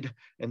died,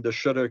 and the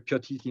shutter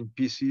cut it in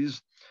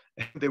pieces.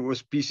 And there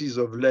was pieces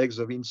of legs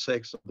of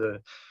insects.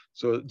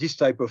 So this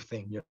type of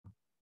thing. Yeah.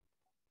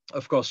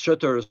 Of course,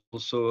 shutters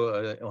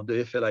also on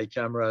the FLI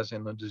cameras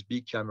and on these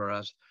big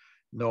cameras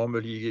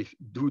normally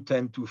do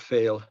tend to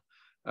fail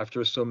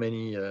after so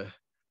many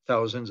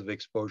thousands of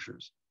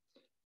exposures.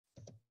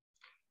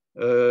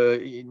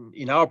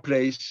 In our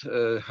place,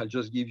 I'll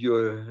just give you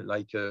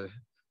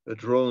a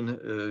drone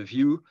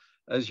view.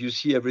 As you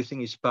see,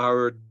 everything is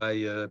powered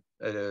by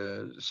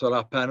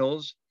solar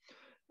panels.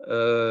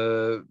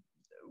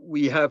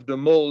 We have the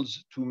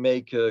molds to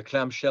make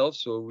clamshells,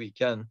 so we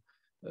can,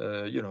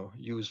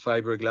 use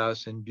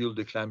fiberglass and build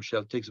the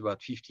clamshell. It takes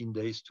about 15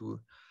 days to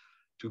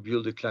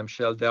build a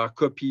clamshell. There are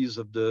copies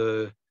of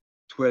the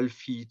 12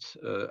 feet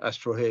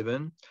Astro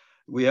Haven.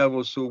 We have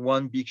also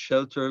one big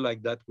shelter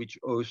like that, which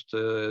hosts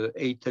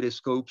 8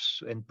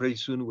 telescopes, and pretty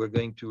soon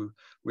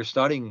we're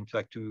starting, in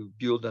fact, to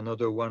build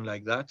another one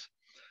like that.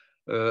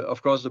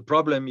 Of course, the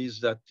problem is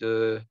that,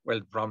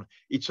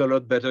 it's a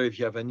lot better if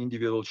you have an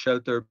individual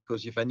shelter,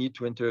 because if I need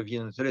to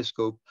intervene in a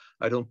telescope,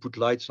 I don't put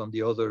lights on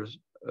the others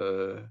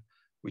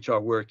which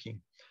are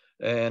working.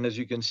 And as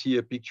you can see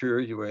a picture,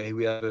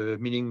 we have a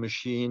milling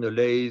machine, a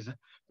lathe,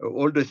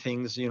 all the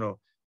things,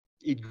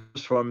 it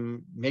goes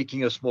from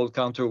making a small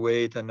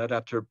counterweight and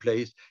adapter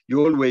plate.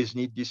 You always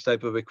need this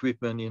type of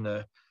equipment in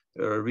a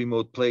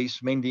remote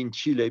place, mainly in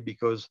Chile,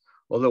 because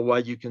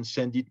otherwise you can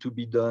send it to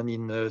be done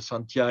in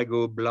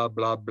Santiago, blah,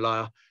 blah,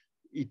 blah.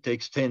 It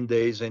takes 10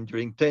 days, and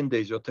during 10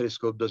 days, your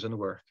telescope doesn't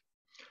work.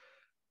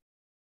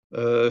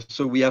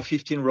 So we have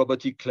 15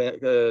 robotic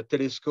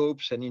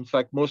telescopes. And in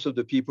fact, most of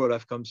the people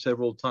have come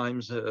several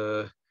times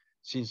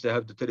since they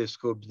have the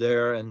telescope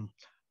there, and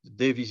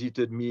they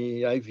visited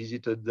me, I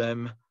visited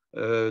them.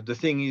 The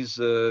thing is,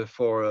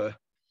 for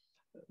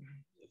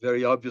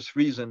very obvious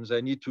reasons, I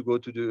need to go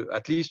to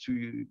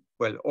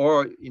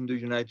or in the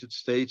United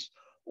States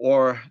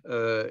or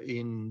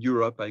in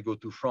Europe, I go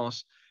to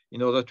France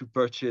in order to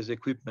purchase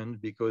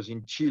equipment, because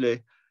in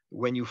Chile,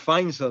 when you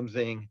find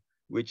something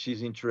which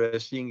is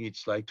interesting,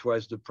 it's like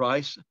twice the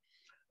price.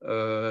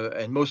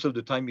 And most of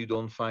the time you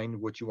don't find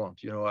what you want.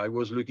 I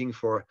was looking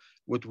for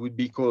what would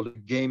be called a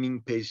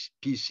gaming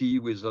PC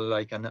with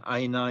like an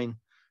i9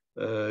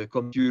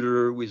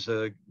 computer with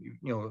a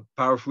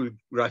powerful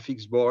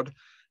graphics board.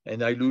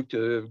 And I looked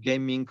at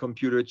gaming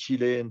computer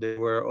Chile, and they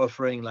were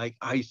offering like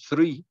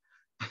i3.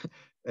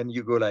 And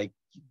you go like,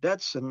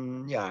 that's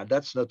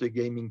not a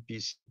gaming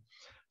PC.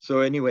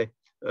 So anyway,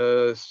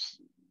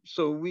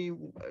 so we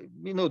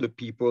know the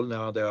people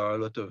now. There are a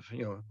lot of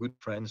good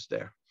friends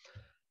there.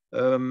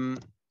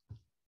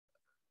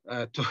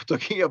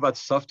 Talking about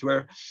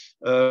software,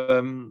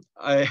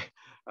 I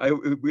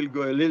will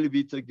go a little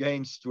bit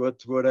against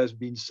what has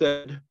been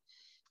said.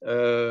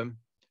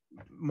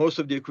 Most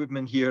of the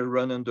equipment here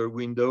run under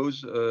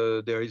Windows.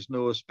 There is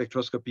no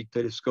spectroscopic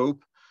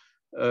telescope.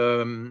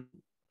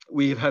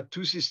 We've had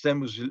two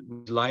systems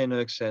with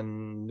Linux,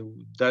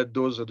 and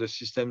those are the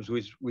systems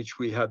with which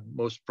we had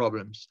most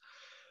problems.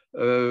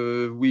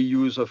 We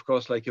use, of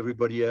course, like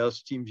everybody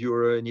else,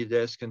 TeamViewer,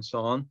 AnyDesk, and so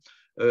on.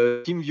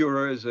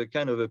 TeamViewer is a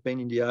kind of a pain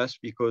in the ass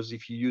because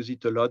if you use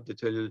it a lot,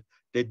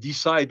 they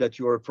decide that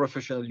you are a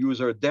professional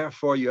user,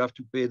 therefore you have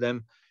to pay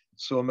them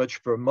so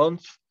much per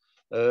month.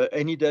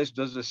 AnyDesk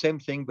does the same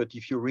thing, but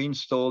if you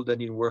reinstall,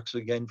 then it works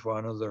again for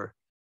another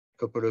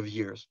couple of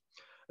years.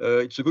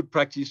 It's a good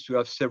practice to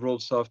have several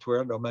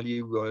software.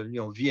 Normally,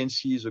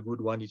 VNC is a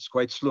good one. It's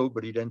quite slow,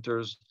 but it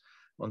enters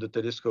on the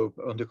telescope,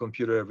 on the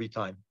computer every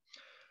time.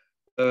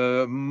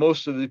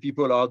 Most of the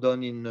people are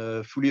done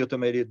in fully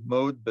automated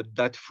mode, but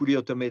that fully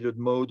automated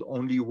mode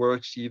only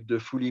works if the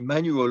fully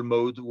manual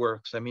mode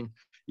works. I mean,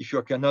 if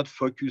you cannot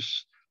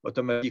focus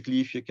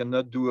automatically, if you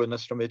cannot do an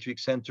astrometric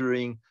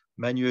centering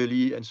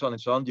manually, and so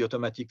on, the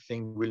automatic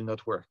thing will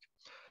not work.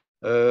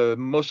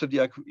 Most of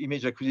the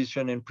image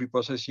acquisition and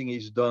pre-processing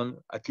is done,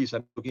 at least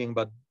I'm talking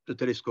about the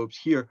telescopes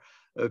here.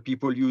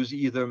 People use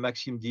either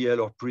Maxim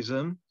DL or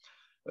Prism.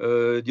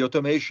 The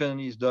automation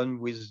is done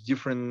with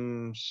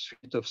different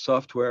suite of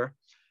software.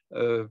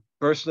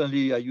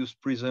 Personally, I use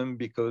Prism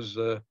because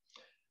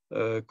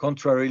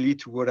contrarily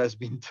to what has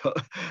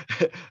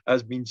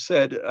been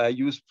said, I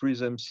use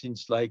Prism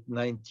since like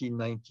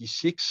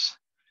 1996.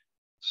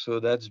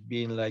 So that's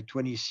been like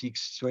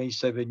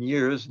 27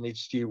 years, and it's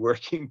still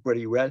working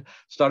pretty well.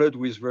 Started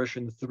with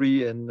version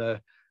 3,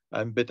 and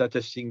I'm beta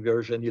testing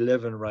version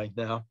 11 right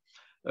now.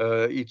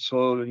 It's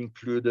all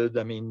included.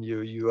 I mean,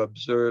 you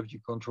observe, you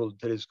control the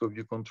telescope,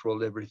 you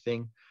control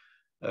everything.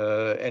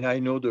 And I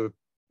know the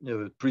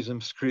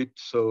Prism script,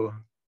 so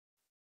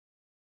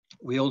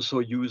we also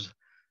use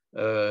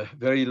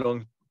very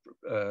long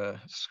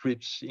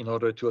scripts in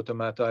order to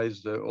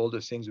automatize all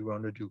the things we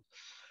want to do.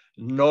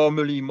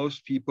 Normally,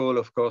 most people,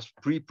 of course,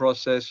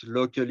 pre-process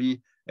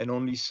locally and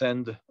only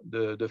send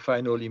the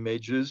final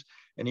images.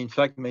 And in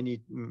fact,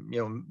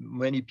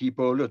 many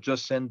people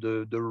just send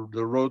the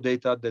raw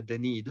data that they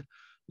need,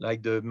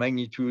 like the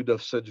magnitude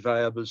of such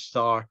variable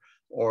star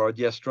or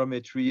the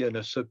astrometry and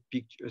a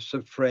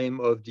subframe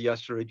of the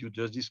asteroid you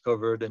just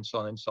discovered, and so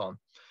on and so on.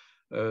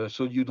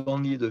 So you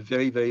don't need a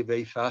very, very,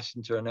 very fast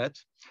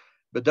internet.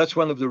 But that's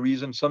one of the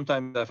reasons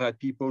sometimes I've had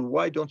people,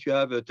 why don't you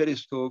have a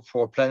telescope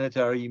for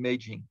planetary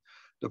imaging?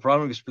 The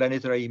problem with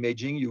planetary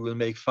imaging, you will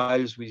make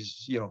files with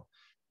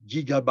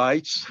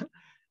gigabytes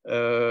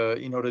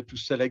in order to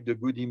select the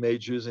good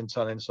images and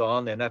so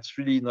on, and that's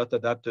really not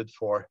adapted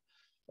for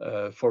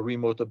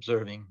remote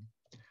observing.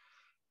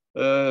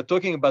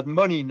 Talking about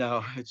money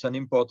now, it's an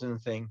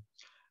important thing.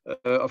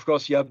 Of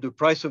course, you have the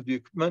price of the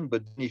equipment,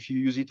 but if you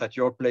use it at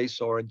your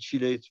place or in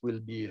Chile, it will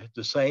be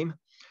the same.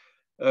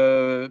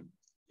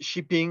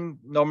 Shipping,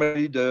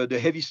 normally the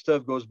heavy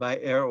stuff goes by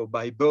air or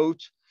by boat.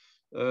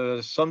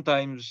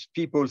 Sometimes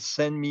people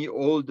send me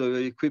all the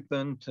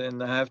equipment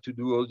and I have to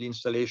do all the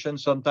installation.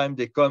 Sometimes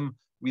they come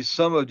with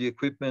some of the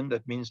equipment.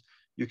 That means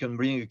you can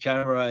bring a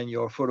camera in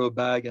your photo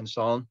bag and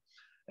so on.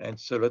 And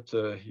so that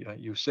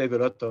you save a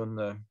lot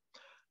on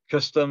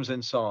customs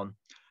and so on.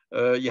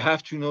 You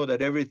have to know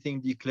that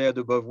everything declared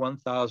above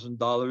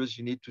 $1,000,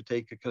 you need to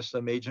take a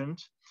custom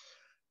agent.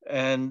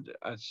 And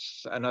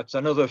that's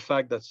another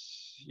fact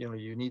that's,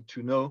 you need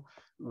to know.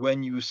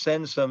 When you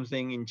send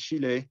something in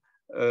Chile,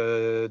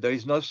 there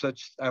is not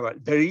such,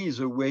 there is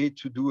a way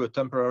to do a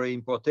temporary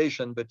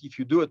importation, but if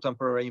you do a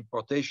temporary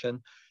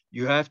importation,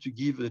 you have to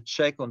give a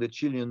check on the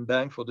Chilean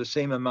bank for the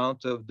same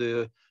amount of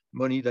the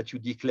money that you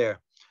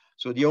declare.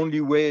 So the only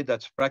way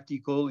that's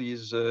practical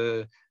is,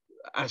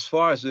 as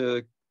far as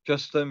the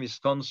custom is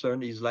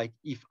concerned, is like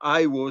if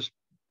I was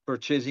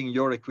purchasing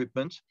your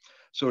equipment.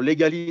 So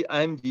legally,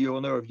 I'm the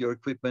owner of your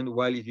equipment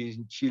while it is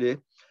in Chile.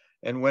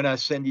 And when I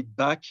send it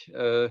back,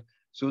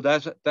 so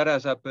that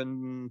has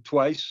happened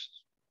twice.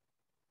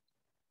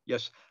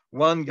 Yes,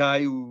 one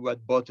guy who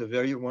had bought a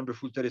very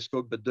wonderful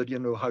telescope, but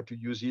didn't know how to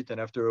use it.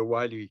 And after a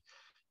while, he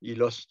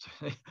lost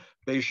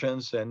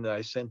patience and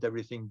I sent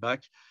everything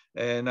back.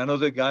 And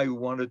another guy who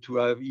wanted to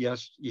have,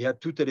 he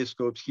had two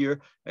telescopes here,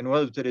 and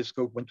one of the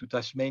telescopes went to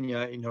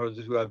Tasmania in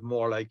order to have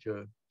more like,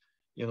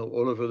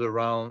 all over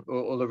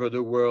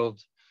the world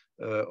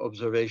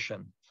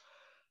observation.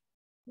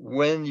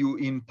 When you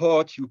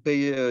import, you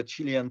pay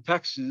Chilean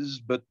taxes,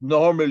 but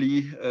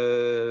normally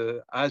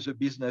as a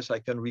business, I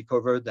can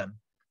recover them.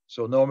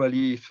 So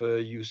normally if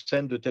you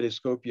send the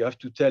telescope, you have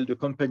to tell the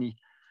company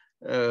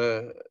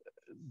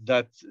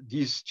that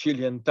these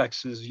Chilean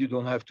taxes, you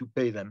don't have to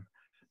pay them.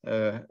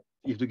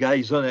 If the guy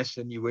is honest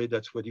anyway,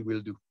 that's what he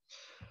will do.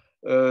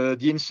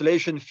 The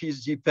installation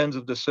fees depends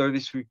on the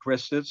service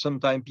requested.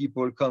 Sometimes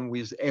people come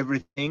with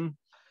everything.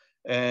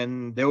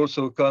 And they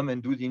also come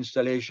and do the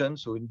installation.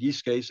 So in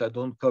this case, I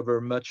don't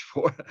cover much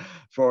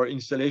for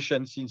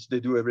installation since they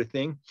do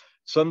everything.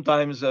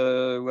 Sometimes,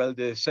 well,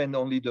 they send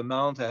only the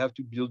mount. I have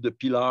to build the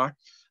pillar.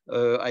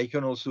 I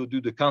can also do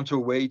the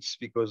counterweights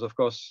because, of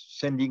course,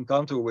 sending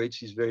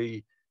counterweights is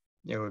very,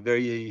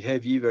 very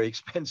heavy, very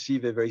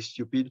expensive, and very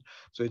stupid.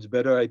 So it's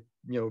better I,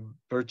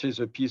 purchase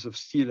a piece of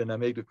steel and I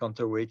make the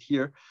counterweight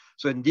here.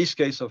 So in this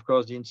case, of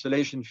course, the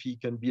installation fee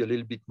can be a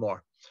little bit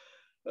more.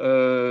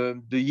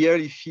 The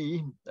yearly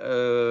fee,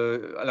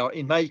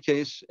 in my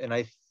case, and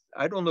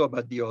I don't know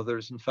about the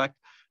others, in fact,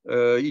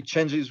 it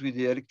changes with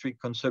the electric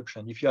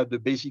consumption. If you have the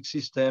basic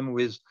system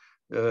with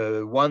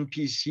one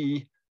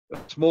PC, a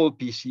small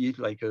PC,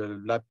 like a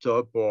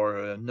laptop or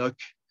a NUC,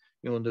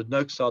 the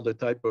NUCs are the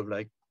type of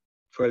like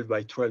 12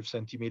 by 12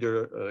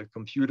 centimeter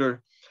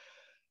computer.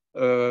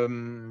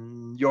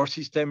 Your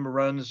system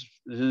runs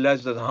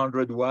less than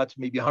 100 watts,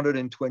 maybe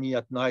 120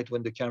 at night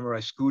when the camera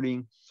is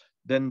cooling.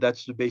 Then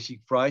that's the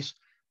basic price.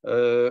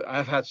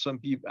 I have some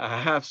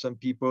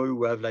people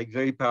who have like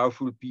very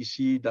powerful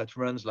PC that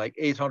runs like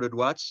 800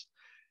 watts.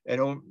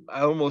 And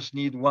I almost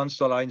need one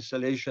solar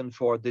installation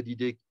for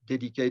the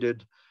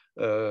dedicated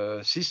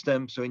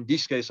system. So in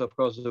this case, of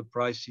course, the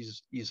price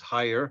is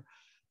higher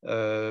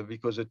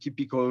because a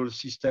typical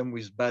system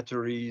with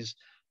batteries,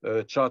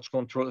 charge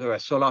controller,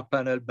 solar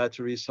panel,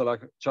 battery,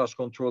 solar charge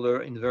controller,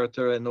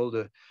 inverter, and all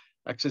the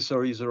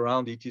accessories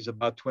around it is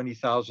about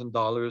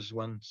 $20,000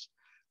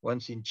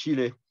 once in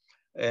Chile.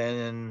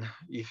 And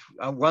if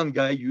one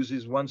guy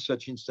uses one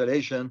such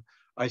installation,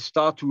 I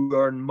start to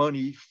earn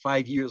money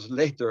 5 years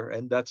later,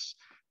 and that's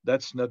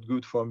not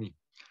good for me.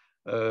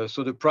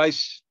 So the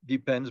price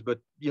depends, but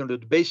the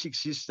basic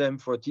system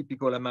for a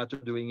typical amateur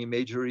doing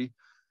imagery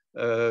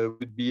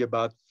would be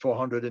about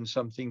 $400 and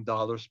something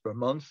per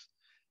month.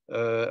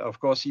 Of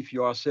course, if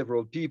you are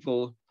several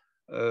people,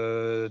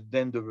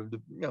 then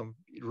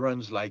it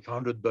runs like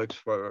 $100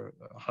 for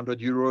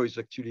 100 euro is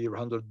actually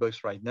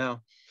 $100 right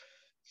now,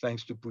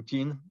 thanks to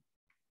Putin.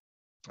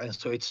 And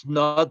so it's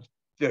not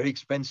very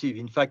expensive.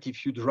 In fact,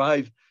 if you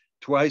drive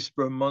twice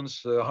per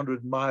month,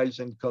 100 miles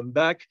and come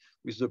back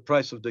with the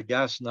price of the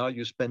gas now,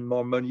 you spend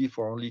more money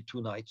for only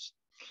 2 nights.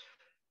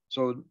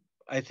 So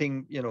I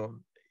think,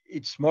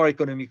 it's more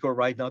economical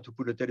right now to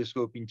put a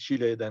telescope in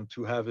Chile than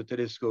to have a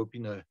telescope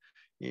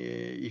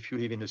if you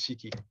live in a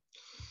city.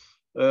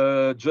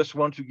 Just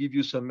want to give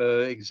you some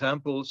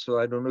examples. So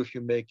I don't know if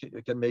you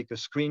can make a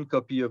screen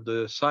copy of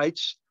the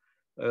sites.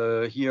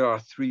 Here are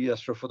 3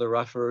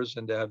 astrophotographers,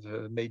 and they have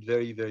made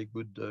very, very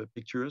good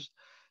pictures.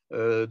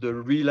 The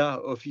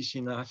Rila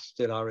Officina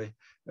Stellare,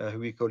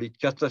 we call it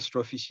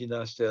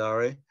Catastroficina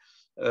Stellare.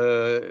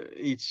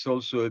 It's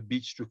also a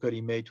beach to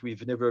collimate.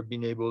 We've never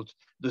been able to,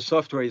 the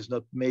software is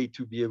not made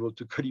to be able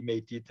to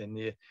collimate it,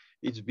 and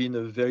it's been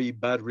a very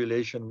bad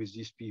relation with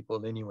these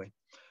people anyway.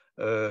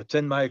 10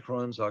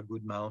 microns are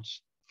good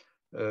mounts.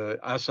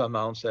 ASA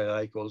mounts I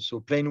like also.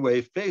 Plane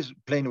wave is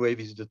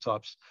the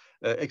tops,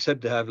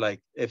 except they have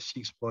like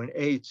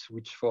f6.8,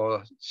 which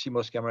for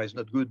CMOS camera is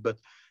not good, but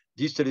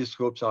these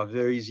telescopes are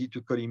very easy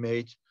to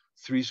collimate.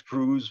 3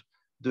 screws,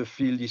 the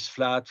field is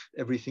flat,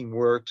 everything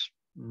works,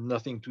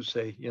 nothing to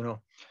say,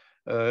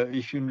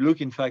 If you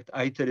look, in fact,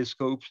 eye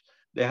telescopes,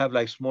 they have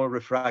like small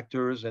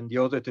refractors, and the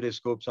other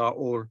telescopes are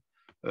all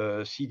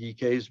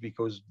CDKs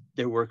because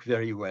they work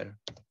very well.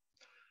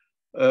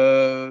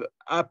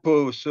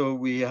 APO, so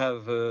we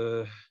have,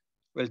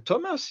 well,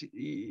 Thomas,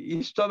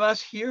 is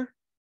Thomas here?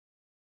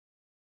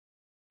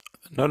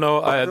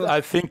 No,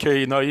 I think,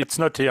 it's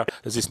not here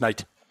this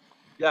night.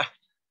 Yeah,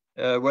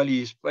 well,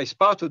 he's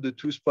part of the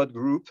 2-spot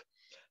group.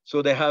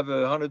 So they have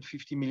a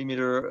 150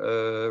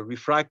 millimeter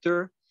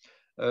refractor,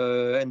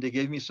 and they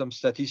gave me some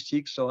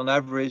statistics. So on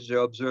average, they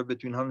observe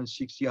between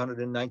 160,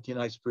 190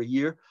 nights per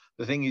year.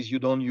 The thing is, you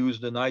don't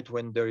use the night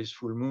when there is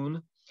full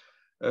moon.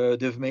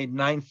 They've made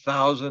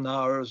 9,000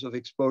 hours of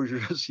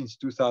exposure since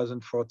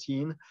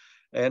 2014.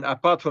 And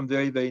apart from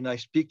very, very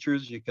nice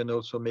pictures, you can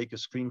also make a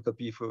screen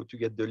copy to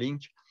get the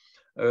link.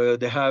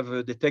 They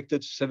have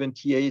detected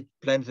 78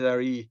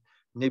 planetary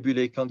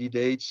nebulae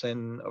candidates.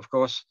 And of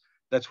course,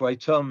 that's why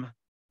Tom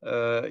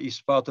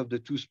is part of the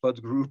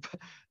 2-spot group,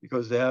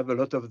 because they have a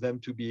lot of them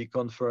to be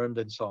confirmed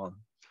and so on.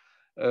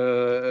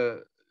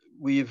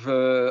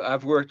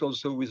 I've worked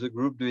also with a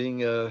group doing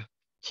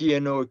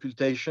TNO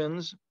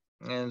occultations.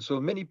 And so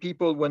many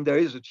people, when there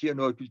is a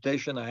TNO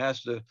occultation, I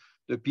ask the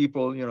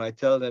people, I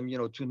tell them,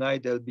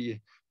 tonight there'll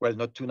be, well,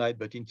 not tonight,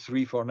 but in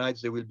 3-4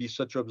 nights, there will be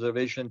such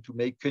observation to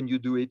make, can you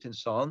do it, and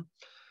so on.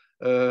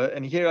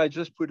 And here I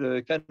just put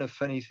a kind of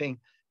funny thing.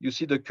 You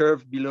see the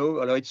curve below,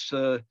 although it's,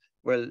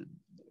 well,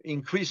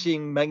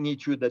 increasing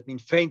magnitude, that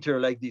means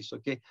fainter like this,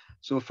 okay?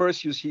 So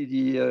first you see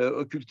the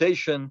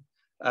occultation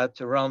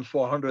at around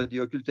 400, the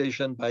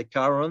occultation by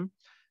Charon.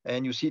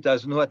 And you see it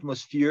has no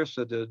atmosphere,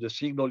 so the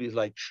signal is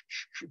like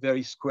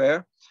very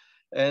square.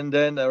 And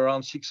then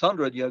around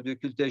 600, you have the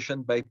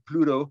occultation by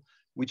Pluto,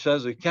 which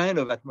has a kind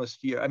of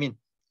atmosphere. I mean,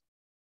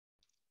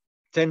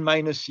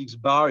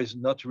 10⁻⁶ bar is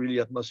not really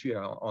atmosphere.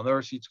 On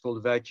Earth, it's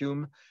called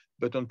vacuum,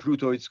 but on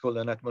Pluto, it's called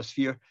an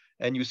atmosphere.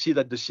 And you see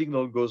that the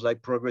signal goes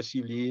like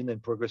progressively in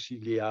and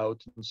progressively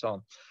out and so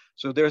on.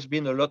 So there's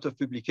been a lot of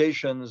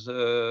publications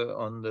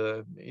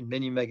in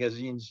many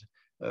magazines,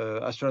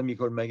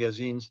 astronomical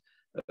magazines,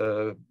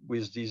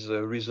 with these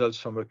results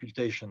from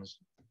occultations.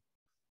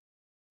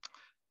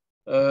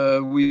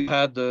 We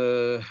had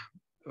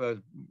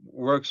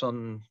works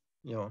on,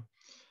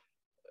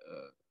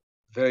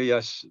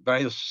 various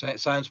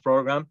science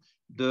program.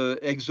 The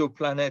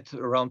exoplanet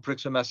around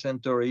Proxima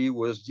Centauri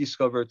was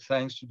discovered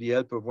thanks to the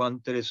help of one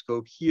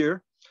telescope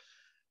here.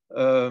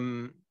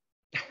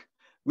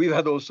 We've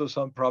had also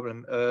some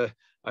problem.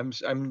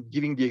 I'm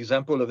giving the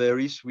example of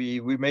Eris. We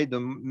made the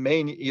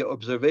main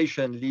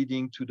observation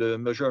leading to the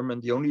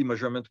measurement, the only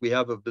measurement we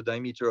have of the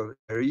diameter of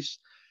Eris,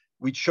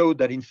 which showed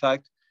that in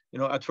fact,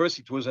 at first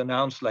it was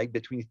announced like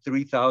between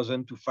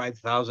 3,000 to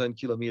 5,000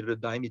 kilometer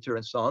diameter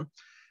and so on.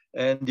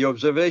 And the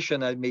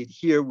observation I made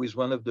here with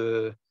one of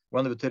the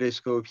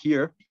telescope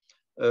here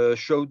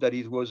showed that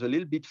it was a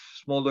little bit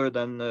smaller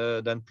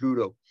than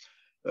Pluto.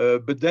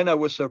 But then I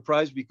was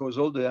surprised because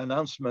all the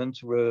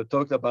announcements were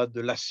talked about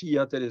the La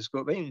Silla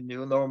telescope. I mean,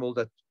 normal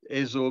that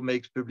ESO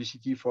makes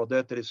publicity for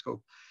their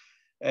telescope.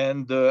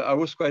 And I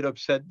was quite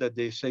upset that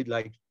they said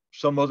like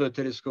some other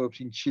telescopes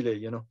in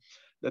Chile,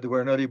 that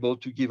were not able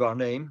to give our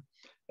name.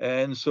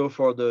 And so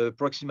for the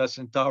Proxima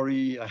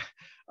Centauri,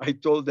 I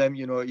told them,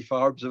 if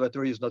our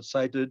observatory is not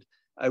cited,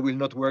 I will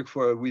not work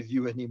with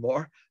you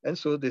anymore. And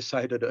so they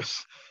cited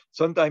us.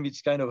 Sometimes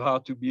it's kind of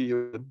hard to be,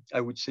 I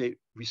would say,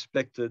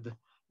 respected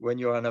when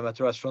you're an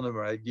amateur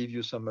astronomer. I'll give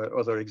you some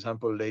other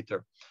example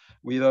later.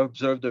 We've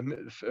observed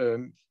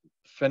the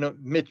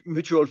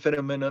mutual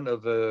phenomenon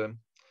of the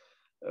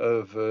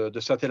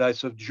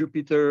satellites of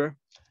Jupiter.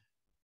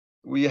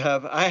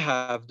 I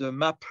have the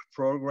MAP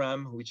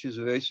program, which is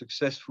a very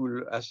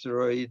successful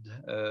asteroid,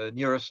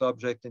 nearest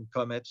object and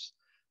comets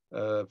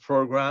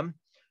program.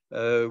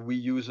 We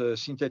use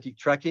synthetic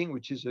tracking,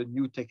 which is a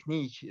new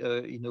technique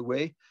in a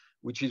way,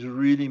 which is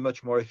really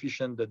much more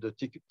efficient than the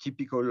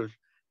typical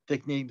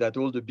technique that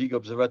all the big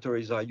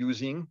observatories are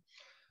using.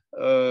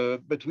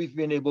 But we've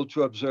been able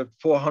to observe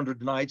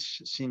 400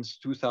 nights since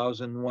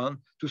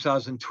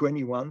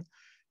 2021.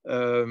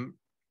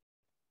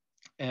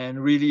 And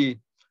really,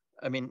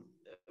 I mean,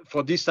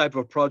 for this type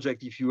of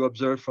project, if you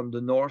observe from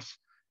the north,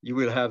 you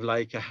will have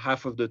like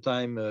half of the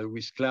time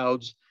with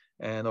clouds.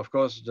 And of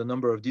course, the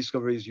number of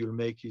discoveries you'll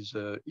make is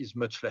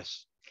much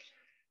less.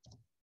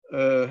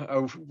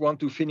 I want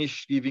to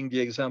finish giving the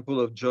example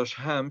of Josh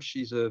Hamsh.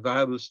 He's a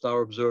variable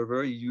star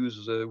observer. He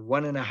uses a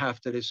 1.5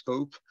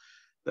 telescope.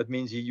 That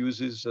means he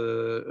uses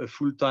a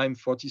full-time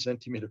 40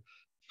 centimeter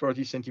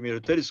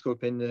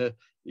telescope, and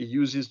he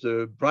uses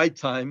the bright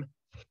time.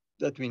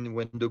 That means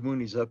when the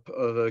moon is up,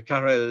 of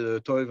Karel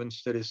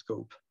Toiven's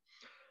telescope.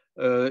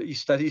 His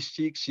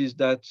statistics is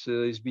that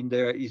he's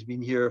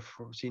been here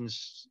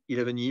since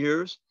 11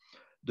 years.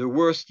 The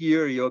worst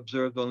year he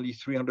observed only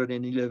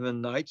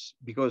 311 nights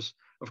because,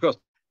 of course,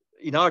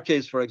 in our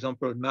case, for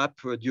example, MAP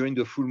during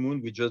the full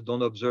moon, we just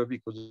don't observe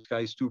because the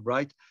sky is too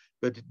bright,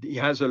 but he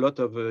has a lot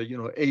of,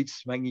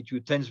 8th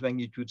magnitude, 10th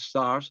magnitude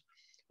stars.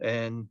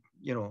 And,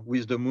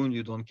 with the moon,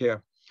 you don't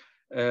care.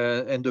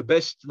 And the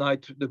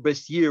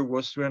best year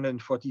was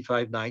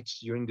 345 nights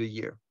during the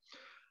year.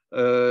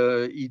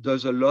 He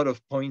does a lot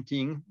of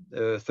pointing,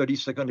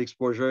 30-second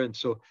exposure. And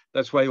so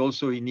that's why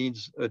also he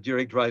needs a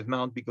direct drive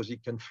mount, because he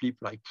can flip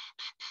like,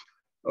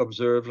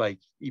 observe, like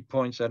he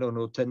points, I don't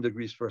know, 10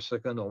 degrees per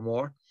second or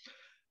more.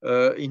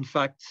 In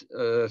fact,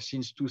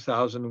 since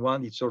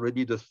 2001, it's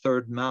already the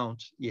third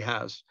mount he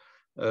has,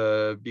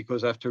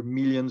 because after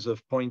millions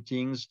of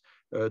pointings,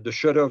 the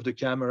shutter of the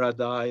camera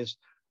dies,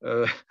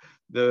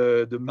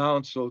 the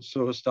mounts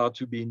also start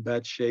to be in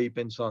bad shape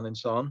and so on and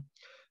so on.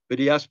 But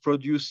he has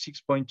produced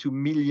 6.2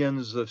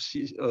 millions of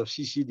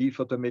CCD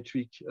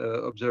photometric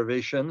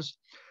observations.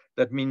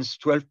 That means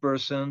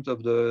 12%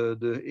 of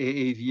the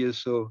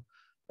AAVSO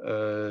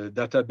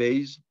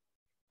database.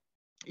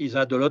 He's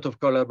had a lot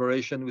of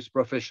collaboration with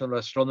professional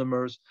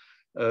astronomers.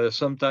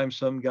 Sometimes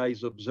some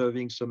guys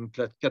observing some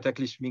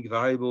cataclysmic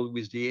variable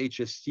with the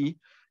HST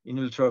in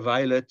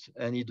ultraviolet,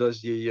 and he does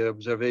the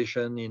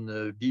observation in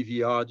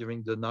BVR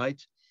during the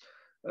night.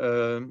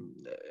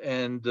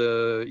 And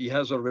he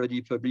has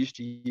already published,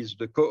 he is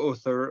the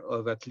co-author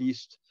of at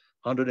least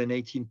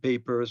 118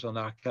 papers on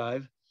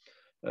arXiv.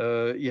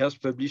 He has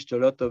published a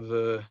lot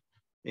of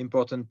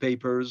important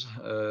papers.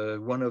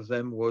 One of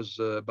them was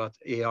about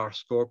AR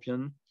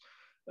Scorpion.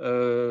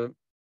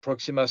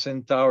 Proxima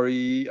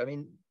Centauri, I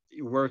mean,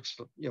 it works,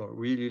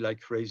 really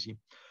like crazy.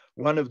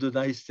 One of the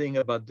nice thing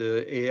about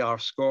the AR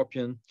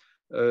Scorpion,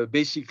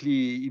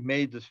 basically he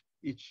made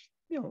its,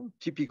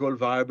 typical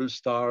variable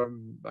star,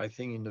 I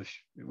think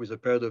with a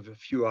period of a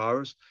few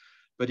hours,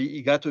 but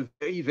he got a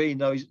very, very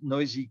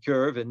noisy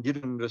curve and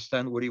didn't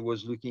understand what he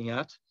was looking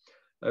at.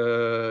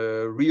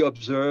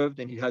 Re-observed,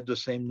 and he had the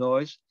same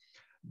noise.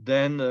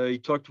 Then he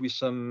talked with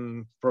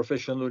some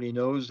professional he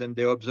knows, and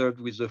they observed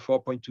with a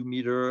 4.2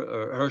 meter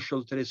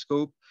Herschel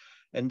telescope,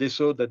 and they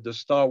saw that the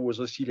star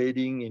was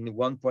oscillating in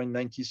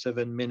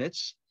 1.97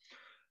 minutes.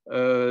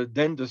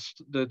 Then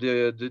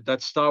that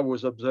star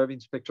was observed in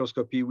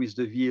spectroscopy with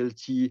the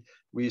VLT,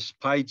 with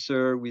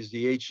Spitzer, with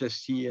the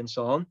HST, and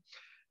so on.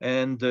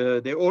 And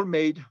they all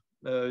made,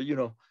 you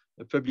know,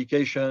 a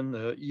publication.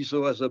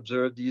 ESO has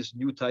observed this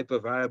new type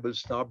of variable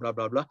star, blah,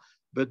 blah, blah,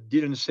 but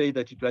didn't say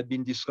that it had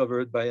been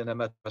discovered by an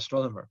amateur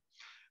astronomer.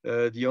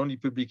 The only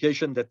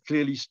publication that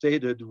clearly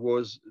stated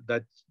was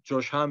that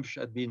Josh Hamsh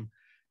had been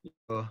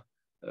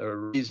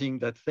raising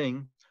that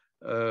thing,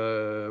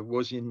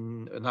 was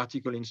in an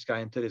article in Sky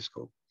and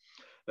Telescope.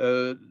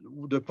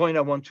 The point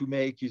I want to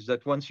make is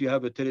that once you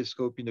have a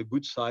telescope in a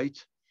good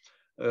site,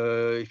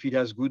 if it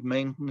has good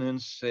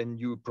maintenance and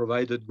you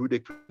provided good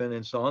equipment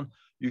and so on,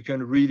 you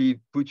can really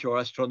put your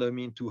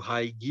astronomy into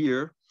high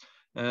gear.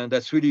 And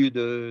that's really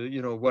the,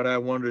 you know, what I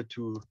wanted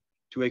to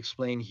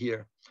explain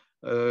here.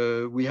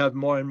 We have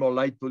more and more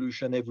light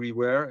pollution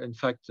everywhere. In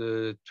fact,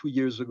 2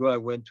 years ago, I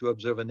went to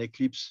observe an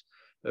eclipse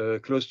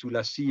close to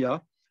La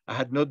Silla.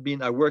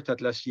 I worked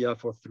at La Silla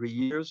for 3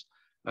 years.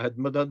 I had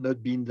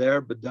not been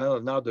there, but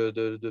now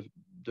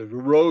the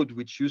road,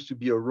 which used to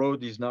be a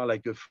road, is now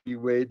like a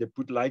freeway. They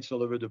put lights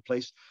all over the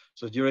place.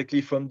 So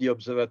directly from the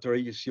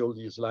observatory, you see all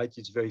these lights.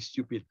 It's very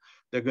stupid.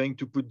 They're going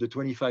to put the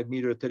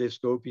 25-meter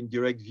telescope in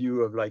direct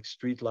view of like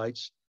street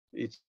lights.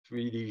 It's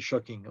really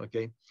shocking,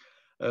 okay?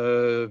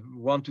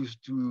 Want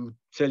to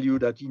tell you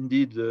that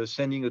indeed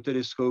sending a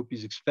telescope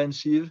is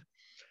expensive.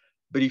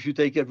 But if you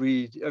take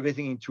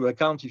everything into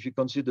account, if you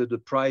consider the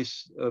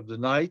price of the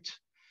night,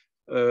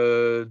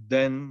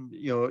 then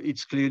you know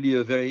it's clearly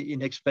a very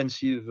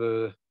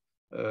inexpensive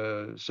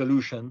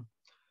solution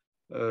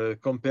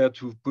compared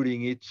to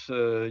putting it,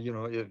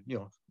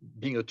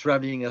 being a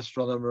traveling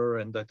astronomer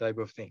and that type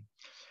of thing.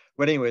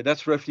 But anyway,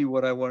 that's roughly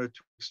what I wanted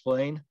to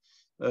explain.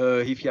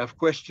 If you have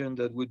questions,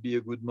 that would be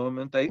a good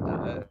moment.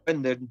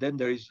 And then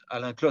there is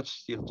Alain Klotz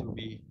still to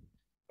be.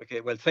 Okay,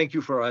 well, thank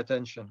you for your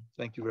attention.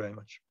 Thank you very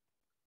much.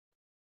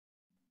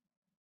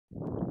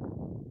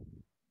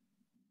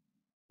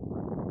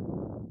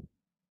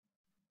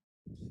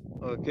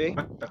 Okay.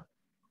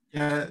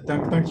 Yeah,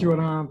 thank you,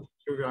 Alain. Thank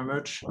you very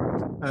much.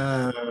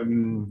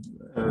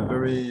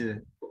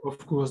 Of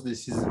course,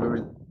 this is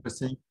very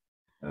interesting.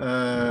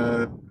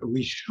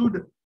 We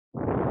should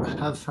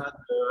have had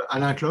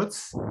Alain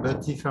Klotz,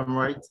 but if I'm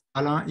right,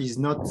 Alain is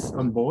not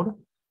on board,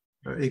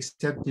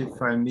 except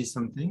if I miss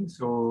something.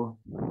 So,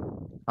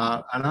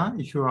 Alain,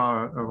 if you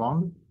are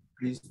around,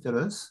 please tell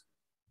us,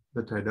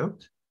 but I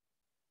doubt.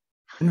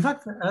 In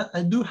fact,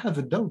 I do have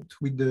a doubt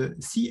with the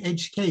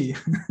CHK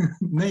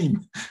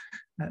name.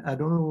 I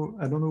don't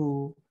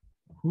know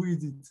who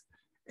is it.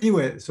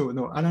 Anyway, so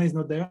no, Alain is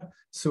not there.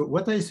 So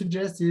what I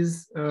suggest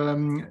is,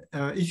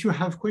 if you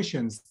have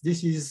questions,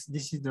 this is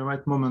the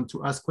right moment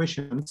to ask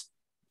questions,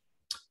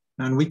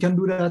 and we can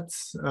do that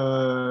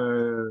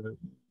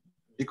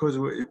because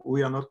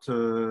we are not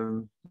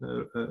a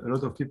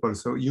lot of people.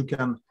 So you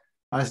can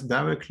ask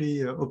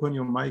directly, open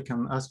your mic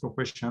and ask your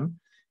question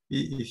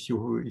if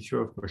you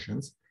have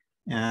questions.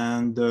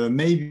 And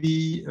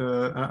maybe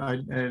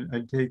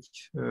I'll take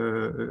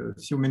a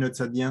few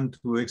minutes at the end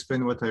to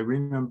explain what I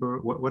remember,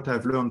 what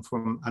I've learned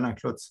from Alain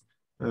Klotz,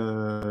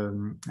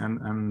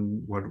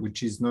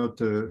 which is not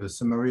a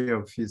summary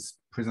of his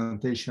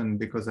presentation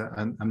because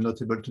I'm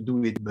not able to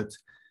do it, but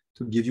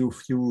to give you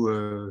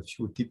a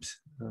few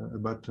tips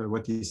about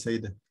what he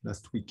said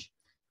last week.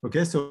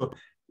 Okay, so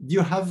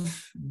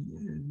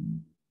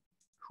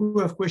who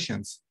have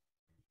questions?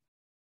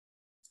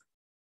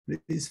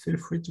 Please feel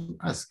free to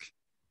ask.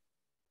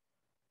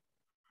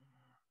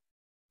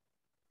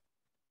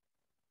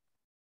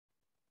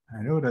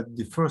 I know that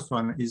the first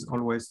one is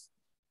always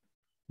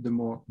the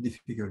more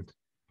difficult.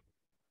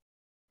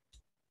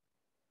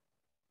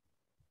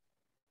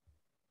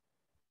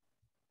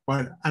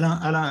 Well,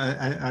 Alain,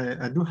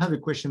 I do have a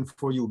question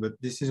for you, but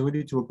this is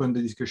really to open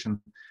the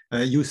discussion.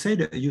 You say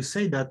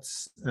that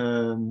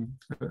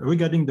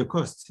regarding the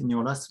costs in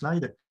your last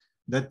slide,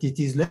 that it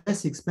is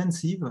less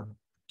expensive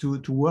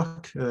to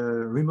work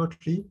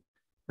remotely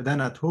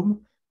than at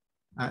home.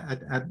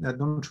 I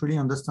don't really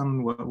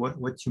understand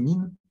what you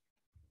mean,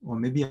 or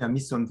maybe I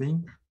missed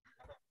something.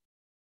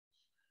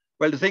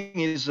 Well, the thing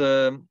is,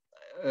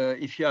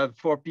 if you have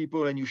 4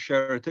 people and you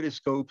share a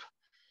telescope,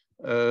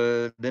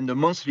 then the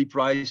monthly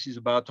price is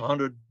about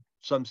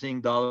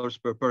 $100-something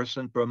per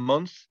person per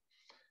month,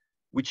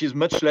 which is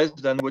much less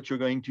than what you're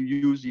going to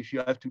use if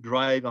you have to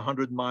drive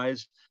 100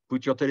 miles,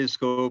 put your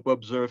telescope,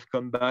 observe,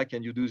 come back,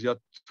 and you do that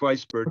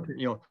twice per,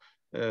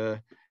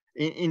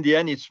 in the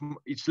end,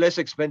 it's less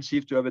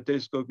expensive to have a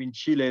telescope in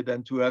Chile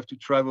than to have to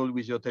travel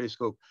with your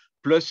telescope.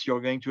 Plus, you're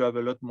going to have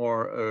a lot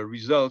more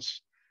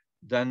results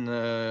than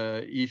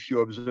if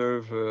you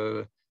observe,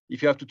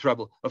 if you have to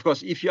travel. Of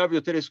course, if you have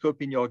your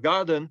telescope in your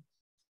garden,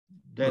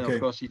 then of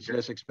course it's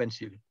less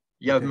expensive.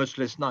 You have much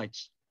less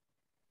nights.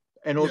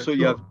 And also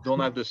you don't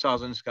have the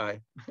southern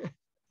sky.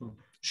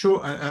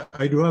 Sure,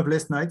 I do have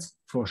less nights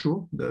for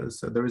sure.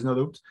 So there is no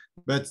doubt.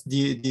 But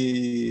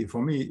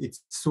for me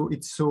it's so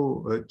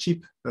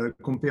cheap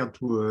compared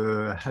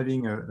to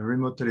having a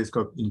remote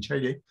telescope in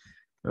Chile.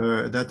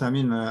 that, I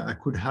mean, I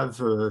could have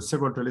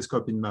several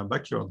telescopes in my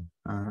backyard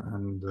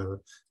and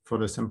for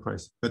the same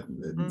price. But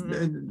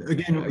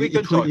again,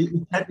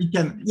 it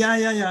can,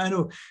 yeah, I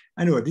know.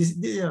 This is,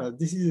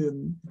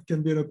 it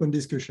can be an open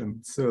discussion.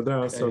 So there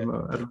are some,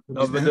 and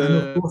of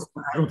course,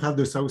 I don't have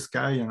the south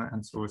sky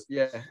and so on.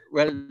 Yeah,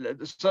 well,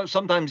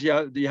 sometimes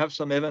you have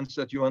some events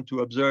that you want to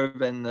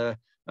observe, and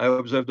I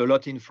observed a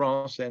lot in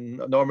France,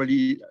 and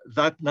normally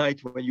that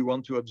night when you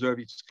want to observe,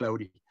 it's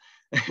cloudy.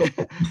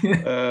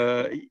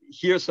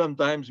 Here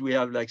sometimes we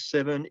have like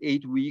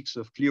 7-8 weeks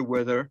of clear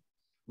weather,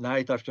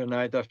 night after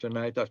night after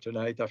night after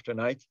night after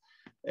night,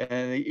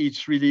 and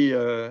it's really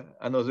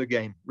another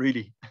game,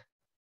 really.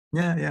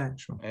 Yeah,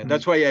 sure. And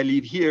that's why I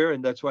live here,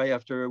 and that's why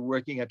after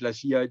working at La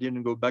CIA I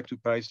didn't go back to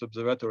Paris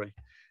Observatory.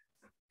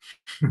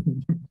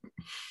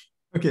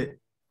 Okay,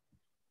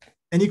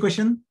 any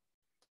question?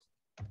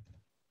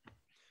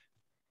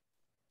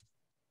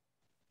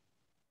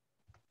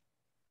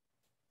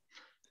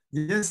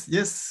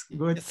 Yes,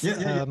 go ahead.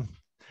 Yes,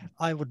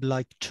 I would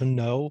like to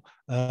know,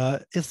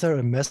 is there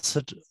a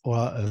method or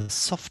a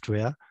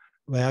software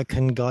where I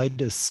can guide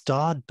a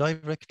star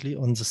directly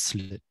on the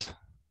slit?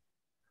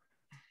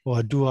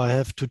 Or do I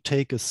have to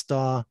take a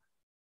star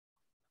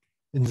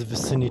in the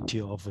vicinity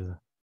of a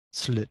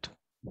slit?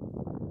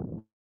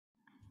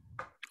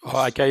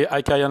 I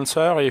can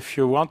answer if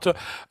you want.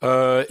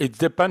 It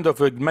depends on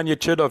the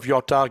magnitude of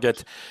your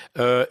target.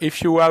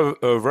 If you have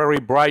a very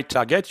bright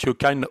target, you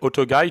can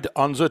auto-guide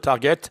on the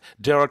target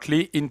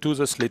directly into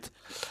the slit.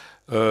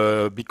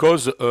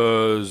 Because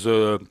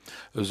the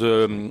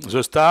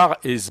star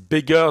is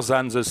bigger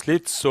than the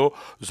slit, so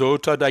the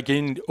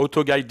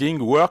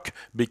auto-guiding work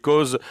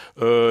because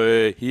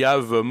he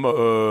have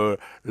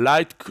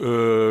light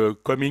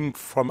coming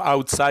from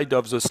outside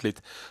of the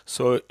slit.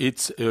 So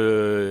it's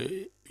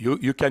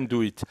you can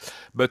do it.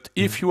 But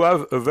if you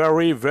have a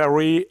very,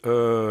 very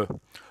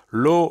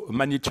low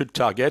magnitude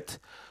target,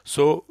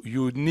 so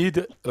you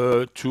need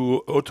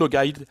to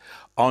auto-guide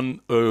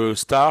on a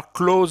star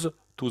close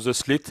to the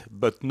slit,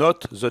 but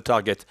not the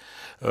target.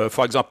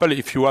 For example,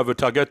 if you have a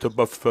target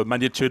above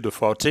magnitude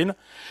 14,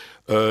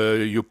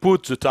 you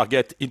put the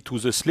target into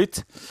the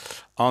slit,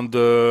 and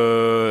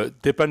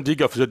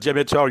depending of the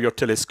diameter of your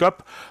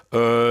telescope,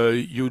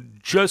 you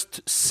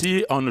just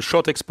see on a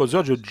short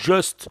exposure, you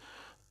just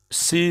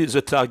see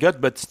the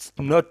target, but it's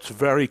not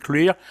very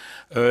clear.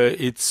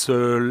 It's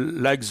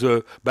like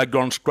the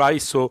background sky,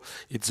 so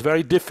it's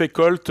very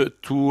difficult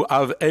to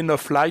have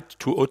enough light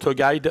to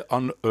auto-guide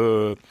on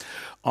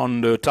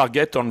the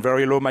target, on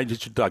very low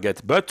magnitude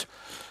target. But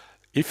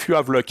if you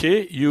have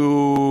lucky,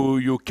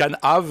 you can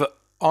have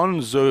on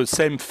the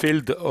same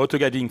field,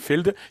 auto-guiding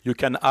field, you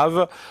can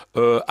have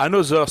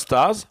another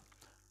stars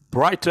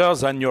brighter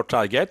than your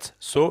target.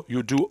 So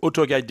you do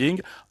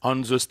auto-guiding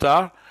on the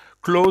star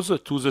close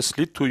to the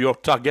slit, to your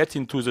target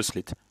into the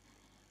slit.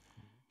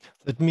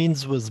 That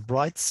means with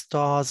bright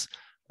stars,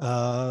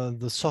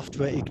 the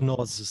software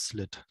ignores the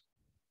slit.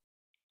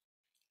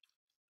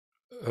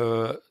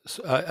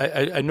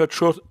 I'm not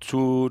sure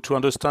to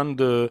understand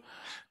the...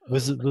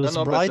 With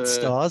bright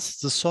stars,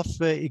 the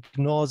software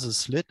ignores the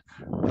slit.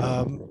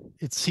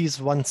 It sees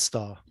one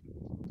star.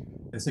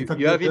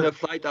 You have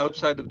enough light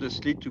outside of the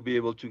slit to be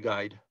able to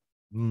guide.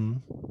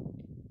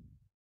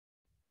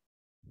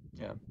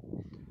 Yeah.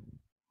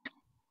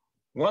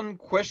 One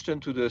question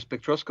to the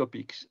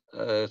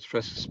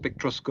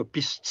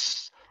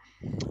spectroscopists.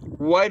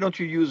 Why don't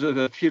you use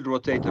a field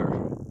rotator?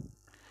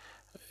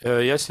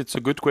 Yes, it's a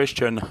good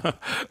question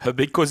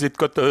because it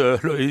cost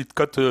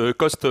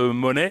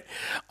money,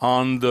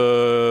 and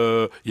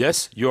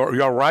yes,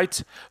 you're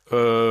right.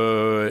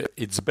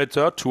 It's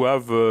better to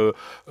have the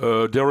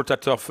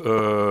rotator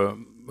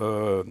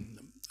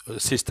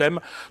system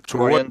to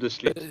orient the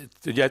slit.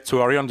 Yeah,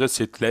 to orient the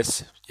slit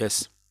less.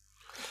 Yes.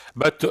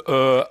 But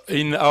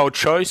in our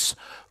choice,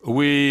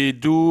 we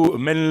do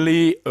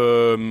mainly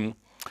a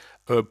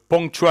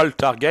punctual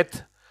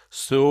target,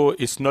 so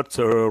it's not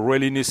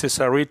really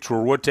necessary to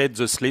rotate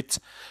the slit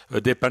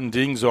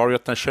depending the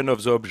orientation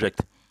of the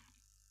object.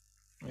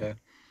 Yeah.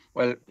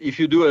 Well, if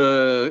you do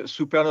a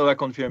supernova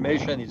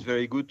confirmation, it's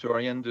very good to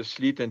orient the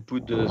slit and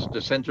put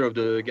the center of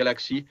the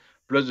galaxy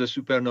plus the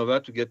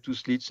supernova to get two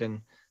slits and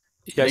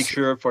make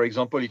sure, for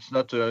example, it's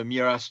not a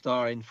Mira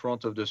star in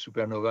front of the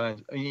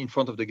supernova, in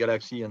front of the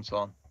galaxy, and so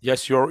on.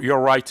 Yes, you're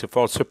right.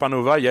 For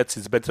supernova, yes,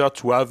 it's better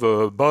to have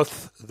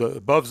both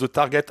the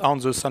target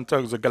and the center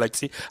of the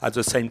galaxy at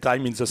the same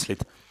time in the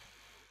slit.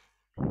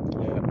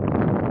 Yeah.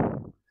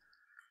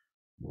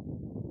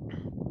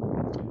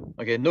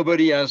 Okay,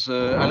 nobody has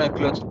Alain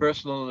Claude's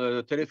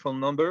personal telephone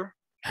number?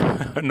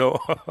 No.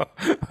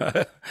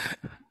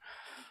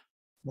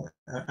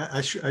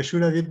 I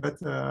should have it, but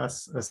I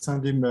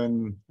sent him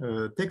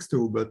a text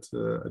too, but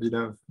I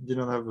didn't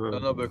have.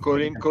 No, but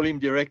call him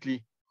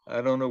directly.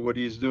 I don't know what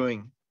he's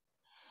doing.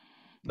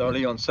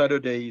 Only on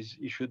Saturdays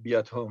he should be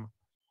at home.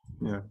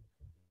 Yeah.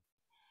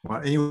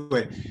 Well,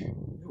 anyway,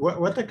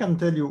 what I can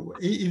tell you,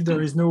 if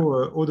there is no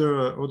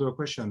other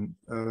question.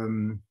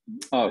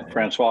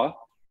 François.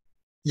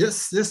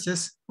 Yes.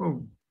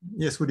 Oh,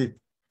 yes, Woody.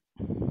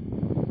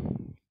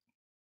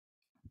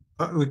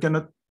 I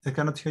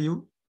cannot hear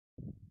you.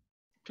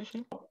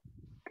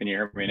 Can you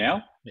hear me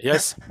now?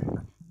 Yes.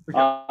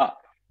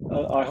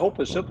 I hope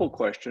a simple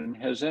question.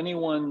 Has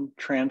anyone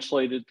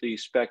translated the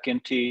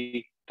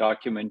SpecINT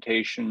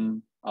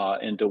documentation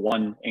into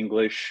one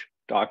English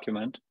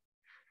document?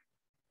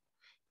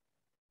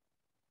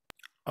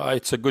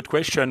 It's a good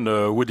question,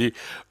 Woody.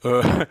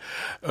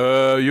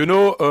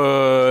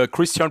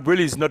 Christian Brill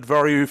is not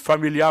very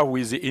familiar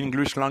with the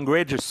English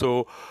language,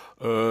 so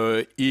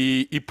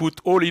he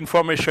put all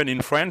information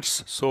in French.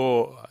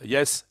 So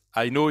yes,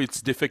 I know it's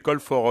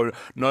difficult for a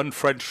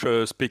non-French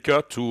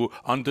speaker to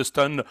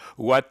understand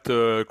what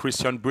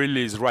Christian Brill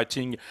is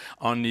writing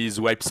on his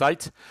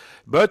website.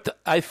 But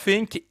I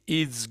think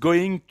it's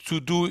going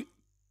to do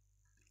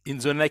in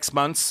the next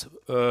months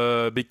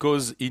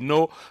because he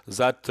know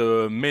that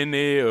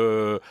many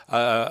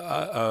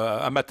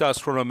amateur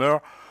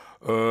astronomers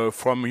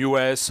from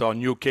US or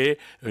UK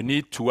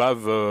need to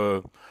have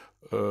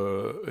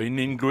an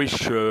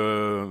English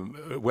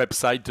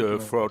website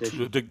for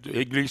the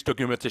English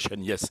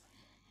documentation. Yes.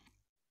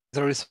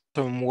 There is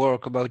some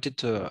work about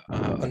it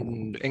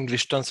on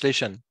English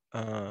translation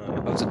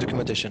of the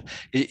documentation.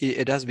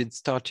 It has been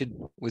started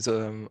with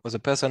other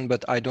person,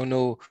 but I don't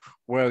know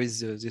where is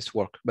this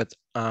work. But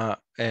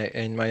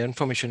in my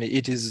information,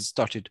 it is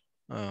started,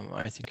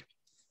 I think.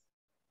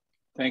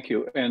 Thank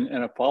you. And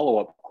a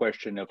follow-up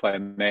question, if I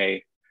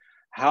may.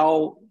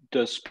 How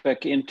does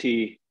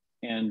SpecINT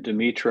and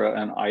Demetra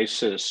and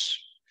ISIS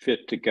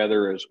fit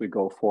together as we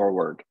go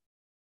forward?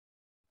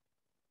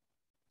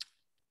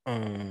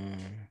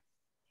 On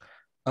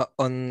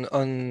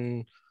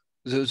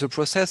the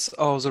process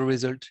or the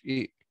result,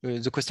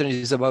 the question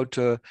is about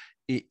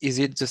is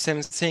it the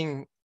same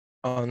thing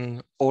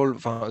on all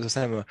the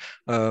same?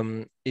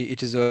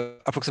 It is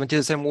approximately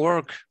the same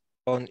work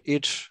on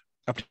each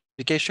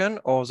application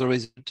or the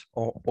result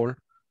or all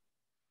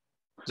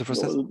the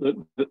process?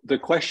 Well, the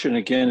question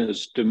again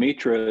is,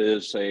 Demetra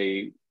is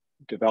a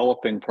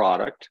developing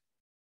product.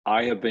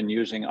 I have been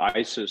using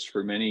ISIS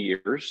for many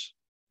years,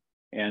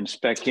 and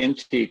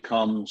SpecINT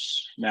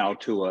comes now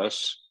to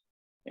us,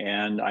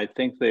 and I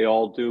think they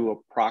all do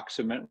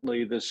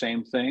approximately the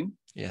same thing.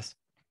 Yes.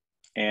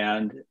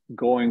 And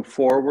going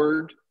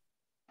forward,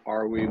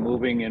 are we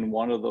moving in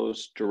one of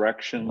those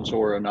directions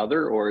or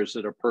another, or is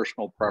it a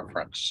personal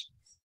preference?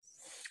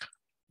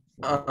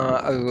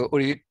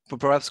 Olivier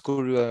perhaps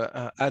could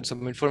add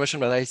some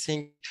information, but I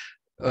think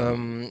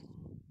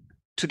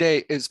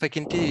today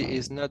SpecINT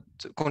is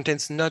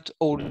contains not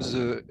all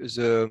the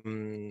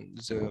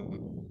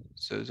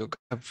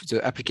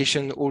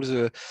application, all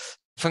the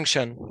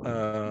function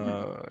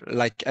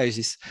like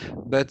ISIS,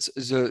 but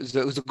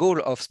the goal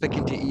of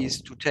SpecINT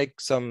is to take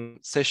some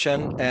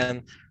session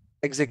and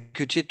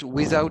execute it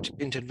without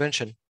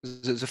intervention.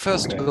 The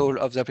first goal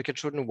of the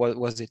application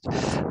was it.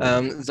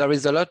 There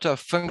is a lot of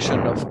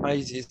function of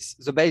ISIS.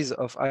 The base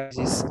of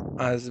ISIS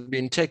has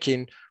been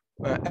taken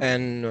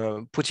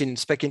and put in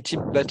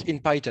SpecINT, but in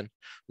Python.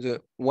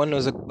 One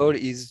of the goal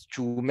is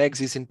to make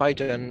this in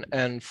Python,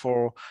 and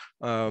for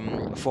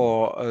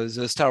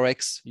the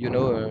StarX,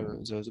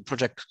 the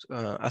project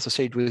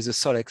associated with the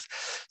SolX.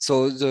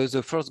 So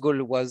the first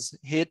goal was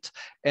hit,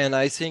 and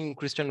I think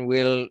Christian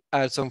will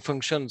add some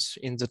functions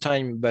in the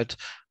time, but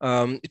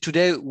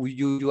today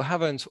you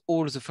haven't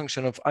all the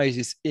function of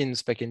ISIS in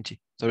SpecINT.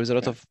 There is a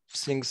lot of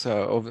things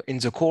in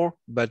the core,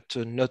 but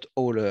not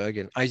all.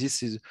 Again,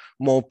 ISIS is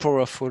more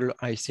powerful,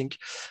 I think,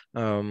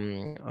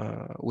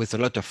 with a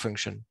lot of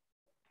function.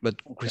 But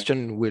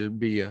Christian will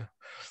be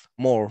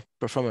more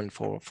performant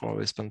for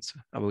response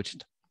about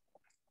it.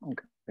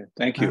 Okay,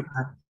 thank you.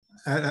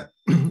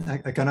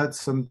 I can add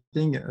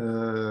something.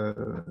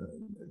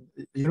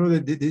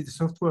 The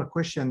software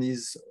question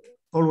is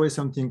always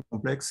something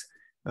complex.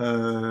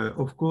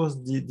 Of course,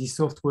 the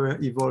software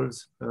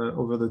evolves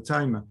over the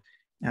time,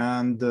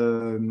 and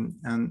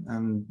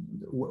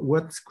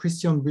what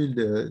Christian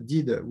Brill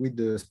did with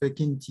the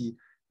SpecINT,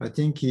 I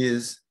think,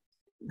 is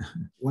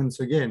once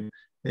again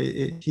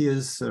he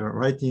is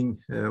writing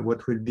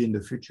what will be in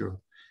the future.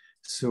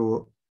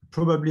 So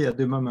probably at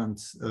the moment,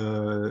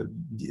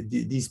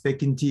 the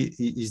SpecINT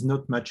is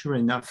not mature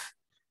enough,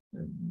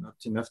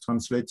 not enough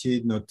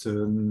translated, not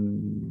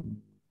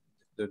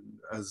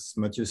as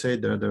Matthieu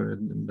said,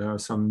 there are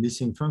some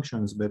missing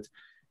functions, but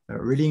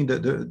really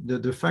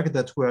the fact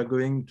that we are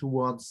going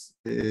towards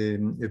a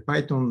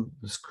Python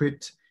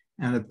script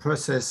and a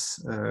process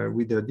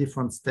with the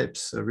different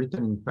steps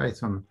written in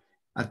Python,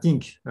 I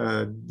think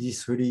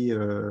this really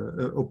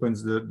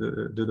opens the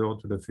door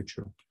to the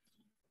future.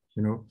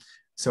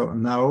 So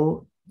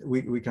now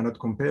we cannot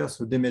compare.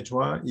 So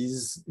Demetra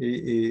is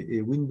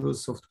a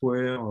Windows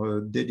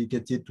software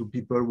dedicated to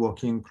people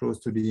working close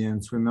to the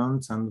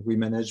instruments, and we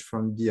manage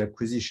from the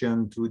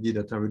acquisition to the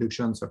data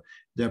reduction. So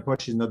the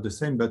approach is not the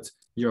same, but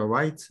you're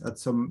right. At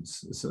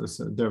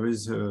there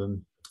is a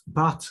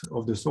part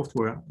of the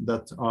software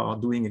that are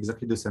doing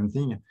exactly the same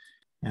thing.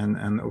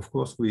 And of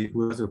course, we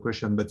ask the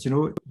question, but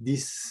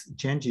this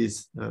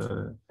changes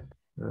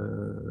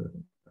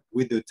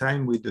with the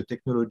time, with the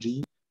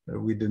technology,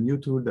 with the new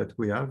tool that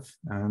we have.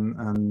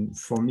 And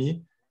for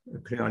me,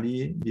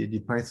 clearly, the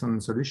Python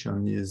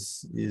solution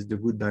is the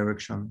good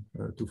direction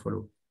to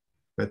follow.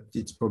 But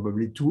it's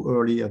probably too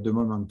early at the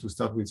moment to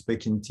start with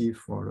specint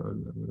for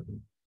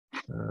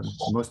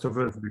most of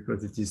us,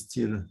 because it is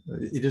still,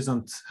 it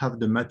doesn't have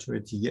the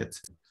maturity yet.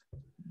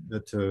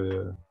 But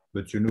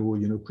you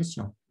know,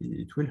 Christian,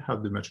 it will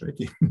have the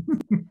maturity.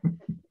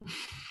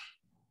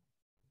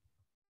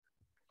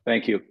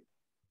 Thank you.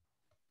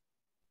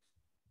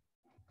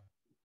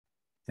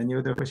 Any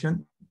other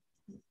question?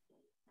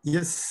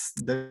 Yes,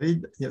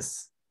 David,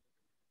 yes.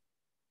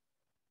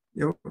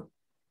 Yeah,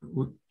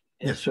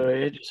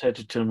 sorry, I just had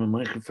to turn my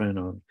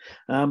microphone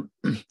on.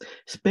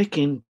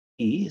 specint,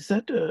 is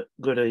that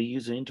got a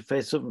user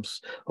interface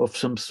of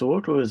some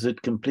sort, or is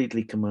it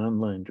completely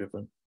command line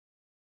driven?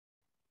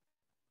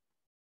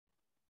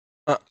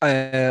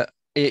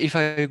 If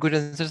I could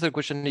answer the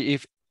question,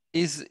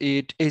 is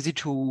it easy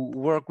to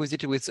work with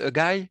it with a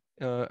guy,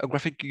 a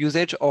graphic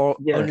usage, or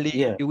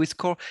only with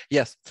core?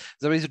 Yes,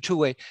 there is a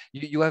two-way.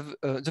 You have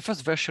the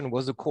first version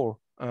was the core,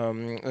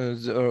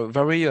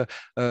 very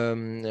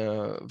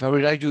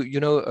like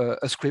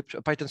a script,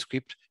 a Python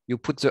script. You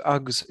put the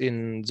args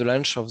in the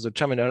launch of the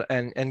terminal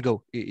and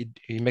go.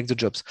 It makes the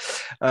jobs.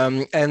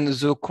 And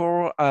the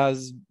core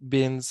has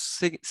been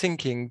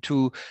thinking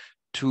to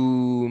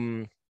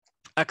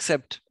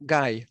accept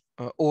guy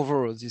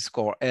over this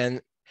core,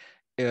 and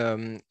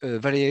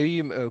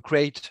Valérie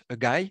create a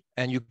guy,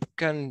 and you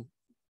can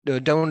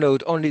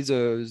download only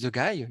the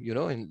guy,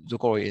 in the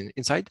core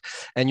inside,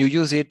 and you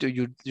use it.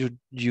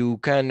 You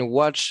can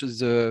watch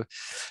the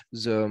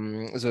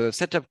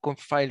setup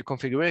file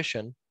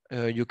configuration.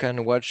 You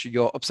can watch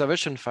your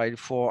observation file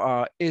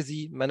for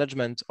easy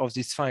management of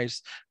these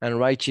files and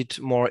write it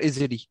more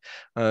easily.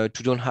 To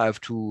don't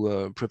have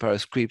to prepare a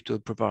script or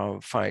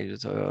prepare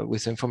files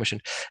with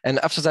information. And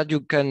after that, you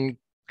can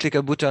click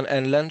a button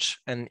and launch,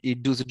 and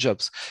it does the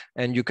jobs.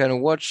 And you can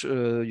watch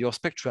your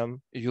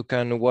spectrum. You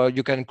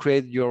can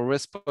create your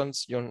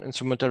response, your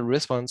instrumental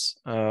response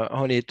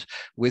on it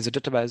with the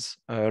database,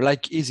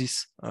 like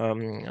ISIS,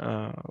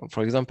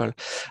 for example.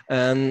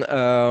 And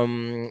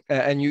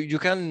you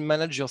can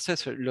manage your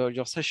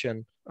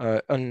session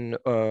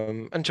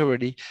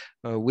entirely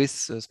with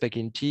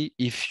specint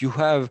if you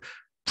have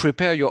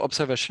prepare your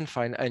observation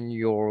file and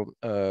your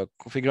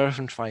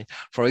configuration file.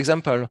 For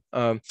example,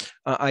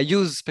 I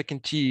use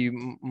specint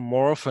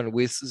more often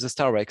with the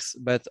StarX,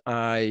 but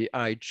I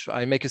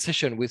make a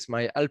session with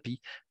my LP,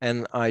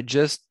 and I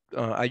just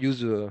I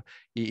use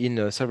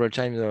in several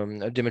times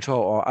Demetra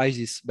or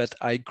ISIS, but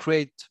I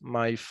create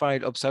my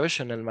file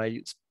observation and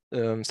my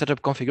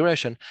setup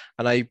configuration,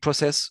 and I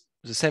process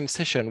the same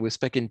session with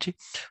specint.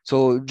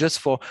 So just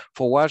for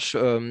watch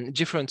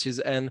differences.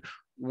 And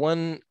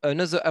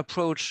another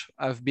approach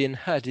I've been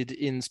added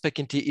in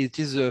specint, it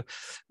is the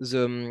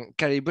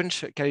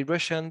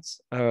calibrations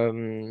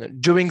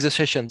during the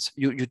sessions.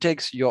 You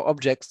take your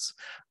objects,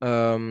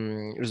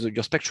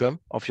 your spectrum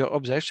of your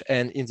objects,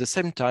 and in the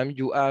same time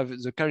you have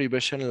the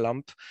calibration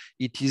lamp.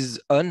 It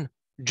is on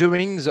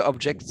during the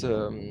object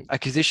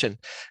acquisition,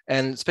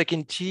 and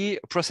specint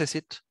process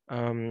it.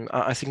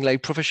 I think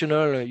like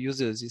professional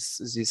uses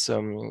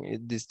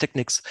these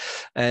techniques,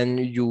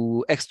 and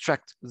you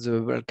extract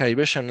the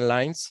calibration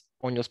lines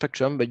on your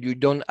spectrum, but you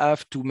don't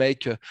have to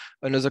make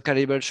another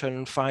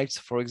calibration files,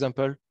 for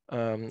example,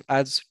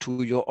 adds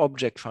to your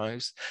object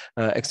files,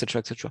 etc.,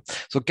 etc.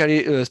 So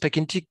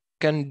specint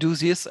can do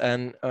this,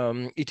 and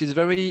it is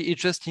very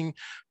interesting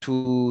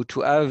to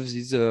have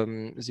this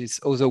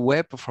other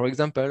web. For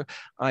example,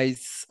 I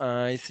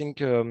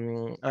think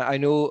I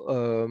know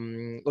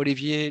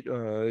Olivier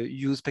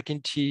use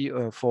specint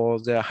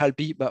for their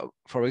HALPI, but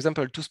for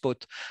example,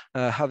 TwoSpot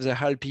have their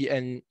HALPI,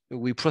 and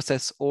we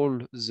process all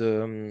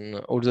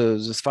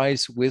the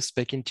files with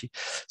specint.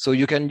 So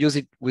you can use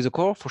it with the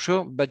core for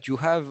sure, but you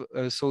have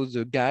also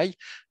the GUI,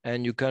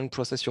 and you can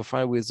process your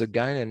file with the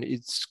GUI, and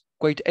it's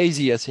quite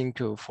easy, I think,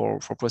 for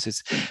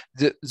process.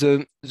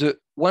 The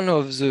one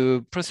of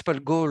the principal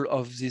goal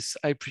of this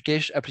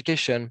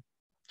application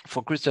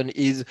for Christian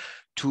is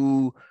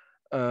to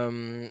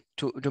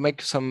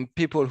make some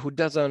people who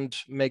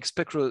doesn't make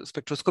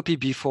spectroscopy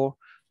before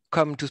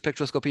come to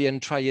spectroscopy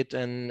and try it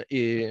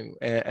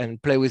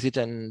and play with it,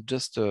 and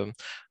just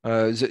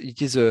it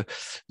is the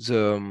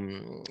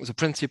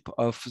principle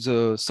of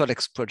the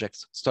SolEx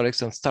projects,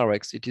 SolEx and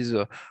StarX. It is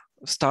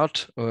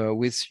start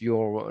with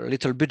your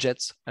little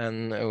budgets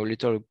and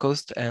little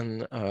cost,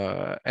 and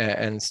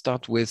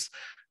start with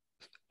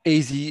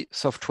easy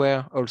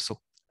software also.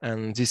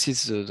 And this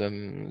is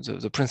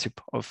the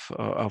principle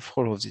of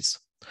all of this.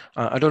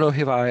 I don't know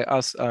if I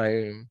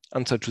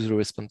answered to the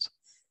response.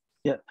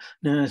 Yeah.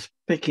 Now,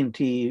 specint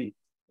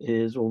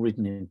is all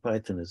written in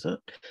Python, is it?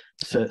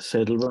 So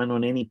it'll run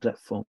on any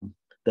platform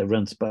that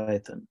runs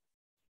Python.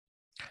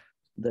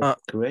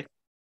 That's correct?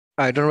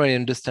 I don't really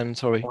understand,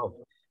 sorry.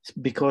 Oh,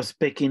 because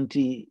specint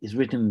is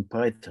written in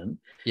Python,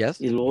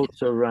 yes, it'll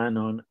also run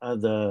on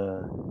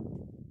other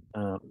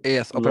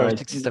Yes, operating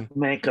like system.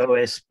 Mac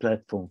OS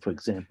platform, for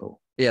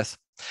example. Yes,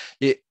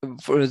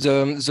 for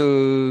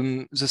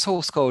the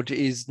source code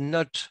is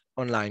not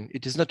online.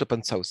 It is not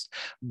open source,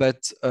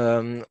 but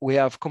we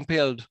have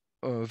compiled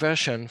a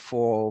version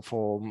for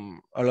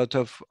a lot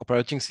of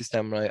operating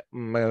system like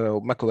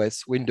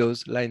macOS,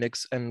 Windows,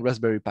 Linux, and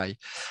Raspberry Pi.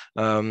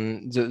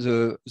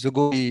 The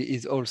goal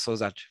is also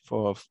that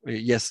for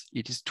yes,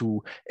 it is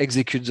to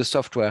execute the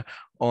software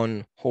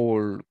on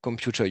whole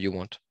computer you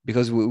want,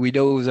 because we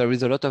know there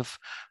is a lot of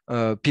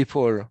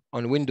people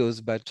on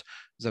Windows, but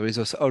there is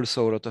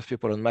also a lot of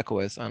people on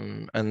macOS,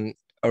 and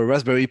a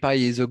Raspberry Pi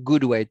is a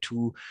good way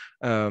to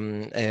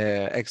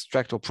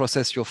extract or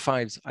process your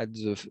files at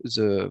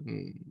the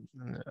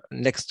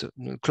next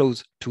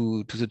close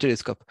to the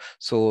telescope.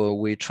 So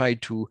we try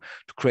to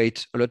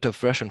create a lot of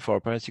version for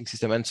operating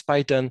system, and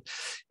Python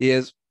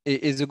is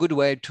a good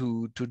way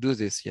to do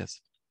this.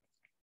 Yes.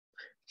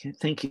 Okay,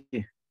 thank you.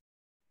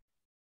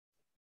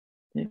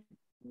 Yeah.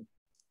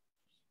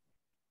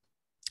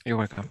 You're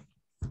welcome.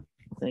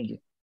 Thank you.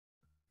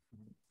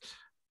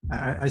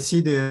 I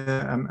see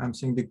I'm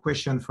seeing the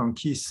question from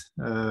Keith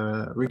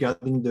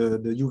regarding the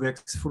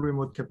UVEX full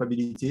remote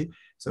capability.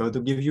 So to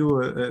give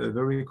you a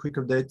very quick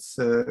update,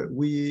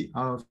 we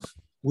are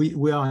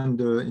in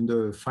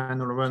the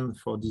final run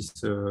for this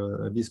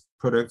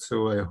product.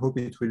 So I hope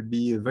it will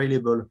be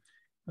available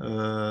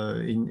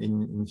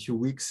in a few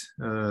weeks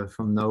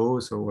from now.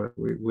 So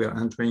we are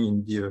entering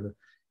in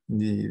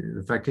the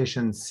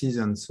vacation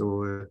season.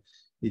 So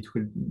it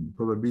will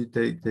probably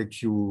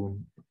take you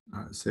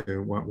say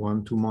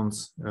 1-2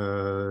 months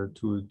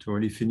to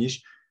really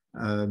finish.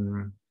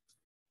 And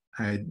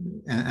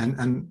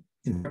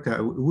in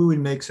fact, we will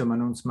make some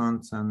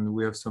announcements, and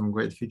we have some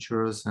great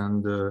features,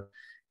 and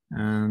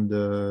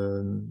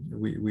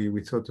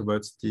we thought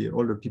about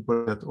all the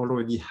people that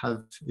already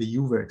have a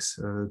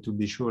UVEX to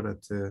be sure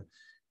that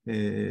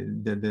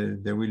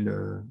they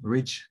will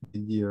reach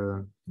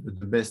the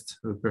best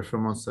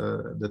performance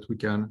that we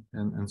can,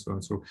 and so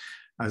on. So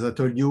as I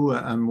told you,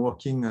 I'm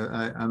working,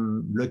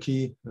 I'm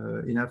lucky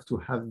enough to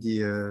have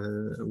the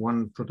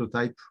one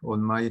prototype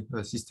on my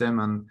system,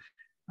 and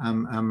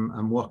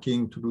I'm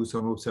working to do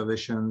some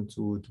observation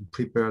to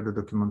prepare the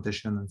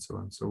documentation and so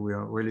on. So we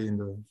are really in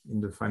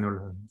the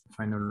final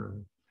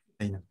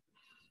line.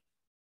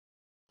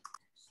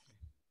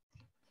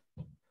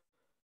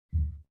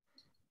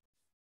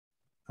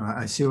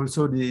 I see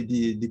also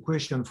the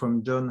question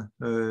from John.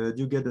 Do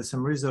you get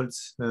some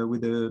results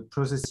with the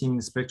processing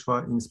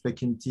spectra in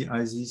SPECINT,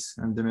 ISIS,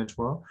 and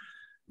Demetra,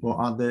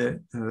 or are there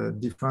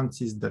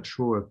differences that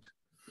show up?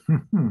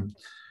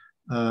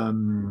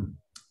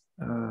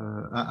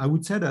 I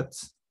would say that,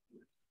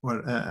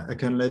 well, I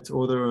can let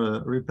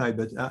other reply,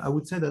 but I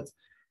would say that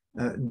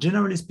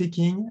generally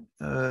speaking,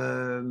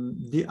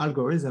 the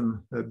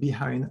algorithm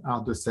behind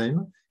are the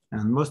same,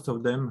 and most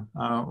of them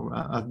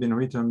have been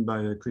written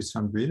by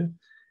Christian Brill.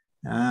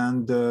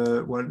 And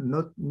well,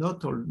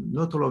 not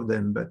all of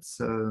them, but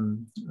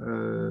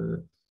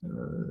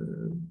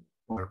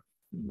well,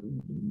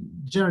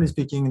 generally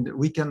speaking,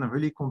 we can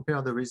really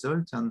compare the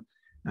results, and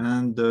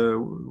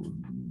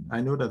I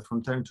know that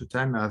from time to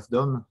time I've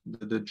done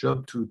the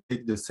job to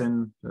take the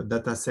same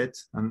data set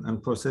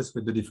and process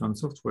with the different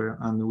software,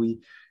 and we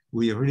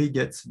really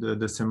get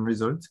the same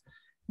result.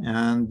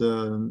 And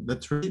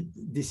but really,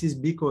 this is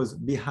because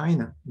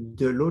behind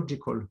the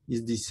logical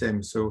is the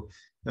same. So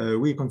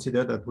we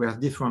consider that we have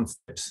different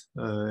steps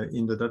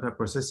in the data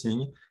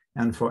processing,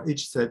 and for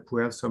each step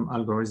we have some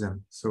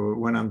algorithm. So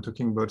when I'm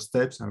talking about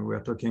steps, and we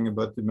are talking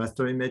about the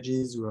master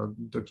images, we are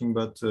talking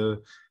about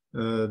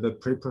the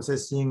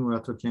pre-processing, we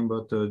are talking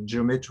about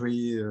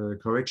geometry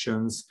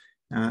corrections,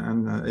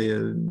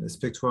 and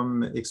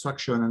spectrum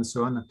extraction, and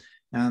so on.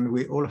 And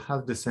we all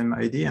have the same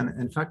idea. And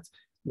in fact,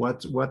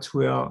 what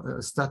we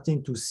are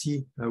starting to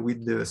see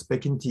with the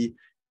SPECINT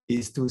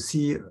is to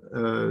see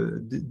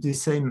the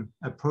same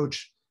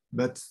approach,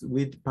 but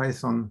with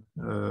Python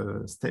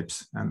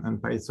steps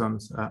and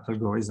Python's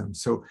algorithm.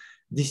 So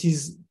this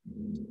is,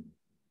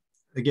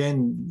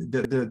 again,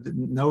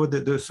 now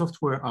the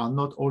software are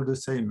not all the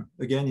same.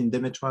 Again, in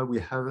Demetra,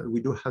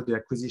 we do have the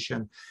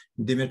acquisition.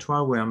 In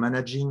Demetra, we are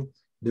managing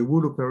the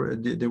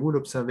whole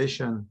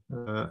observation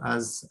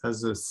as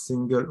a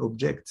single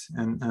object,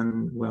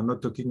 and we're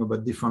not talking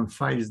about different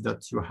files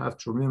that you have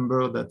to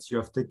remember that you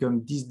have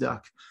taken this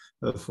dark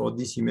for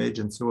this image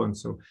and so on.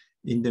 So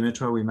in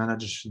Demetra, we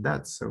manage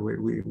that. So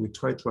we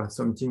try to have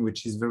something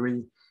which is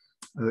very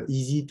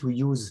easy to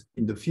use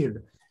in the field.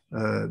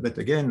 But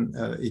again,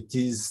 it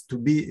is to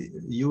be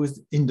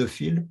used in the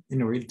field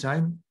in real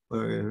time,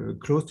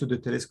 close to the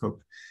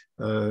telescope.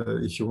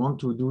 If you want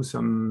to do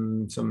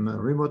some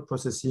remote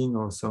processing,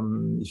 or if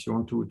you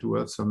want to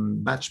have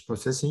some batch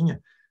processing,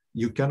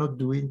 you cannot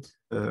do it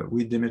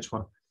with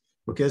Demetra.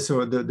 Okay,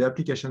 so the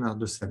applications are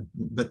the same,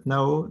 but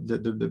now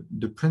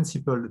the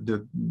principle,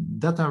 the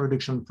data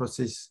reduction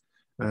process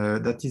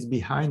that is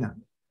behind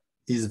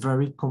is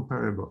very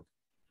comparable.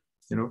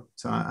 You know,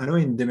 so I know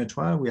in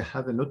Demetra we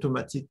have an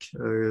automatic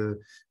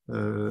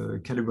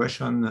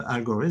calibration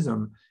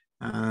algorithm,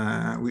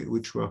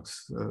 which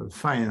works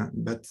fine.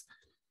 But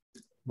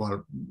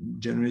well,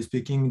 generally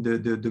speaking,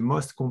 the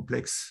most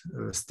complex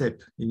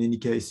step in any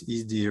case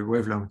is the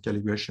wavelength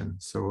calibration.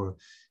 So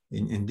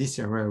in this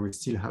area, we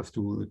still have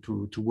to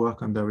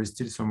work, and there is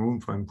still some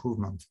room for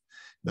improvement.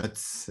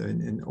 But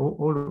in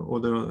all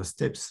other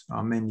steps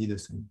are mainly the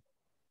same.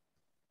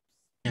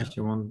 Yeah. If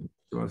you want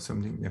to have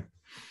something, yeah.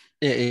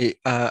 Yeah,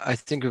 I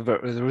think the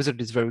result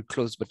is very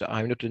close, but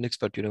I'm not an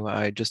expert. You know,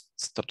 I just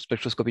stopped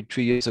spectroscopy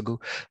 3 years ago.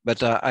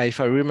 But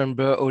if I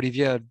remember,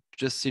 Olivier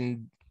just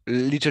seen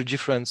little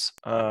difference.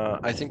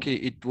 I think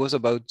it was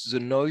about the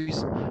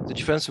noise, the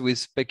difference with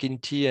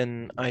spec-int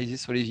and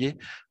ISIS, Olivier.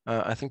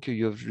 I think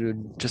you have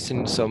just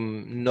seen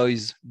some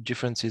noise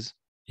differences.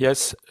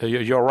 Yes,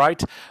 you're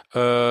right.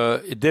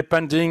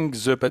 Depending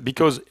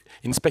because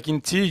in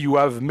spec-int you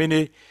have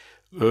many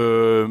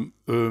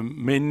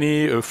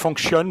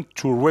function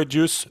to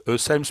reduce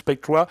same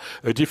spectra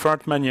a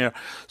different manner.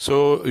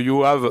 So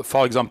you have,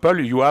 for example,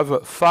 you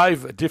have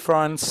 5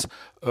 different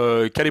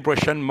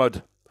calibration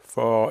mode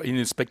for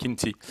in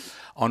spec-int.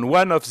 And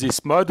one of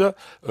this mode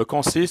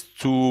consists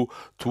to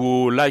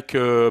like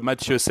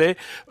Matthieu say,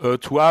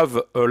 to have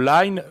a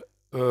line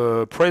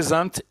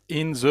present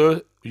in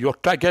your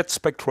target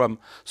spectrum.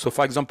 So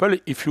for example,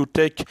 if you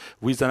take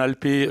with an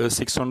LP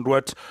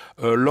 600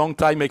 long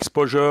time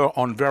exposure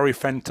on very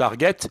faint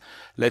target,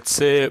 let's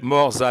say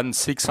more than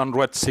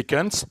 600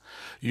 seconds,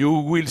 you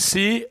will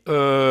see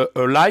a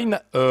line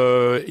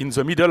in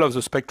the middle of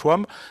the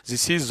spectrum.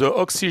 This is the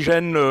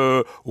oxygen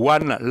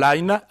 1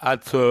 line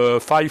at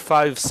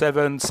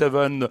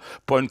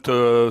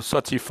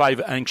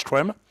 5577.35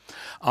 angstrom.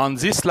 And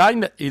this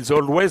line is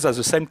always at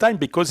the same time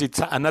because it's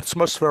an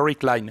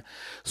atmospheric line.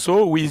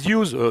 So we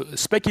use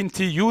spec-int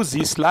use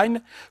this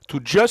line to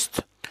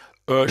just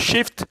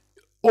shift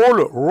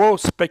all raw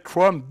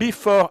spectrum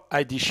before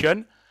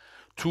addition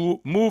to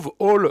move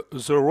all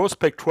the raw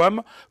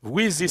spectrum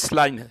with this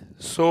line.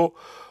 So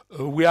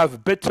we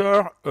have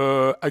better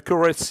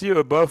accuracy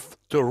above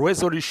the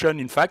resolution,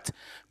 in fact,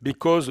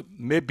 because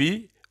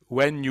maybe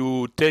when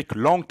you take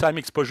long time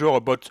exposure,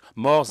 about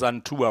more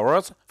than 2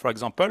 hours, for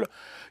example,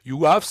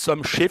 you have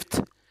some shift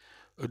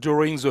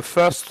during the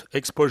first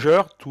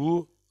exposure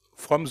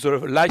from the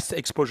last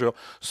exposure.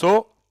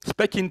 So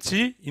spec-int,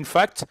 in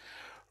fact,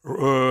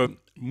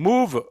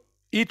 move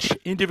each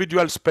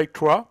individual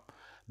spectra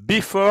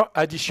before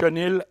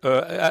additional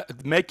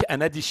make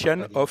an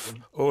addition of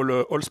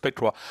all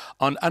spectra.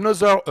 And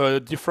another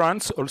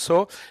difference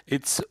also,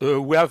 it's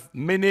we have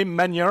many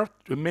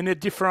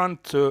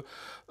different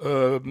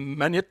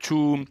manner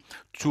to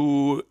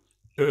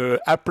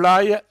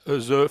apply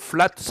the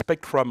flat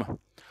spectrum.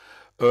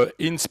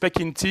 In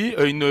spec-int,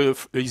 in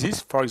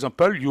ISIS, for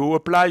example, you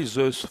apply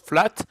the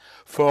flat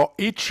for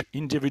each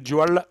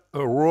individual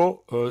raw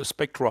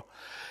spectra.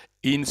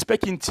 In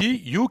spec-int,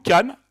 you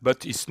can,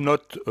 but it's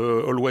not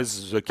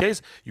always the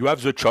case, you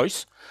have the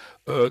choice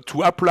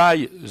to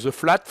apply the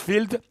flat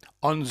field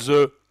on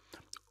the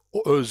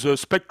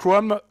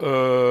spectrum,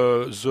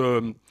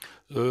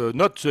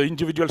 not the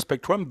individual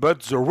spectrum,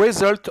 but the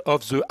result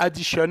of the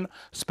addition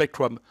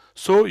spectrum.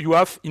 So you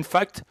have, in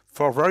fact,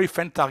 for very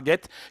faint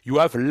target, you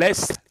have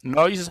less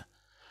noise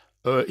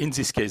in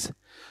this case.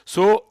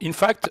 So, in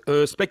fact,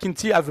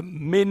 spec-int have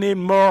many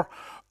more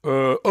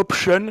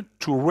option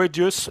to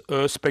reduce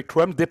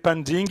spectrum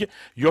depending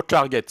your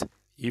target.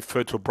 If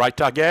it's a bright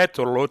target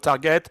or low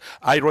target,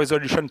 high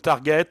resolution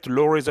target,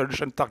 low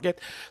resolution target.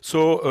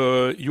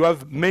 So you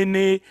have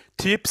many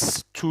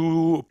tips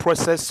to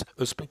process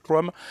a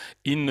spectrum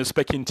in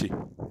spec-int.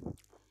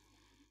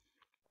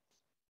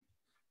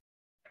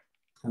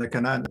 And I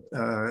can add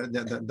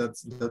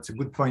that's a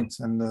good point,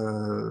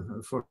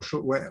 and for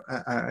sure,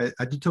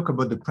 I did talk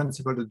about the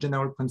principle, the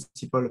general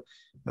principle,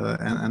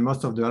 and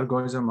most of the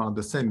algorithms are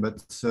the same.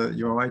 But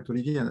you're right,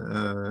 Olivier.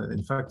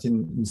 In fact,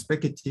 in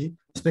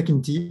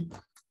spec-int,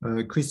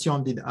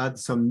 Christian did add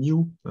some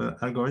new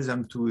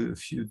algorithm to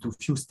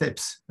few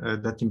steps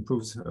that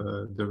improves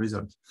the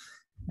result.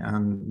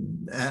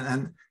 And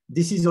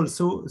this is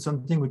also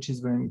something which is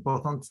very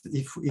important.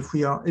 If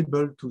we are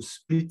able to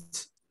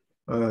split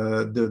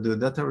the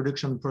data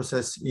reduction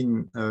process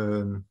in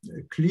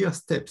clear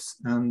steps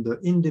and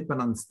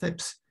independent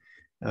steps,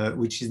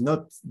 which is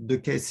not the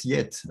case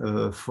yet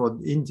for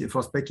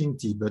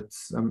spec-int, but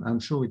I'm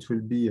sure it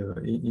will be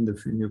in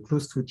the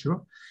close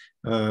future.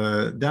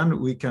 Then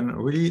we can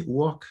really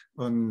work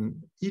on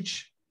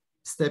each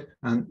step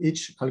and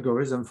each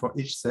algorithm for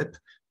each step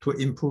to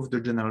improve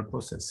the general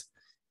process.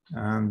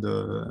 And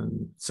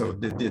so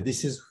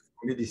this is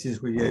really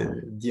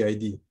the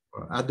idea.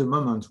 At the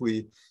moment,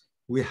 we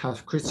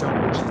have Christian,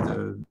 which is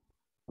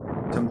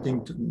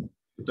something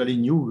totally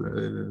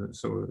new.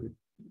 So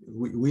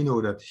we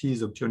know that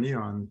he's a pioneer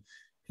and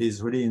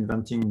he's really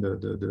inventing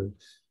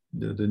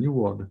the new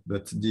world.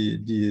 But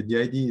the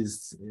idea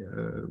is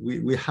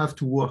we have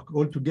to work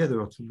all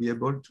together to be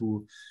able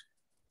to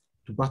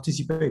all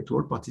participate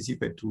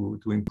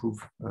to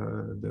improve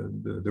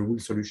the real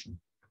solution.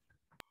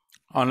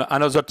 On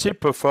another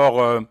tip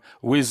for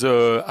with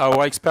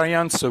our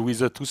experience with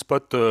the two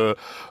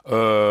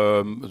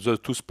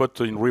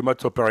spot in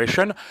remote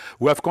operation,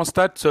 we have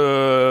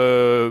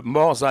constated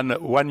more than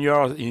 1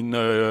 year in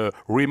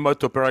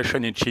remote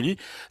operation in Chile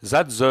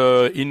that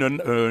in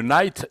a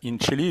night in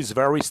Chile is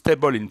very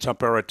stable in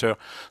temperature.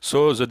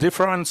 So the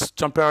difference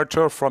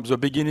temperature from the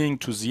beginning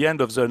to the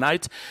end of the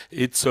night,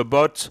 it's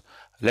about,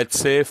 let's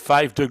say,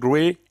 5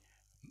 degrees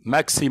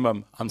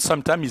maximum, and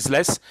sometimes it's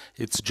less.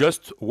 It's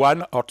just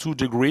 1 or 2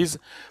 degrees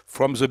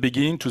from the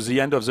beginning to the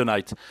end of the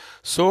night.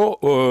 So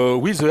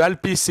with the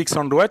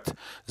LP600,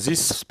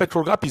 this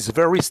spectrograph is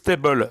very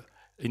stable,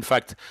 in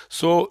fact.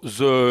 So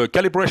the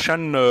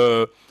calibration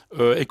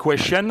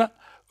equation,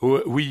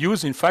 we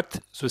use, in fact,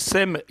 the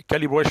same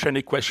calibration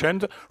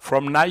equation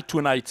from night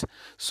to night.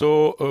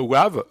 So we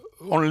have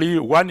only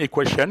one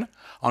equation,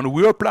 and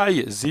we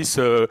apply this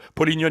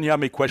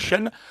polynomial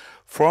equation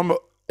from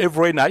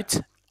every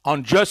night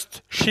and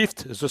just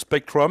shift the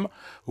spectrum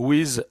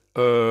with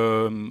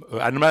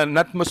an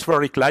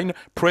atmospheric line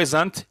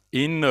present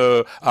in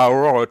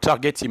our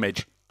target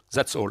image.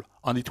 That's all,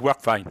 and it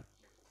worked fine.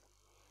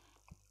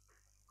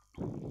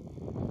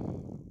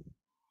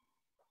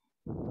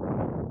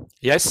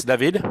 Yes,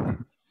 David?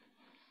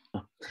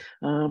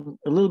 A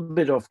little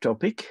bit off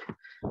topic.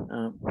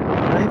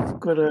 I've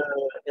got a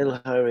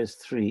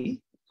LHRS3,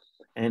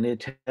 and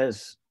it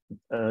has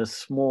a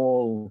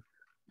small,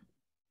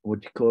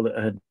 what you call it,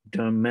 a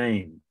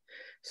domain.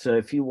 So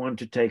if you want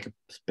to take a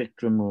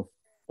spectrum of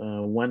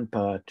one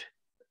part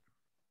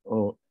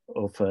of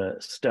a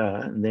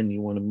star, and then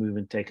you want to move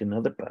and take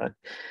another part,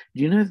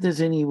 do you know if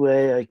there's any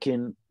way I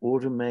can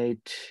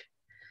automate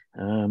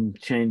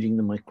changing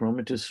the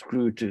micrometer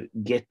screw to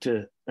get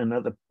to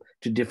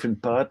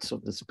different parts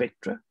of the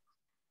spectra?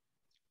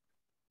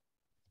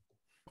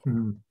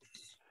 Well,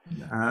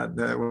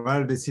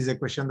 this is a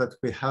question that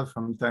we have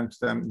from time to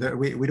time.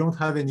 We don't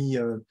have any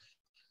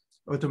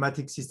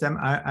automatic system.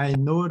 I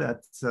know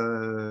that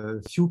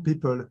few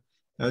people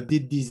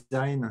did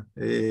design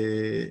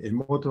a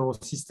motor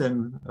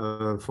system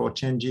for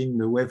changing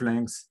the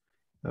wavelengths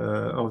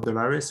of the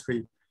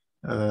LHRS3,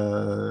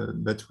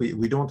 but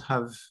we don't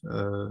have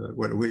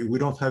well, we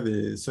don't have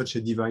such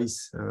a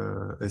device,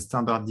 a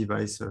standard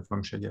device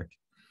from Shelyak.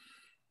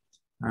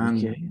 And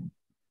okay.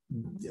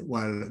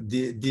 Well,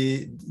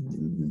 the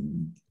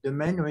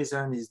main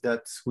reason is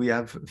that we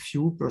have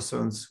few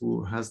persons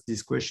who has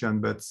this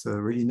question, but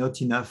really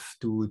not enough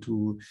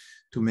to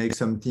make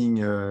something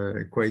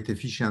quite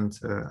efficient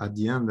at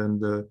the end.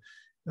 And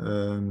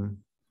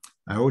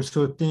I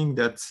also think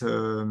that,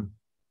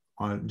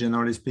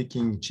 generally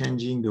speaking,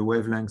 changing the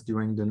wavelengths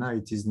during the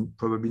night is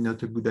probably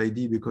not a good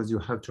idea, because you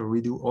have to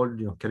redo all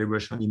your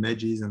calibration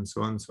images and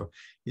so on. So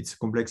it's a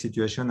complex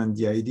situation, and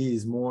the idea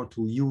is more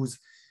to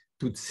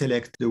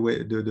select the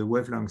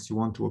wavelengths you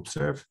want to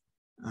observe.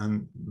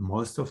 And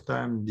most of the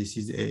time, this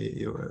is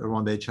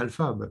around H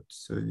alpha, but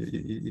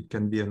it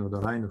can be another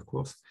line, of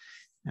course.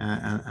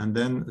 And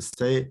then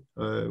stay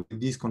with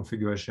this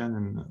configuration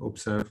and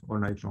observe all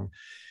night long.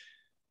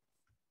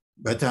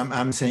 But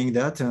I'm saying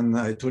that, and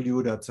I told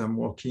you that I'm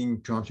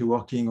currently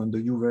working on the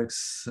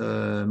UVEX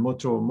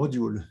motor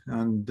module,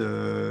 and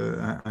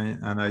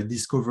I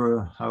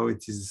discover how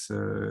it is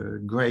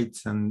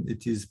great and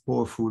it is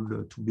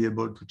powerful to be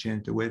able to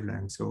change the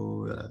wavelength.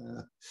 So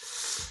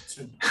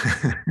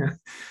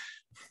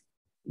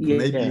yeah,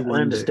 maybe I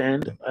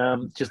understand.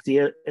 Just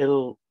the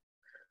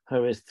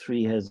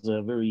LHRS3 has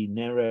a very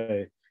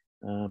narrow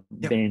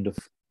band of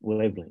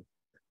wavelength.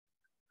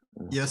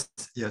 Yes,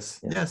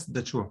 that's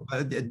true.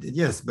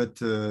 Yes, but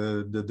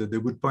the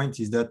good point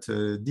is that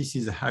this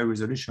is a high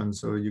resolution,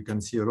 so you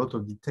can see a lot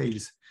of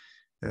details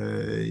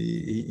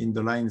in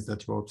the lines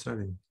that you're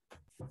observing.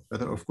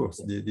 But of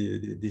course,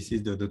 this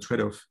is the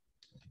trade-off.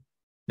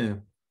 Yeah.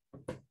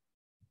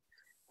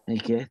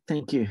 Okay,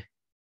 thank you.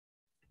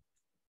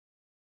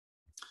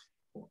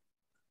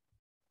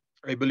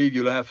 I believe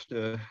you'll have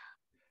to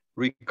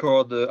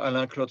record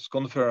Alain Claude's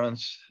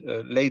conference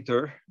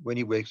later when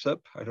he wakes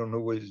up. I don't know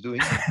what he's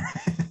doing.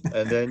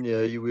 And then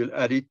you will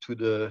add it to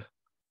the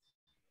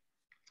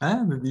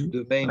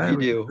main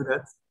video.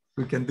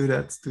 We can do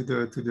that to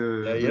the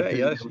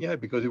yeah,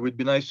 because it would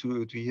be nice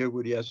to hear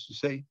what he has to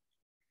say.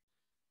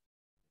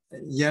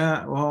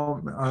 Yeah,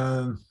 well,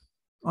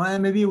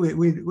 maybe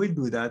we'll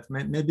do that.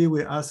 Maybe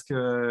we ask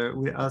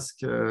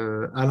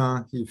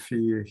Alain if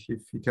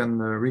he can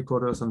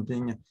record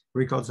something,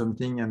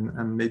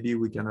 and maybe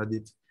we can add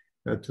it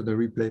to the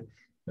replay.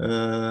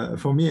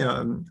 For me,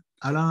 Alain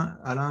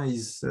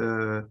is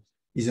an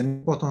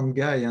important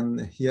guy,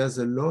 and he has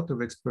a lot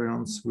of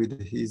experience with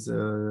his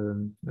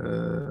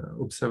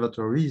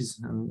observatories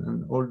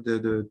and all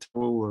the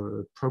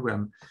TAO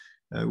program.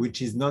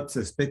 Which is not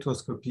a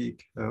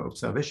spectroscopic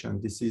observation.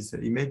 This is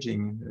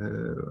imaging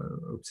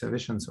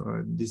observations.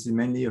 So this is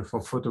mainly for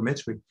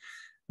photometry.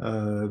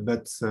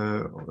 But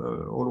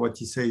all what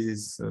he says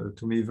is,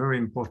 to me, very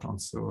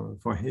important. So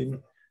for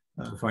him,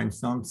 for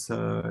instance,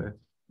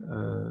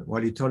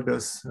 he told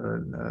us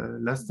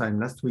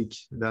last week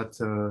that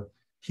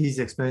his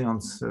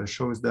experience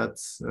shows that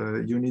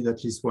you need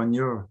at least 1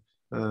 year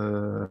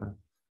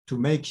to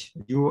make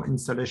your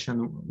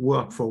installation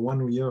work for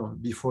 1 year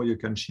before you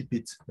can ship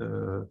it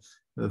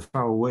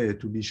far away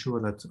to be sure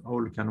that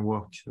all can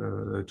work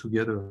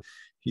together.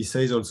 He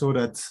says also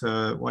that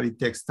while it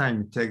takes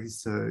time, it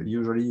takes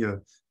usually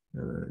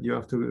you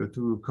have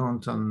to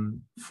count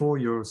on 4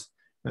 years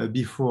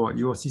before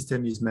your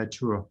system is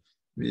mature.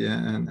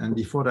 And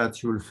before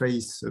that, you'll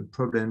face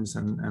problems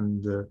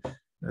and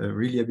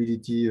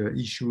reliability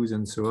issues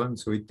and so on.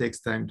 So it takes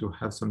time to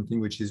have something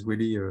which is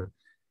really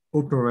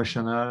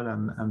operational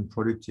and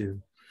productive.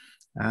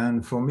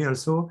 And for me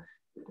also,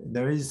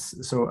 there is,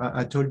 so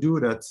I told you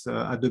that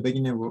at the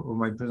beginning of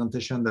my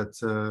presentation that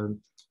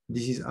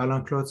this is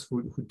Alain Klotz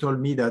who told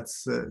me that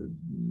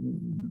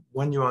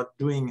when you are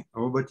doing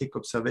robotic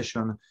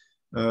observation,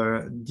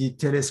 the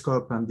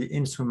telescope and the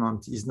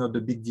instrument is not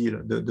the big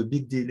deal. The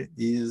big deal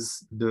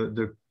is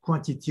the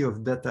quantity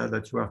of data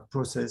that you have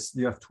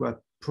to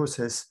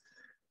process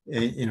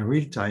in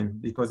real time,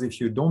 because if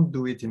you don't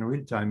do it in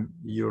real time,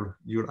 you'll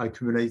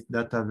accumulate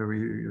data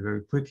very,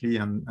 very quickly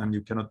and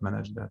you cannot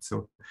manage that.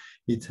 So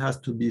it has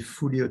to be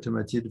fully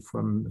automated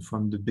from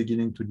the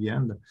beginning to the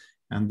end.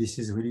 And this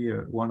is really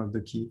one of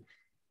the key.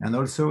 And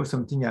also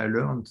something I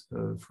learned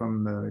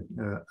from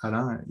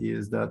Alain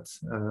is that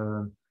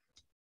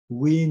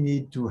we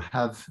need to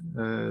have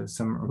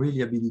some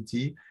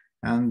reliability,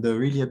 and the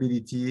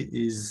reliability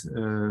is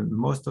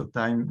most of the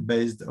time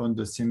based on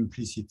the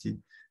simplicity.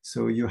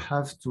 So you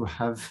have to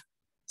have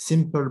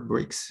simple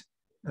bricks.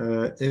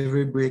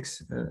 Every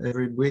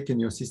brick in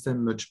your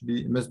system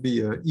must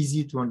be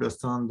easy to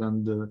understand,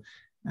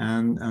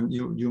 and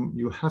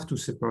you have to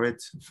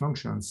separate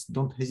functions.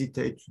 Don't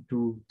hesitate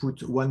to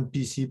put one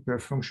PC per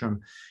function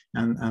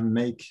and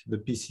make the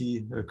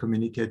PC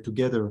communicate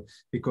together,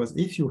 because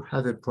if you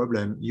have a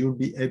problem, you'll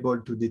be able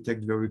to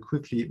detect very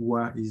quickly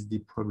what is the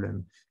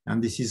problem.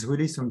 And this is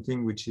really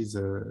something which is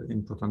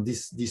important.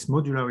 This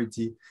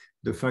modularity,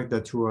 the fact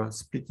that you are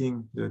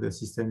splitting the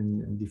system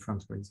in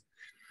different ways.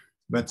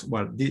 But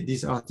well,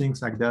 these are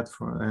things like that,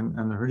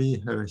 and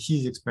really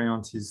his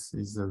experience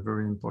is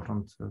very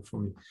important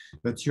for me.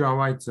 But you are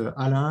right,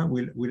 Alain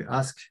will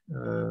ask,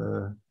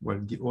 well,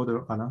 the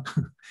other Alain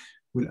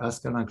will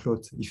ask Alain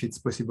Klotz if it's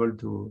possible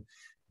to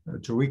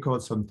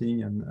record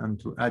something and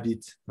to add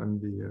it on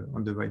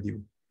the video.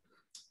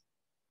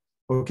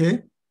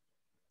 Okay.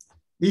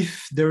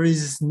 If there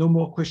is no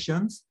more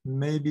questions,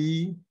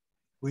 maybe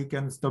we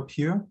can stop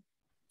here.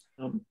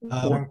 One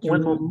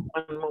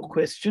more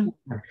question.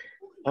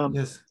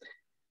 Yes.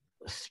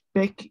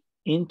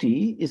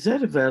 SpecInti, is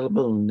that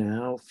available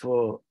now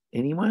for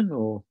anyone,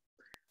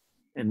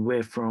 and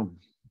where from?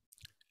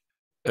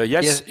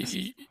 Yes.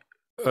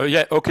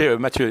 Yeah. Okay,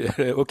 Matthieu.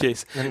 Okay.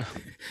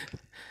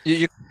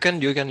 You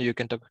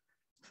can talk.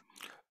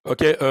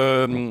 Okay,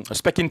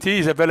 SpecInti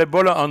is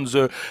available on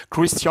the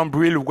Christian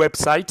Brill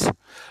website.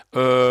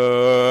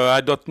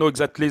 I don't know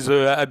exactly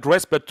the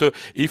address, but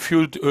if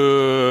you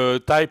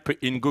type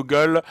in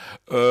Google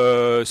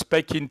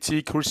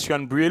SpecInti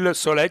Christian Brill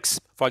Solex,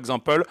 for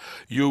example,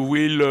 you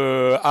will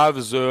have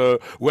the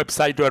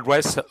website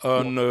address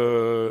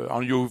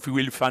and you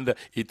will find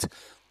it.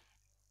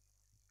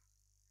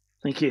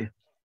 Thank you.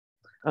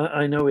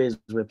 I know where his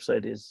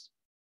website is.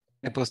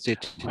 I posted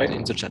it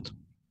in the chat.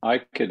 I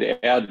could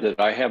add that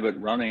I have it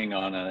running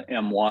on an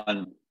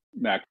M1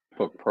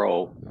 MacBook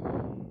Pro.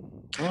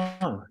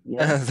 Oh,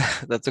 yeah.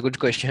 That's a good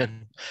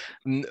question.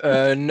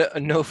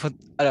 No,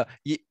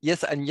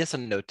 yes and yes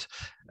and no.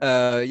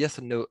 Yes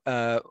and no.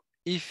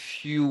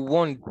 If you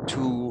want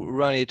to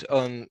run it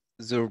on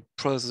the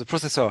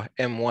processor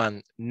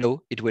M1,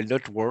 no, it will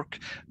not work.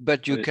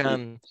 But you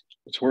can.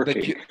 It's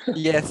working.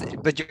 Yes,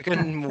 but you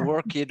can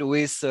work it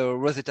with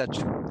Rosetta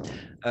 2.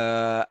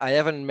 I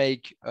haven't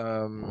made.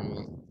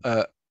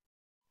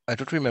 I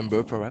don't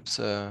remember. Perhaps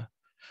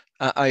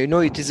I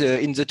know it is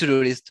in the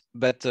to-do list,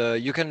 but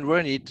you can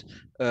run it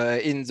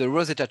in the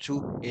Rosetta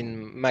 2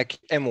 in Mac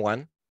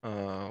M1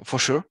 for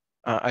sure.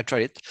 I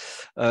tried it,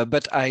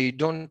 but I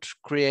don't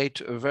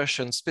create a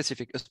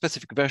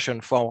specific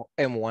version for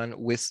M1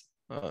 with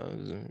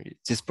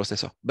this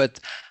processor. But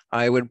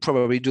I will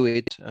probably do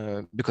it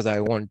because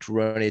I want to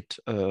run it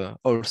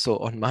also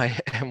on my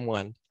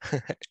M1.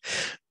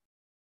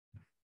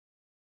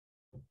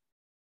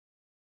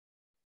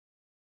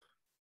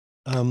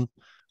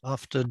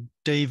 After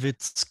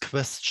David's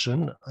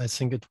question, I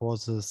think it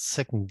was the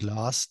second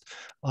last,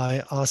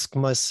 I asked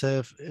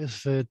myself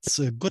if it's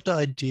a good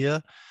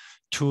idea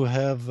to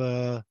have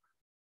a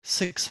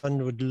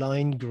 600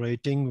 line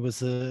grating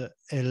with a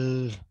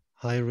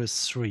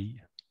L-Iris3,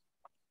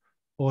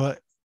 or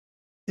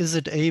is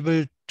it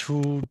able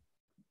to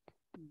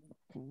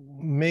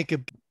make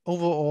an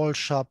overall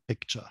sharp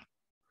picture?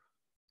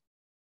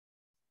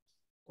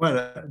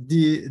 Well,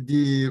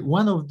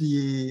 one of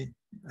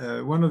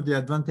the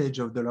advantages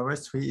of the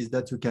LRS3 is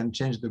that you can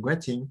change the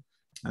grating.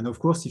 And of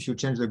course, if you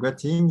change the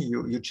grating,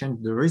 you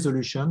change the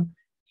resolution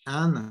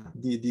and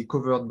the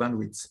covered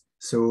bandwidth.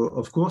 So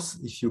of course,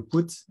 if you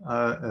put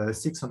a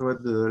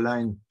 600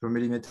 line per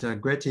millimeter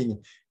grating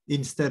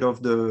instead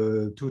of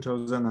the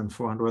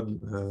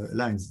 2,400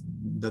 lines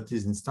that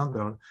is in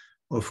standard,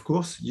 of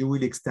course, you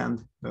will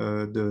extend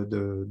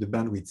the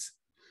bandwidth.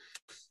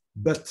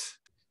 But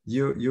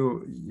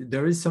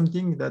there is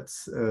something that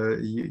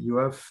you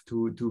have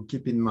to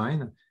keep in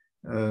mind.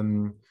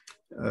 The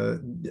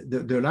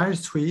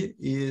layers tree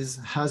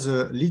has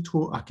a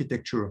litho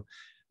architecture.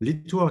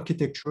 Litho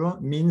architecture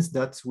means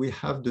that we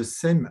have the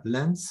same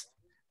lens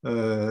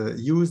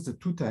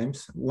used 2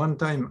 times, one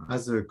time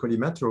as a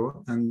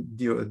collimator and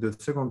the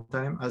second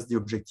time as the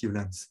objective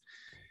lens.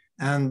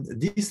 And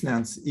this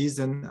lens is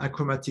an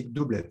achromatic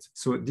doublet.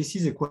 So this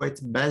is a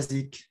quite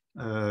basic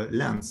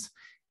lens.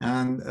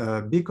 And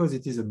because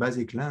it is a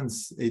basic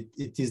lens,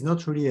 it is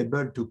not really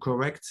able to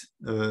correct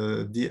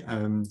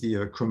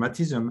the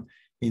chromatism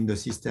in the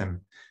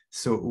system.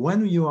 So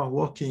when you are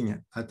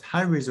working at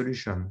high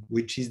resolution,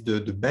 which is the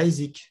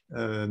basic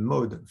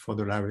mode for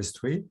the layers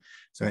tree,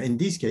 so in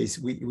this case,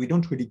 we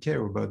don't really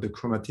care about the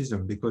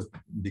chromatism because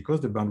the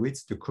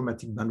bandwidth, the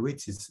chromatic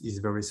bandwidth is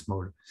very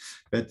small.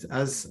 But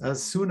as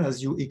soon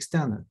as you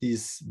extend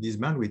this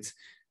bandwidth,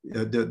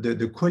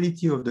 the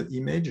quality of the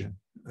image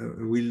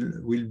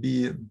will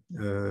be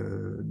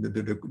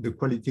the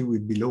quality will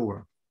be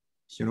lower,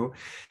 you know.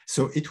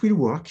 So it will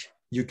work.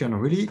 You can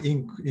really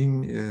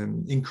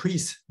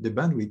increase the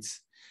bandwidth,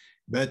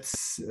 but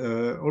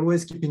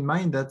always keep in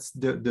mind that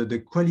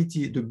the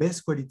quality, the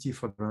best quality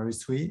for the layers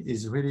tree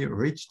is really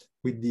reached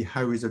with the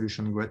high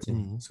resolution grating.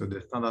 Mm-hmm. So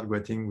the standard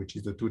grating, which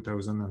is the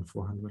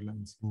 2,400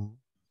 lines.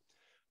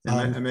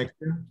 Mm-hmm. Am I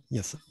clear?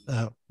 Yes,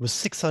 with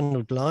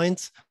 600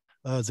 lines,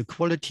 the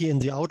quality in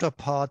the outer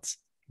parts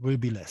will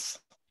be less.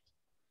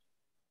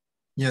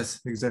 Yes,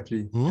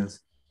 exactly. Mm-hmm.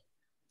 Yes.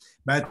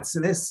 But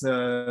less,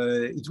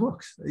 it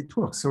works. It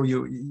works. So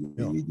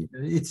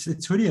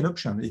it's really an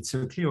option. It's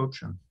a clear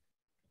option.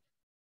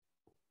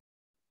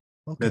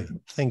 Okay, but,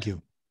 thank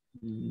you.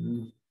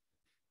 You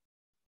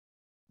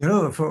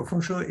know,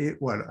 for sure.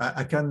 Well,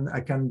 I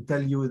can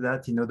tell you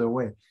that in another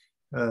way.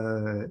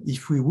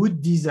 If we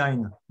would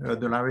design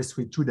the layers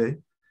tree today,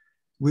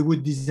 we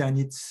would design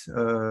it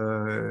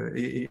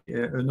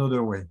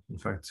another way. In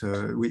fact,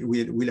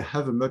 we'll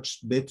have a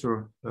much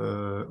better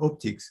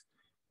optics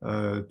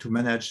to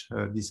manage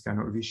this kind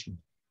of issue.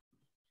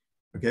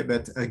 Okay,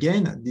 but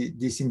again,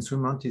 this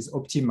instrument is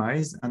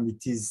optimized and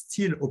it is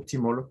still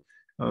optimal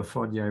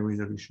for the high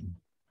resolution.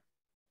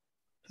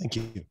 Thank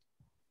you.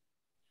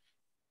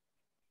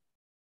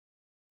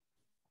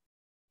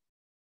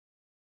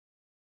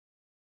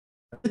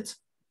 That's it.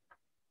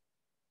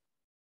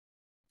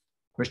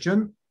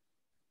 Question?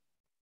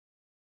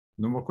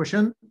 No more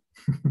question?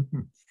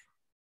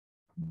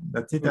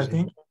 That's it, I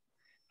think.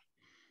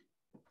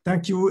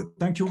 Thank you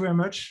very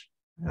much.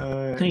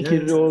 Thank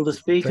you to all the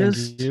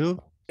speakers. Thank you.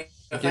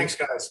 Thanks,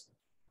 guys.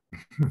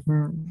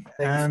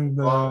 And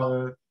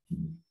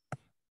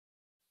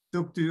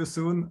talk to you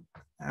soon.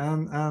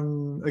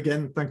 And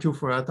again, thank you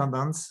for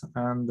attendance.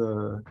 And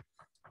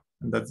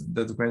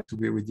that's great to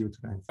be with you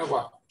tonight. Au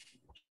revoir.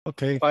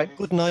 Okay. Bye.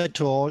 Good night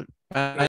to all. Bye.